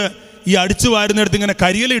വന്നിട്ട് ഈ അടിച്ചു വാരുന്നിടത്ത് ഇങ്ങനെ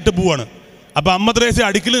കരിയിലിട്ട് പോവാണ്. അപ്പോൾ അമ്മ ത്രേസ്യ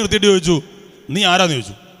അടുക്കിൽ നിർത്തിയിട്ട് ചോദിച്ചു നീ ആരാന്ന്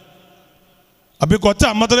ചോദിച്ചു. അപ്പോൾ ഈ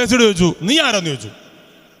അമ്മ ത്രേസ്യയോട് ചോദിച്ചു നീ ആരാന്ന് ചോദിച്ചു.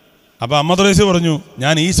 അപ്പോൾ അമ്മ ത്രേസ്യ പറഞ്ഞു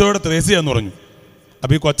ഞാൻ ഈശോയുടെ ത്രേസ്യ എന്ന് പറഞ്ഞു.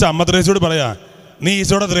 അപ്പോൾ ഈ അമ്മ ത്രേസ്യയോട് പറയാ നീ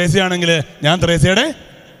ഈശോയുടെ ത്രേസ്യയാണെങ്കിൽ ഞാൻ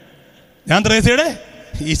ത്രേസ്യയുടെ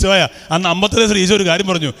ഈശോയാ. അന്ന് അമ്മ ത്രേസ്യ ഈശോ ഒരു കാര്യം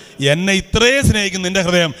പറഞ്ഞു, എന്നെ ഇത്രയും സ്നേഹിക്കുന്ന നിന്റെ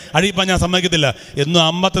ഹൃദയം അഴിയിപ്പാൻ ഞാൻ സമ്മതിക്കത്തില്ല. എന്നും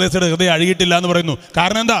അമ്മ ത്രേസ്യയുടെ ഹൃദയം അഴുകിയിട്ടില്ല എന്ന് പറയുന്നു.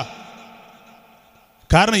 കാരണം എന്താ?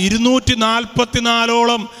 കാരണം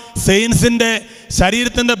 244ഓളം സെയിൻസിൻ്റെ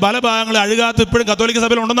ശരീരത്തിൻ്റെ ബലഭാഗങ്ങൾ അഴുകാത്ത ഇപ്പോഴും കത്തോലിക്ക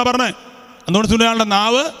സഭയിൽ ഉണ്ടെന്നാണ് പറഞ്ഞത്. അതുകൊണ്ട് സുനിയാളുടെ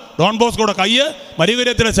നാവ്, ഡോൺ ബോസ്കോയുടെ കയ്യ്,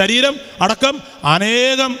 മരിയകുര്യത്തിൻ്റെ ശരീരം അടക്കം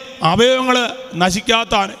അനേകം അവയവങ്ങൾ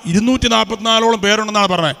നശിക്കാത്ത 244ഓളം പേരുണ്ടെന്നാണ്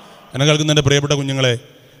പറഞ്ഞത്. എന്നെ കേൾക്കുന്നതിൻ്റെ പ്രിയപ്പെട്ട കുഞ്ഞുങ്ങളെ,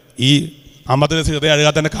 ഈ അമ്മ ത്രേസ്യ ഹൃദയം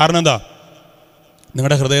അഴുകാത്തതിൻ്റെ കാരണം എന്താ?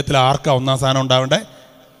 നിങ്ങളുടെ ഹൃദയത്തിൽ ആർക്കാ ഒന്നാം സ്ഥാനം ഉണ്ടാവണ്ടേ?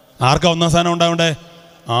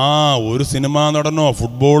 ഒരു സിനിമാ നടനോ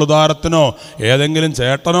ഫുട്ബോൾ താരത്തിനോ ഏതെങ്കിലും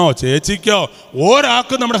ചേട്ടനോ ചേച്ചിക്കോ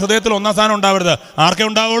ഒരാൾക്കും നമ്മുടെ ഹൃദയത്തിൽ ഒന്നാം സ്ഥാനം ഉണ്ടാവരുത്. ആർക്കേ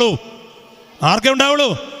ഉണ്ടാവുള്ളൂ?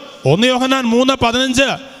 1 യോഹന്നാൻ 1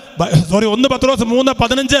 പത്രോസ്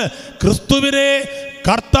 3:15 ക്രിസ്തുവിനെ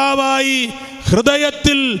കർത്താവായി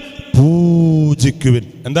ഹൃദയത്തിൽ പൂജിക്കുവിൻ.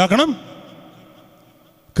 എന്താക്കണം?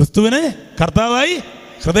 ക്രിസ്തുവിനെ കർത്താവായി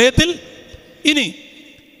ഹൃദയത്തിൽ. ഇനി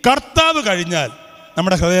കർത്താവ് കഴിഞ്ഞാൽ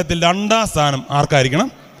നമ്മുടെ ഹൃദയത്തിൽ 2ാം സ്ഥാനം ആർക്കായിരിക്കണം?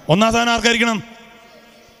 1ാം സ്ഥാനം ആർക്കായിരിക്കണം?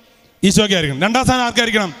 ഈശോയ്ക്ക് ആയിരിക്കണം. 2ാം സ്ഥാനം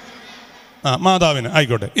ആർക്കായിരിക്കണം? മാതാവിന്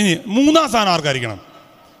ആയിക്കോട്ടെ. ഇനി 3ാം സ്ഥാനം ആർക്കായിരിക്കണം?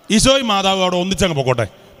 ഈശോയും മാതാവും അവിടെ ഒന്നിച്ചങ്ങ് പൊക്കോട്ടെ.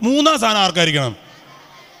 3ാം സ്ഥാനം ആർക്കായിരിക്കണം?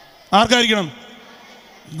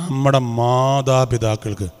 നമ്മുടെ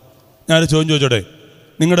മാതാപിതാക്കൾക്ക്. ഞാനൊരു ചോദ്യം ചോദിച്ചോട്ടെ.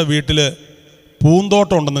 നിങ്ങളുടെ വീട്ടിൽ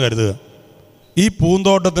പൂന്തോട്ടം ഉണ്ടെന്ന് കരുതുക. ഈ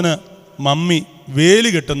പൂന്തോട്ടത്തിന് മമ്മി വേലി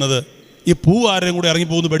കെട്ടുന്നത് ഈ പൂ ആരെയും കൂടെ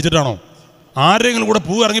ഇറങ്ങിപ്പോകുന്നു പഠിച്ചിട്ടാണോ? ആരെങ്കിലും കൂടെ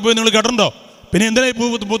പൂ ഇറങ്ങിപ്പോയി നിങ്ങൾ കേട്ടിട്ടുണ്ടോ? പിന്നെ എന്തിനാ ഈ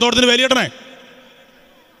പൂന്തോട്ടത്തിന് വേലി കെട്ടണേ?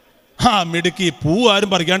 മിടുക്കി, പൂ ആരും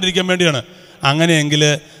പറിക്കാണ്ടിരിക്കാൻ വേണ്ടിയാണ്. അങ്ങനെയെങ്കിൽ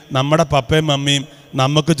നമ്മുടെ പപ്പയും മമ്മിയും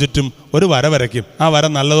നമുക്ക് ചുറ്റും ഒരു വര വരയ്ക്കും. ആ വര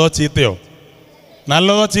നല്ലതോ ചീത്തയോ?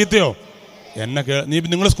 നല്ലതോ ചീത്തയോ?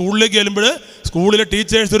 നിങ്ങൾ സ്കൂളിലേക്ക് ചെല്ലുമ്പോൾ സ്കൂളിലെ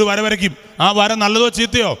ടീച്ചേഴ്സ് ഒരു വര വരയ്ക്കും. ആ വര നല്ലതോ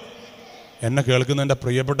ചീത്തയോ? എന്നെ കേൾക്കുന്ന എൻ്റെ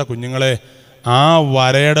പ്രിയപ്പെട്ട കുഞ്ഞുങ്ങളെ, ആ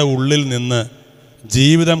വരയുടെ ഉള്ളിൽ നിന്ന്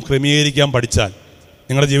ജീവിതം ക്രമീകരിക്കാൻ പഠിച്ചാൽ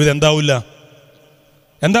നിങ്ങളുടെ ജീവിതം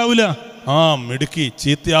എന്താവില്ല? മിടുക്കി,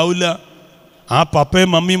 ചീത്തയാവില്ല. ആ പപ്പയും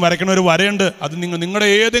മമ്മിയും വരയ്ക്കണ ഒരു വരയുണ്ട്. അത് നിങ്ങളുടെ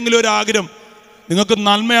ഏതെങ്കിലും ഒരു ആഗ്രഹം, നിങ്ങൾക്ക്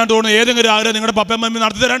നന്മയാണ് തോന്നുന്നത് ഏതെങ്കിലും ഒരു ആഗ്രഹം നിങ്ങളുടെ പപ്പയും മമ്മിയും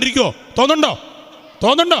നടത്തി തരാണ്ടിരിക്കുമോ?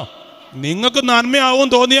 തോന്നുന്നുണ്ടോ? നിങ്ങൾക്ക് നന്മയാവും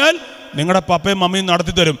തോന്നിയാൽ നിങ്ങളുടെ പപ്പയും മമ്മിയും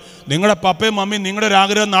നടത്തി തരും. നിങ്ങളുടെ പപ്പയും മമ്മിയും നിങ്ങളുടെ ഒരു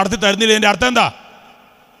ആഗ്രഹം നടത്തി തരുന്നില്ല, എൻ്റെ അർത്ഥം എന്താ?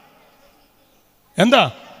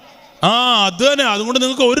 അത് തന്നെ. അതുകൊണ്ട്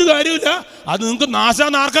നിങ്ങൾക്ക് ഒരു കാര്യമില്ല. അത് നിങ്ങൾക്ക്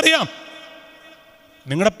നാശാന്ന് ആർക്കറിയാം?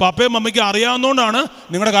 നിങ്ങളുടെ പപ്പയും മമ്മിക്ക് അറിയാവുന്നതുകൊണ്ടാണ്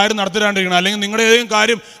നിങ്ങളുടെ കാര്യം നടത്തിരാണ്ടിരിക്കണം. അല്ലെങ്കിൽ നിങ്ങളുടെ ഏതെങ്കിലും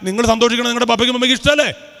കാര്യം നിങ്ങൾ സന്തോഷിക്കണം, നിങ്ങളുടെ പപ്പയ്ക്കും മമ്മിക്ക് ഇഷ്ടമല്ലേ?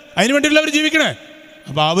 അതിന് വേണ്ടിയല്ല അവർ ജീവിക്കണേ.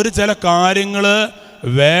 അപ്പോൾ അവർ ചില കാര്യങ്ങൾ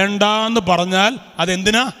വേണ്ടാന്ന് പറഞ്ഞാൽ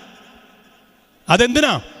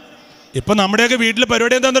അതെന്തിനാ? ഇപ്പം നമ്മുടെയൊക്കെ വീട്ടിലെ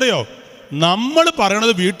പരിപാടി എന്താണെന്നറിയോ? നമ്മൾ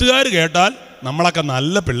പറയണത് വീട്ടുകാർ കേട്ടാൽ നമ്മളൊക്കെ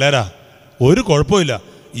നല്ല പിള്ളേരാ, ഒരു കുഴപ്പമില്ല.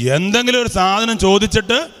 എന്തെങ്കിലും ഒരു സാധനം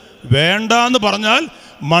ചോദിച്ചിട്ട് വേണ്ടാന്ന് പറഞ്ഞാൽ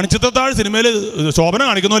മണിച്ചിത്രത്താഴ് സിനിമയിൽ ശോഭന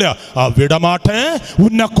കാണിക്കുന്നവരാ. വിടമാട്ടെ,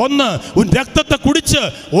 ഉന്നെ കൊന്ന് ഉൻ രക്തത്തെ കുടിച്ച്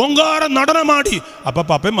ഓങ്കാര നടനമാടി. അപ്പം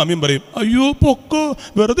പപ്പയും മമ്മിയും പറയും, അയ്യോ പൊക്കോ,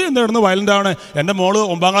 വെറുതെ എന്തായിരുന്നു വയലൻ്റ് ആണ്. എൻ്റെ മോള്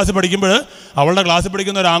 9ാം ക്ലാസ്സിൽ പഠിക്കുമ്പോൾ അവളുടെ ക്ലാസ്സിൽ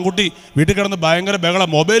പഠിക്കുന്ന ഒരു ആൺകുട്ടി വീട്ടിൽ കിടന്ന് ഭയങ്കര ബഹളം,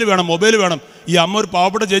 മൊബൈൽ വേണം. ഈ അമ്മ ഒരു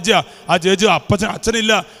പാവപ്പെട്ട ചേച്ചിയാണ്. ആ ചേച്ചി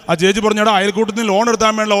അച്ഛനില്ല. ആ ചേച്ചി പറഞ്ഞാൽ അയൽക്കൂട്ടത്തിൽ ലോൺ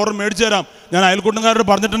എടുത്താൽ വേണ്ട, ഓർഡർ മേടിച്ചു തരാം. ഞാൻ അയൽക്കൂട്ടംകാരോട്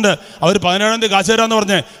പറഞ്ഞിട്ടുണ്ട്, അവർ 17-ാം തീയതി കാശ് തരാമെന്ന്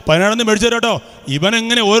പറഞ്ഞേ. 17-ാം തീയതി മേടിച്ചു തരാം കേട്ടോ.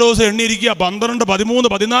 ഇവനെങ്ങനെ ഓരോ ദിവസം എണ്ണിയിരിക്കുക, 12, 13,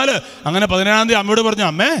 14. അങ്ങനെ 17-ാം തീയതി അമ്മയോട് പറഞ്ഞു,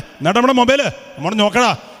 അമ്മേ എന്നിട്ട് നമ്മുടെ മൊബൈൽ നമ്മൾ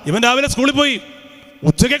നോക്കടാ. ഇവൻ രാവിലെ സ്കൂളിൽ പോയി,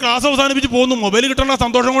 ഉച്ചയ്ക്ക് ക്ലാസ് അവസാനിപ്പിച്ച് പോകുന്നു, മൊബൈൽ കിട്ടണ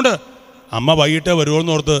സന്തോഷം കൊണ്ട്. അമ്മ വൈകിട്ട്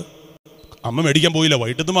വരുമോയെന്ന് ഓർത്ത് അമ്മ മേടിക്കാൻ പോയില്ല.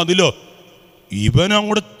 വൈകിട്ടത്തും മതില്ലോ.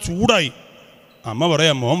 ഇവനങ്ങോട്ട് ചൂടായി. അമ്മ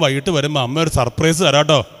പറയാം, മോൻ വൈകിട്ട് വരുമ്പോൾ അമ്മ ഒരു സർപ്രൈസ്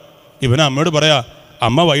തരാട്ടോ. ഇവനെ അമ്മയോട് പറയാ,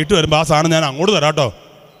 അമ്മ വൈകിട്ട് വരുമ്പോൾ ആ സാധനം ഞാൻ അങ്ങോട്ട് തരാട്ടോ.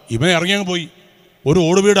 ഇവൻ ഇറങ്ങിയങ്ങ് പോയി. ഒരു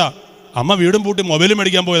ഓട് വീടാ. അമ്മ വീടും പൂട്ടി മൊബൈലും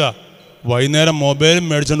മേടിക്കാൻ പോയതാ. വൈകുന്നേരം മൊബൈലും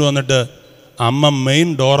മേടിച്ചുകൊണ്ട് വന്നിട്ട് അമ്മ മെയിൻ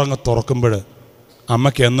ഡോറങ്ങ് തുറക്കുമ്പോൾ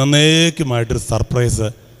അമ്മയ്ക്ക് എന്നേക്കുമായിട്ടൊരു സർപ്രൈസ്.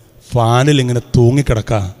 ഫാനിൽ ഇങ്ങനെ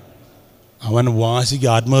തൂങ്ങിക്കിടക്ക. അവൻ വാശിക്ക്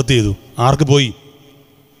ആത്മഹത്യ ചെയ്തു. ആർക്ക്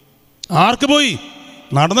പോയി?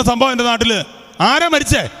 നടന്ന സംഭവം എൻ്റെ നാട്ടിൽ. ആര്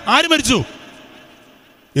മരിച്ചു?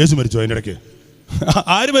 യേശു മരിച്ചു. അതിൻ്റെ ഇടയ്ക്ക്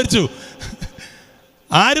ആര്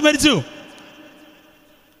മരിച്ചു?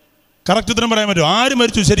 കറക്റ്റ് ഉത്തരം പറയാൻ പറ്റുമോ? ആര്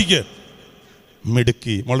മരിച്ചു ശരിക്ക്?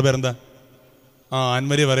 മിടുക്കി. മോളുടെ പേരെന്താ?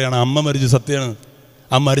 ആൻമരി പറയാണ്, അമ്മ മരിച്ചു. സത്യമാണ്.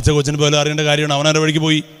 ആ മരിച്ച കൊച്ചിന് പോലും അറിയേണ്ട കാര്യമാണ്. അവനവൻ്റെ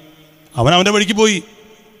വഴിക്ക് പോയി.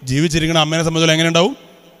 ജീവിച്ചിരിക്കണ അമ്മേനെ സംബന്ധിച്ചാൽ എങ്ങനെ ഉണ്ടാവും?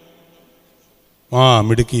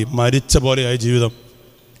 മിടുക്കി. മരിച്ച പോലെയായി ജീവിതം.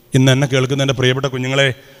 ഇന്ന് എന്നെ കേൾക്കുന്ന എൻ്റെ പ്രിയപ്പെട്ട കുഞ്ഞുങ്ങളെ,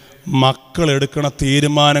 മക്കൾ എടുക്കണ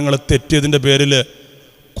തീരുമാനങ്ങൾ തെറ്റിയതിൻ്റെ പേരിൽ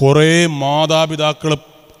കുറേ മാതാപിതാക്കൾ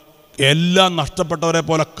എല്ലാം നഷ്ടപ്പെട്ടവരെ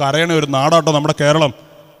പോലെ കരയണ ഒരു നാടാട്ടോ നമ്മുടെ കേരളം.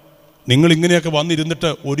 നിങ്ങളിങ്ങനെയൊക്കെ വന്നിരുന്നിട്ട്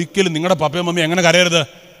ഒരിക്കലും നിങ്ങളുടെ പപ്പയും മമ്മി എങ്ങനെ കരയരുത്?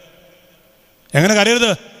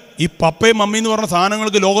 ഈ പപ്പയും മമ്മി എന്ന് പറഞ്ഞ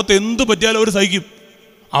സാധനങ്ങൾക്ക് ലോകത്ത് എന്ത് പറ്റിയാലും അവർ സഹിക്കും.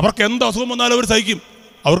 അവർക്ക് എന്ത് അസുഖം വന്നാലും അവർ സഹിക്കും.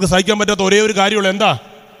 അവർക്ക് സഹിക്കാൻ പറ്റാത്ത ഒരേ ഒരു കാര്യമുള്ളൂ. എന്താ?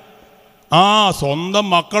 സ്വന്തം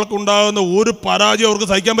മക്കൾക്കുണ്ടാകുന്ന ഒരു പരാജയം അവർക്ക്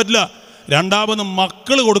സഹിക്കാൻ പറ്റില്ല. രണ്ടാമത്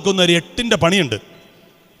മക്കൾ കൊടുക്കുന്ന ഒരു 8ൻ്റെ പണിയുണ്ട്.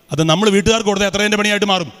 അത് നമ്മൾ വീട്ടുകാർക്ക് കൊടുത്താൽ എത്രേൻ്റെ പണിയായിട്ട്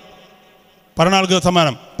മാറും? പറഞ്ഞ ആൾക്ക്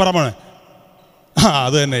സമ്മാനം പറമണേ.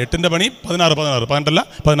 അത് തന്നെ 8ൻ്റെ പണി 16, 18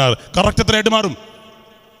 16 കറക്റ്റ് എത്രയായിട്ട് മാറും?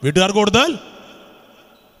 വീട്ടുകാർക്ക് കൊടുത്താൽ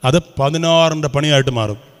അത് 16ൻ്റെ പണിയായിട്ട്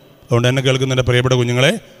മാറും. അതുകൊണ്ട് എന്നെ കേൾക്കുന്ന എൻ്റെ പ്രിയപ്പെട്ട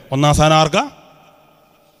കുഞ്ഞുങ്ങളെ, 1ാം സ്ഥാനം ആർക്കാ?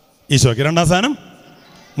 ഈശോയ്ക്ക്. 2ാം സ്ഥാനം,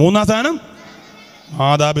 3ാം സ്ഥാനം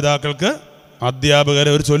മാതാപിതാക്കൾക്ക്. അധ്യാപകരെ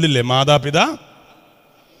ഒരു ചൊല്ലില്ലേ, മാതാപിതാ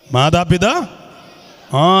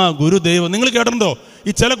ഗുരുദൈവം. നിങ്ങൾ കേട്ടിട്ടുണ്ടോ? ഈ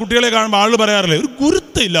ചില കുട്ടികളെ കാണുമ്പോൾ ആളുകൾ പറയാറില്ലേ, ഒരു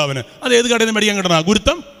ഗുരുത്തം ഇല്ല അവന്. അത് ഏത് കടയിൽ നിന്ന് മേടിക്കാൻ കിട്ടണ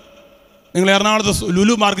ഗുരുത്തം? നിങ്ങൾ എറണാകുളത്ത്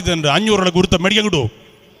ലുലു മാർക്കറ്റ് ചെന്നിട്ട് 500 രൂപയുടെ ഗുരുത്തം മേടിക്കാൻ കിട്ടുമോ?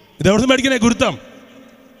 ഇതെവിടെ നിന്ന് മേടിക്കണേ ഗുരുത്തം?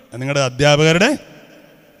 നിങ്ങളുടെ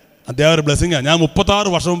അധ്യാപകർ ബ്ലെസ്സിങ്ങാണ്. ഞാൻ 36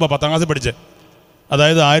 വർഷം മുമ്പ് 10ാം ക്ലാസ്സിൽ പഠിച്ചത്.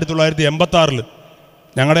 അതായത് 1986.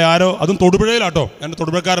 ഞങ്ങളുടെ അതും തൊടുപുഴയിലാട്ടോ. ഞാൻ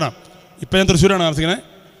തൊടുപുഴക്കാരനാണ്. ഇപ്പം ഞാൻ തൃശ്ശൂരാണ് താമസിക്കുന്നത്.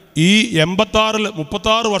 ഈ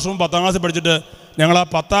 36 വർഷം മുമ്പ് 10ാം ക്ലാസ്സിൽ പഠിച്ചിട്ട് ഞങ്ങൾ ആ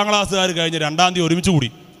 10ാം ക്ലാസ്സുകാർ കഴിഞ്ഞ് 2ാം തീയതി ഒരുമിച്ച് കൂടി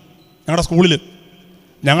ഞങ്ങളുടെ സ്കൂളിൽ.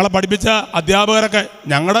 ഞങ്ങളെ പഠിപ്പിച്ച അധ്യാപകരൊക്കെ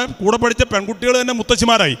ഞങ്ങളുടെ കൂടെ പഠിച്ച പെൺകുട്ടികൾ തന്നെ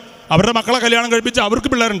മുത്തശ്ശിമാരായി. അവരുടെ മക്കളെ കല്യാണം കഴിപ്പിച്ച് അവർക്ക്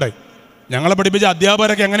പിള്ളേരുണ്ടായി. ഞങ്ങളെ പഠിപ്പിച്ച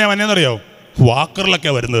അധ്യാപകരൊക്കെ എങ്ങനെയാണ് വന്നതെന്നറിയാമോ?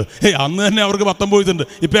 വാക്കറിലൊക്കെയാണ് വരുന്നത്. അന്ന് തന്നെ അവർക്ക് 19 വയസ്സുണ്ട്.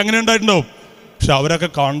 ഇപ്പം എങ്ങനെ ഉണ്ടായിട്ടുണ്ടാവും? പക്ഷെ അവരൊക്കെ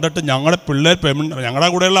കണ്ടിട്ട് ഞങ്ങളുടെ പിള്ളേർ ഞങ്ങളുടെ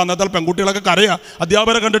കൂടെയുള്ള അന്നത്തെ പെൺകുട്ടികളൊക്കെ കരയുക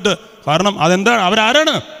അധ്യാപകരെ കണ്ടിട്ട്. കാരണം അതെന്താണ്?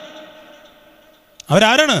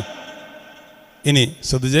 അവരാരാണ്? ഇനി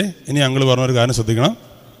ശ്രദ്ധിച്ചേ, ഇനി ഞങ്ങൾ പറഞ്ഞൊരു കാര്യം ശ്രദ്ധിക്കണം.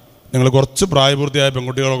 നിങ്ങൾ കുറച്ച് പ്രായപൂർത്തിയായ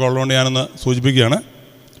പെൺകുട്ടികളൊക്കെ ഉള്ളതുകൊണ്ട് ഞാനൊന്ന് സൂചിപ്പിക്കുകയാണ്.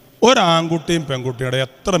 ഒരാൺകുട്ടിയും പെൺകുട്ടിയുടെ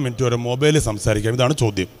എത്ര മിനിറ്റ് വരെ മൊബൈലിൽ സംസാരിക്കാം? ഇതാണ്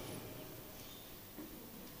ചോദ്യം.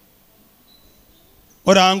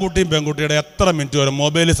 ഒരാൺകുട്ടിയും പെൺകുട്ടിയുടെ എത്ര മിനിറ്റ് വരെ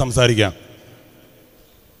മൊബൈലിൽ സംസാരിക്കാം?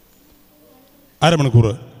 അരമണിക്കൂർ.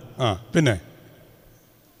 പിന്നെ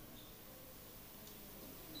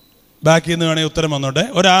ബാക്കിൽ നിന്ന് വേണമെങ്കിൽ ഉത്തരം വന്നോട്ടെ.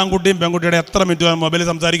 ഒരാൺകുട്ടിയും പെൺകുട്ടിയുടെ എത്ര മിനിറ്റ് വരെ മൊബൈലിൽ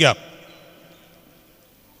സംസാരിക്കാം?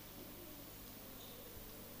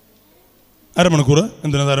 അരമണിക്കൂർ.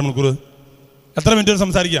 എന്തിനാ അരമണിക്കൂർ? എത്ര മിനിറ്റ് വരെ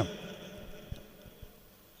സംസാരിക്കാം?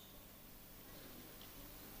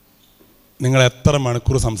 നിങ്ങൾ എത്ര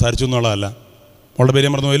മണിക്കൂർ സംസാരിച്ചു എന്നുള്ളതല്ല. അവളുടെ പേര്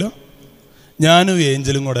മറന്നു പോയല്ലോ. ഞാനും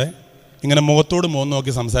ഏഞ്ചലും കൂടെ ഇങ്ങനെ മുഖത്തോട് മുഖം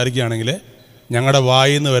നോക്കി സംസാരിക്കുകയാണെങ്കിൽ ഞങ്ങളുടെ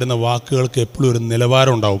വായിൽ നിന്ന് വരുന്ന വാക്കുകൾക്ക് എപ്പോഴും ഒരു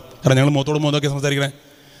നിലവാരം ഉണ്ടാവും. കാരണം ഞങ്ങൾ മുഖത്തോട് മുഖം നോക്കി സംസാരിക്കണേ.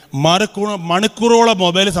 മണിക്കൂറോളം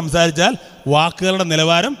മൊബൈൽ സംസാരിച്ചാൽ വാക്കുകളുടെ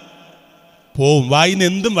നിലവാരം പോവും. വായിൽ നിന്ന്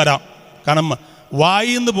എന്തും വരാം. കാരണം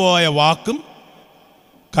വായിൽ നിന്ന് പോയ വാക്കും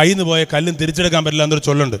കയ്യിൽ നിന്ന് പോയ കല്ലും തിരിച്ചെടുക്കാൻ പറ്റില്ല എന്നൊരു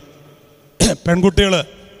ചൊല്ലുണ്ട്. പെൺകുട്ടികൾ,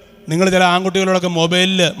 നിങ്ങൾ ചില ആൺകുട്ടികളോടൊക്കെ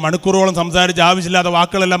മൊബൈലിൽ മണിക്കൂറോളം സംസാരിച്ച് ആവശ്യമില്ലാത്ത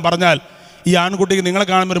വാക്കുകളെല്ലാം പറഞ്ഞാൽ ഈ ആൺകുട്ടിക്ക് നിങ്ങളെ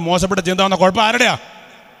കാണുമ്പോൾ ഒരു മോശപ്പെട്ട ചിന്ത വന്ന കുഴപ്പം ആരുടെയാ?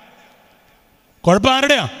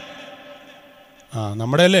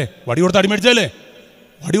 നമ്മുടെ അല്ലേ? വടി കൊടുത്ത് അടിമേടിച്ചല്ലേ?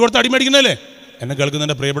 വടി കൊടുത്ത് അടിമേടിക്കുന്നതല്ലേ? എന്നെ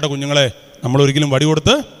കേൾക്കുന്നതിൻ്റെ പ്രിയപ്പെട്ട കുഞ്ഞുങ്ങളെ, നമ്മളൊരിക്കലും വടി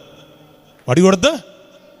കൊടുത്ത്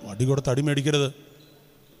അടിമേടിക്കരുത്.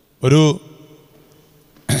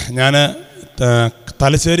 ഞാൻ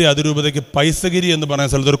തലശ്ശേരി അതിരൂപതയ്ക്ക് പൈസഗിരി എന്ന്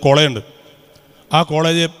പറയുന്ന സ്ഥലത്തൊരു കോളേജുണ്ട്. ആ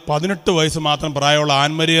കോളേജ് 18 വയസ്സ് മാത്രം പ്രായമുള്ള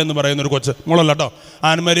ആൻമരിയ എന്ന് പറയുന്നൊരു കൊച്ച്, മോളല്ല കേട്ടോ,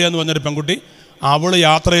 ആൻമരിയ എന്ന് പറഞ്ഞൊരു പെൺകുട്ടി. അവൾ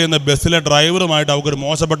യാത്ര ചെയ്യുന്ന ബസ്സിലെ ഡ്രൈവറുമായിട്ട് അവൾക്കൊരു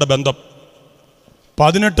മോശപ്പെട്ട ബന്ധം.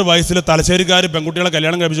 18 വയസ്സിൽ തലശ്ശേരിക്കാർ പെൺകുട്ടികളെ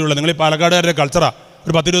കല്യാണം കഴിപ്പിച്ചുള്ളൂ. നിങ്ങൾ ഈ പാലക്കാടുകാരുടെ കൾച്ചറാ.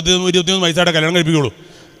 ഒരു 10-21 വയസ്സായിട്ട് കല്യാണം കഴിപ്പിക്കുള്ളൂ.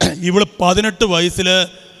 ഇവൾ 18 വയസ്സിൽ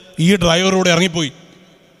ഈ ഡ്രൈവറോട് ഇറങ്ങിപ്പോയി,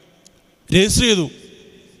 രജിസ്റ്റർ ചെയ്തു.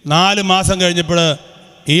 4 മാസം കഴിഞ്ഞപ്പോൾ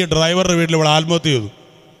ഈ ഡ്രൈവറുടെ വീട്ടിൽ ഇവൾ ആത്മഹത്യ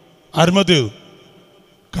ചെയ്തു.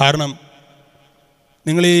 കാരണം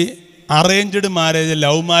നിങ്ങൾ ഈ അറേഞ്ച്ഡ് മാരേജ്,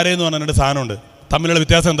 ലവ് മാരേജ് എന്ന് പറഞ്ഞ സാധനമുണ്ട്. തമ്മിലുള്ള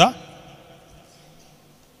വ്യത്യാസം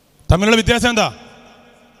എന്താ?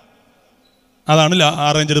 അതാണ്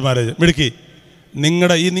അറേഞ്ച്ഡ് മാരേജ്. മിടുക്കി. നിങ്ങൾ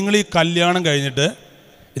ഈ കല്യാണം കഴിഞ്ഞിട്ട്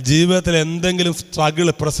ജീവിതത്തിൽ എന്തെങ്കിലും സ്ട്രഗിൾ,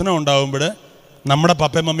 പ്രശ്നം ഉണ്ടാകുമ്പോൾ നമ്മുടെ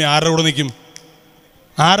പപ്പയും മമ്മി ആരുടെ കൂടെ നിൽക്കും?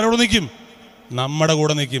 നമ്മുടെ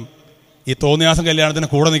കൂടെ നിൽക്കും. ഈ തോന്നിയാസം കല്യാണത്തിന്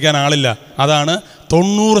കൂടെ നിൽക്കാൻ ആളില്ല. അതാണ്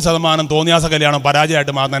 90% തോന്നിയാസ കല്യാണം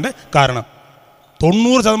പരാജയമായിട്ട് മാറുന്നതിൻ്റെ കാരണം.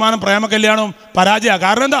 90% പ്രേമ കല്യാണവും പരാജയ.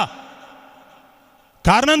 കാരണം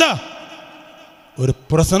എന്താ? ഒരു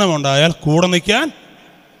പ്രശ്നമുണ്ടായാൽ കൂടെ നിൽക്കാൻ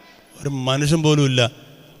ഒരു മനുഷ്യൻ പോലും ഇല്ല.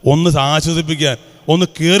 ഒന്ന് ആശ്വസിപ്പിക്കാൻ, ഒന്ന്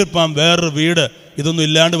കയറിപ്പാൻ വേറൊരു വീട്, ഇതൊന്നും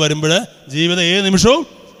ഇല്ലാണ്ട് വരുമ്പോൾ ജീവിതം ഏത്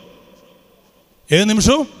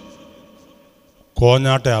നിമിഷവും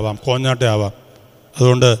കോഞ്ഞാട്ടേ ആവാം.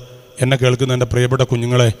 അതുകൊണ്ട് എന്നെ കേൾക്കുന്ന എൻ്റെ പ്രിയപ്പെട്ട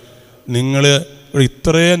കുഞ്ഞുങ്ങളെ, നിങ്ങൾ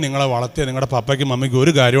ഇത്രയും നിങ്ങളെ വളർത്തിയ നിങ്ങളുടെ പപ്പയ്ക്കും മമ്മിക്കും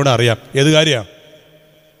ഒരു കാര്യം കൂടെ അറിയാം. ഏത്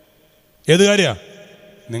കാര്യമാണ്?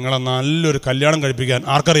 നിങ്ങളെ നല്ലൊരു കല്യാണം കഴിപ്പിക്കാൻ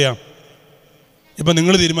ആർക്കറിയാം? ഇപ്പം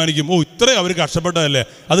നിങ്ങൾ തീരുമാനിക്കും, ഇത്രയും അവർ കഷ്ടപ്പെട്ടതല്ലേ,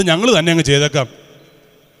 അത് ഞങ്ങൾ തന്നെ അങ്ങ് ചെയ്തേക്കാം.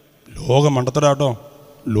 ലോക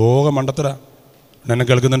മണ്ടത്തര. എന്നെ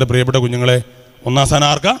കേൾക്കുന്ന എൻ്റെ പ്രിയപ്പെട്ട കുഞ്ഞുങ്ങളെ, 1-ാം സ്ഥാനം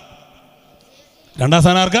ആർക്കാ? 2-ാം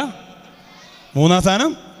സ്ഥാനം ആർക്കാ? 3-ാം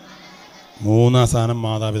സ്ഥാനം? 3-ാം സ്ഥാനം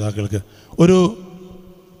മാതാപിതാക്കൾക്ക്.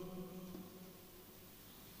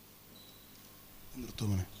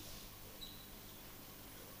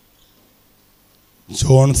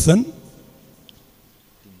 ജോൺസൺ,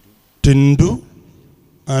 ടിൻഡു,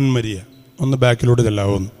 ആൻമരിയ, ഒന്ന് ബാക്കിലോട്ട്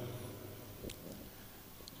ചെല്ലാവുന്നു.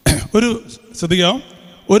 ശ്രദ്ധിക്കാം.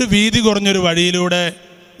 ഒരു വീതി കുറഞ്ഞൊരു വഴിയിലൂടെ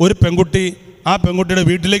ഒരു പെൺകുട്ടി ആ പെൺകുട്ടിയുടെ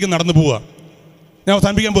വീട്ടിലേക്ക് നടന്നു പോവുക. ഞാൻ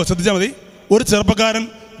അവസാനിപ്പിക്കാൻ പോവുക, ശ്രദ്ധിച്ചാൽ മതി. ഒരു ചെറുപ്പക്കാരൻ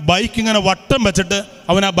ബൈക്ക് ഇങ്ങനെ വട്ടം വെച്ചിട്ട്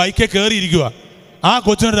അവൻ ആ ബൈക്കിൽ കയറിയിരിക്കുക. ആ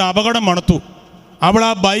കൊച്ചിനൊരു അപകടം മണത്തു. അവൾ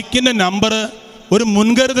ആ ബൈക്കിൻ്റെ നമ്പർ ഒരു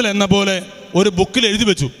മുൻകരുതൽ എന്ന പോലെ ഒരു ബുക്കിൽ എഴുതി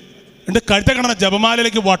വെച്ചു. എൻ്റെ കഴുത്തെ കിടന്ന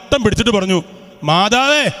ജപമാലയിലേക്ക് വട്ടം പിടിച്ചിട്ട് പറഞ്ഞു,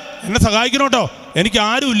 മാതാവേ എന്നെ സഹായിക്കണം കേട്ടോ, എനിക്ക്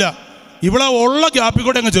ആരുമില്ല. ഇവളെ ഉള്ള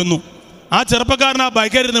ഗ്യാപ്പിക്കൂടെ അങ്ങ് ചെന്നു. ആ ചെറുപ്പക്കാരൻ ആ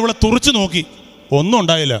ബൈക്കാരിരുന്ന് ഇവളെ തുറച്ചു നോക്കി, ഒന്നും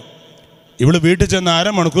ഉണ്ടായില്ല. ഇവൾ വീട്ടിൽ ചെന്ന്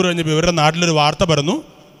 1/2 മണിക്കൂർ കഴിഞ്ഞപ്പോൾ ഇവരുടെ നാട്ടിലൊരു വാർത്ത പരന്നു.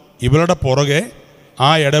 ഇവളുടെ പുറകെ ആ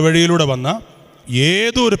ഇടവഴിയിലൂടെ വന്ന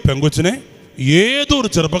ഏതോ ഒരു പെങ്കൊച്ചിനെ ഏതോ ഒരു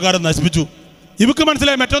ചെറുപ്പക്കാരൻ നശിപ്പിച്ചു. ഇവക്ക്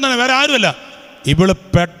മനസ്സിലായി മറ്റൊന്നാണ്, വേറെ ആരുമല്ല. ഇവള്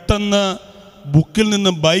പെട്ടെന്ന് ബുക്കിൽ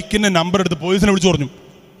നിന്ന് ബൈക്കിൻ്റെ നമ്പർ എടുത്ത് പോലീസിനെ വിളിച്ചു പറഞ്ഞു.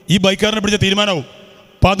 ഈ ബൈക്കാരനെ പിടിച്ച തീരുമാനമാവും.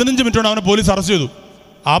 15 മിനിറ്റ് കൊണ്ട് അവനെ പോലീസ് അറസ്റ്റ് ചെയ്തു.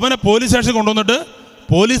 അവനെ പോലീസ് സ്റ്റേഷനിൽ കൊണ്ടുവന്നിട്ട്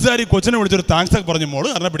പോലീസുകാർ ഈ കൊച്ചിനെ വിളിച്ചൊരു താങ്ക്സ് ഒക്കെ പറഞ്ഞു, മോള്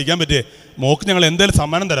കാരണം പിടിക്കാൻ പറ്റിയേ, മോക്ക് ഞങ്ങൾ എന്തായാലും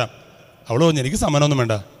സമ്മാനം തരാം. അവൾ പറഞ്ഞു, എനിക്ക് സമ്മാനമൊന്നും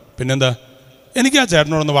വേണ്ട, പിന്നെന്താ, എനിക്ക് ആ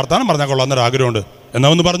ചേട്ടനോടൊന്ന് വർത്താനം പറഞ്ഞാൽ കൊള്ളാമെന്നൊരു ആഗ്രഹമുണ്ട്. എന്നാ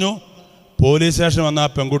ഒന്ന് പറഞ്ഞു. പോലീസ് സ്റ്റേഷൻ വന്ന ആ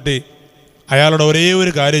പെൺകുട്ടി അയാളുടെ ഒരേ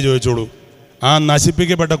ഒരു കാര്യം ചോദിച്ചോളൂ. ആ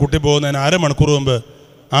നശിപ്പിക്കപ്പെട്ട കുട്ടി പോകുന്നതിന് 1/2 മണിക്കൂർ മുമ്പ്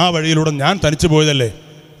ആ വഴിയിലൂടെ ഞാൻ തനിച്ചു പോയതല്ലേ,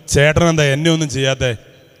 ചേട്ടൻ എന്താ എന്നെ ഒന്നും ചെയ്യാത്തേ?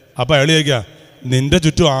 അപ്പം അയാൾ ചോദിക്കുക, നിന്റെ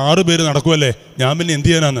ചുറ്റും 6 പേര് നടക്കുമല്ലേ, ഞാൻ പിന്നെ എന്ത്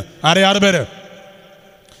ചെയ്യാനാന്ന്? ആരെ 6 പേര്?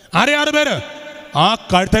 ആരെ 6 പേര്? ആ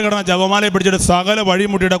കഴുത്തെ കിടന്ന ജപമാലയെ പിടിച്ചിട്ട് സകല വഴി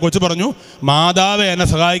മുട്ടിയിട്ട് കൊച്ചു പറഞ്ഞു, മാതാവെ എന്നെ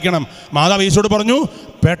സഹായിക്കണം. മാതാവ് ഈശോട് പറഞ്ഞു,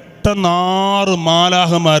 പെട്ടെന്ന് 6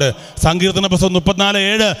 മാലാഖമാര്. സങ്കീർത്തന പുസ്തകം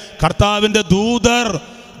 34:7, കർത്താവിൻ്റെ ദൂതർ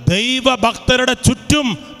ദൈവഭക്തരുടെ ചുറ്റും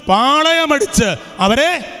പാളയമടിച്ച്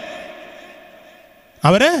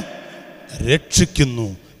അവരെ രക്ഷിക്കുന്നു.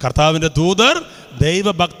 കർത്താവിൻ്റെ ദൂതർ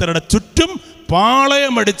ദൈവഭക്തരുടെ ചുറ്റും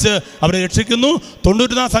പാളയമടിച്ച് അവരെ രക്ഷിക്കുന്നു.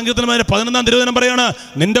 94 സങ്കീർത്തനം 11 തിരുവചനം പറയാണ്,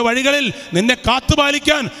 നിന്റെ വഴികളിൽ നിന്നെ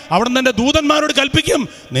കാത്തുപാലിക്കാൻ അവിടെ നിന്റെ ദൂതന്മാരോട് കൽപ്പിക്കും,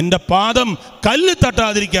 നിന്റെ പാദം കല്ല്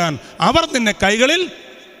തട്ടാതിരിക്കാൻ അവർ നിന്നെ കൈകളിൽ.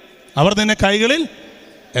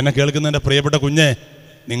 എന്നെ കേൾക്കുന്നതിൻ്റെ പ്രിയപ്പെട്ട കുഞ്ഞെ,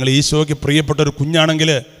 നിങ്ങൾ ഈശോയ്ക്ക് പ്രിയപ്പെട്ട ഒരു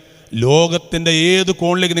കുഞ്ഞാണെങ്കിൽ ലോകത്തിൻ്റെ ഏത്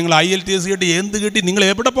കോണിലേക്ക് നിങ്ങൾ IELTS കിട്ടി എന്ത് കിട്ടി നിങ്ങൾ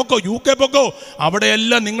എവിടെ പൊക്കോ, UK പൊക്കോ,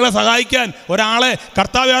 അവിടെയെല്ലാം നിങ്ങളെ സഹായിക്കാൻ ഒരാളെ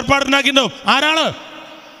കർത്താവ് ഏർപ്പാടുണ്ടാക്കിയിട്ടുണ്ടാവും.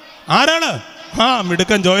 ആരാണ്?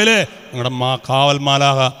 മിടുക്കൻ ജോയലേ, നിങ്ങളുടെ കാവൽ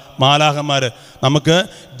മാലാഖമാർ. നമുക്ക്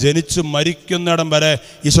ജനിച്ചു മരിക്കുന്നിടം വരെ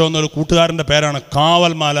ഈശോ എന്നൊരു കൂട്ടുകാരൻ്റെ പേരാണ്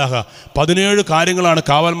കാവൽ മാലാഖ. 17 കാര്യങ്ങളാണ്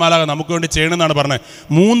കാവൽ മാലാഖ നമുക്ക് വേണ്ടി ചെയ്യണമെന്നാണ് പറഞ്ഞത്.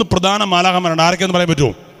 3 പ്രധാന മാലാഖമാരുണ്ട്. ആരൊക്കെയെന്ന് പറയാൻ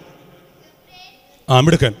പറ്റുമോ?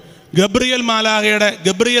 മിടുക്കൻ. ഗബ്രിയേൽ മാലാഖയുടെ,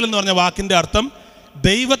 ഗബ്രിയേൽ എന്ന് പറഞ്ഞ വാക്കിൻ്റെ അർത്ഥം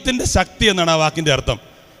ദൈവത്തിൻ്റെ ശക്തി എന്നാണ്. ആ വാക്കിൻ്റെ അർത്ഥം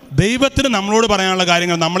ദൈവത്തിന് നമ്മളോട് പറയാനുള്ള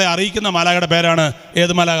കാര്യങ്ങൾ നമ്മളെ അറിയിക്കുന്ന മാലാഖയുടെ പേരാണ്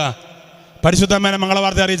ഏത് മാലാഖ? പരിശുദ്ധമ്മേനെ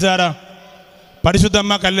മംഗളവാർത്ത അറിയിച്ചാരാ?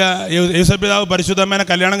 പരിശുദ്ധമ്മ യേശുപിതാവ് പരിശുദ്ധമ്മേനെ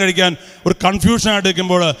കല്യാണം കഴിക്കാൻ ഒരു കൺഫ്യൂഷനായിട്ട്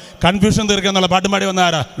ഇരിക്കുമ്പോൾ കൺഫ്യൂഷൻ തീർക്കുക എന്നുള്ള പാട്ടുപാടി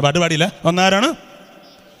പാടിയില്ല വന്നാരാണ്?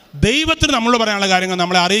 ദൈവത്തിന് നമ്മളോട് പറയാനുള്ള കാര്യങ്ങൾ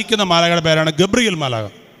നമ്മളെ അറിയിക്കുന്ന മാലാഖയുടെ പേരാണ് ഗബ്രിയേൽ മാലാഖ.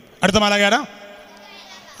 അടുത്ത മാലാഖ ആരാ?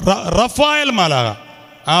 റഫായേൽ മാലാഖ.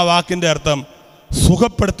 ആ വാക്കിൻ്റെ അർത്ഥം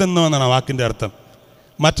സുഖപ്പെടുത്തുന്നുവെന്നാണ്. ആ വാക്കിൻ്റെ അർത്ഥം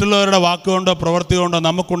മറ്റുള്ളവരുടെ വാക്കുകൊണ്ടോ പ്രവൃത്തി കൊണ്ടോ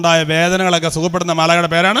നമുക്കുണ്ടായ വേദനകളൊക്കെ സുഖപ്പെടുന്ന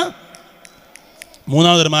മാലാഖയുടെ പേരാണ്.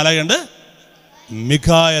 3ാമതൊരു മാലാഖയുണ്ട്,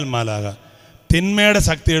 മിഖായേൽ മാലാഖ. തിന്മയുടെ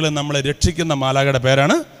ശക്തികൾ നമ്മളെ രക്ഷിക്കുന്ന മാലാഖയുടെ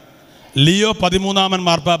പേരാണ്. ലിയോ 13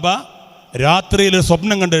 മാർപ്പാപ്പ രാത്രിയിൽ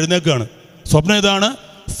സ്വപ്നം കണ്ട് എഴുന്നേൽക്കുകയാണ്. സ്വപ്നം ഇതാണ്,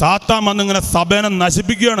 സാത്താൻ വന്നിങ്ങനെ സഭേനെ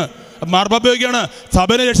നശിപ്പിക്കുകയാണ്. മാർപ്പാപ്പ ചോദിക്കുകയാണ്,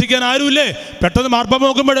 സഭനെ രക്ഷിക്കാൻ ആരുമില്ലേ? പെട്ടെന്ന് മാർപ്പാപ്പ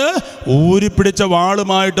നോക്കുമ്പോൾ ഊരിപ്പിടിച്ച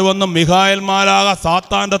വാളുമായിട്ട് വന്ന് മിഖായേൽ മാലാഖ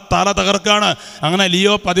സാത്താൻ്റെ തല തകർക്കാണ്. അങ്ങനെ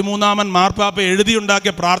ലിയോ 13 മാർപ്പാപ്പ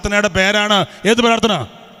എഴുതിയുണ്ടാക്കിയ പ്രാർത്ഥനയുടെ പേരാണ് ഏത് പ്രാർത്ഥന?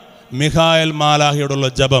 മിഖായേൽ മാലാഖയോടുള്ള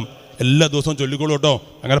ജപം. എല്ലാ ദിവസവും ചൊല്ലിക്കോളൂ കേട്ടോ,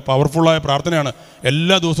 അങ്ങനെ പവർഫുള്ളായ പ്രാർത്ഥനയാണ്.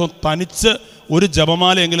 എല്ലാ ദിവസവും തനിച്ച് ഒരു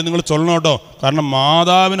ജപമാലയെങ്കിലും നിങ്ങൾ ചൊല്ലണം കേട്ടോ. കാരണം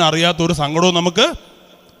മാതാവിന് അറിയാത്തൊരു സങ്കടവും നമുക്ക്.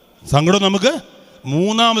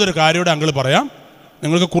 3ാമതൊരു കാര്യമോടെ അങ്കിൾ പറയാം.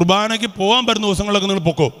 നിങ്ങൾക്ക് കുർബാനയ്ക്ക് പോകാൻ പറ്റുന്ന ദിവസങ്ങളിലൊക്കെ നിങ്ങൾ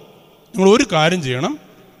പൊക്കോ. നിങ്ങൾ ഒരു കാര്യം ചെയ്യണം,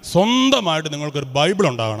 സ്വന്തമായിട്ട് നിങ്ങൾക്കൊരു ബൈബിൾ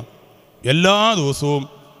ഉണ്ടാകണം. എല്ലാ ദിവസവും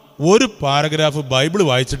ഒരു പാരഗ്രാഫ് ബൈബിൾ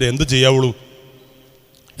വായിച്ചിട്ട് എന്ത് ചെയ്യാവുള്ളൂ?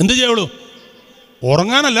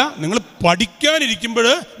 ഉറങ്ങാനല്ല, നിങ്ങൾ പഠിക്കാനിരിക്കുമ്പോൾ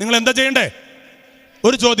നിങ്ങൾ എന്താ ചെയ്യണ്ടേ?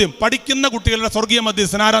 ഒരു ചോദ്യം, പഠിക്കുന്ന കുട്ടികളുടെ സ്വർഗീയ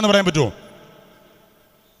മധ്യസ്ഥൻ ആരാന്ന് പറയാൻ പറ്റുമോ?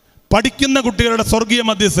 പഠിക്കുന്ന കുട്ടികളുടെ സ്വർഗീയ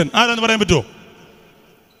മധ്യസ്ഥൻ ആരാന്ന് പറയാൻ പറ്റുമോ?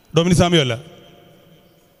 ഡൊമിനിസാമിയോ അല്ല,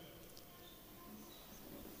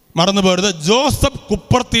 മറന്നു പോരുത്. ജോസഫ്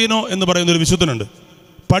കുപ്പർത്തീനോ എന്ന് പറയുന്ന ഒരു വിശുദ്ധനുണ്ട്.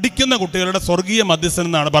 പഠിക്കുന്ന കുട്ടികളുടെ സ്വർഗീയ മധ്യസ്ഥൻ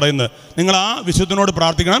എന്നാണ് പറയുന്നത്. നിങ്ങൾ ആ വിശുദ്ധനോട്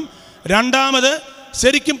പ്രാർത്ഥിക്കണം. 2ാമത്,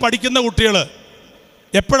 ശരിക്കും പഠിക്കുന്ന കുട്ടികൾ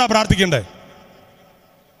എപ്പോഴാണ് പ്രാർത്ഥിക്കേണ്ടത്?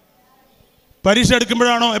 പരീക്ഷ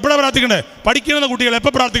എടുക്കുമ്പോഴാണോ? എപ്പോഴാണ് പ്രാർത്ഥിക്കണ്ടേ? പഠിക്കുന്ന കുട്ടികൾ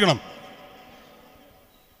എപ്പോൾ പ്രാർത്ഥിക്കണം?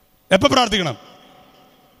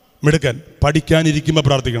 മിടുക്കൻ, പഠിക്കാനിരിക്കുമ്പോൾ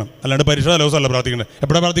പ്രാർത്ഥിക്കണം, അല്ലാണ്ട് പരീക്ഷ ദിവസമല്ല പ്രാർത്ഥിക്കണ്ടേ.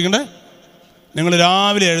 എപ്പോഴാണ് പ്രാർത്ഥിക്കണ്ടേ? നിങ്ങൾ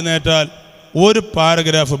രാവിലെ എഴുന്നേറ്റാൽ ഒരു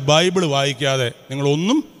പാരഗ്രാഫ് ബൈബിൾ വായിക്കാതെ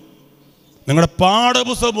നിങ്ങളുടെ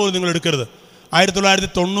പാഠപുസ്തകം പോലും നിങ്ങൾ എടുക്കരുത്.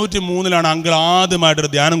 1993 അങ്കിൾ ആദ്യമായിട്ടൊരു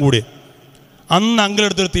ധ്യാനം കൂടിയത്. അന്ന് അങ്കിൾ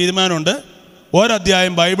എടുത്തൊരു തീരുമാനമുണ്ട്,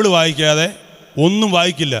 ഒരധ്യായം ബൈബിൾ വായിക്കാതെ ഒന്നും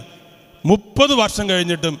വായിക്കില്ല. 30 വർഷം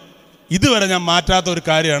കഴിഞ്ഞിട്ടും ഇതുവരെ ഞാൻ മാറ്റാത്ത ഒരു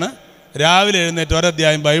കാര്യമാണ്, രാവിലെ എഴുന്നേറ്റ്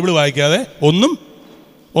ഒരധ്യായം ബൈബിൾ വായിക്കാതെ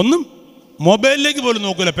ഒന്നും മൊബൈലിലേക്ക് പോലും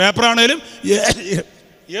നോക്കില്ല. പേപ്പറാണേലും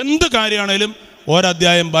എന്ത് കാര്യമാണേലും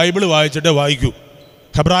ഒരധ്യായം ബൈബിൾ വായിച്ചിട്ട് വായിക്കൂ.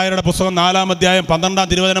 ഹെബ്രായരുടെ പുസ്തകം 4-ാം അധ്യായം 12-ാം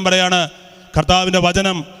തിരുവചനം പറയാണ്, കർത്താവിൻ്റെ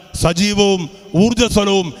വചനം സജീവവും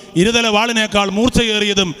ഊർജ്ജസ്വലവും ഇരുതല വാളിനേക്കാൾ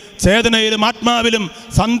മൂർച്ചയേറിയതും ചേതനയിലും ആത്മാവിലും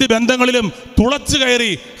സന്ധിബന്ധങ്ങളിലും തുളച്ചു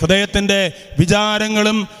കയറി ഹൃദയത്തിൻ്റെ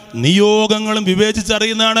വിചാരങ്ങളും നിയോഗങ്ങളും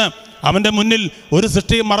വിവേചിച്ചറിയുന്നതാണ്. അവൻ്റെ മുന്നിൽ ഒരു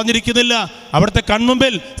സൃഷ്ടിയും മറഞ്ഞിരിക്കുന്നില്ല. അവിടുത്തെ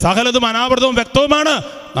കൺമുമ്പിൽ സകലതും അനാവൃതവും വ്യക്തവുമാണ്.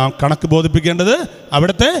 നാം കണക്ക് ബോധിപ്പിക്കേണ്ടത്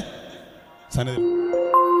അവിടുത്തെ സന്നിധിയിൽ.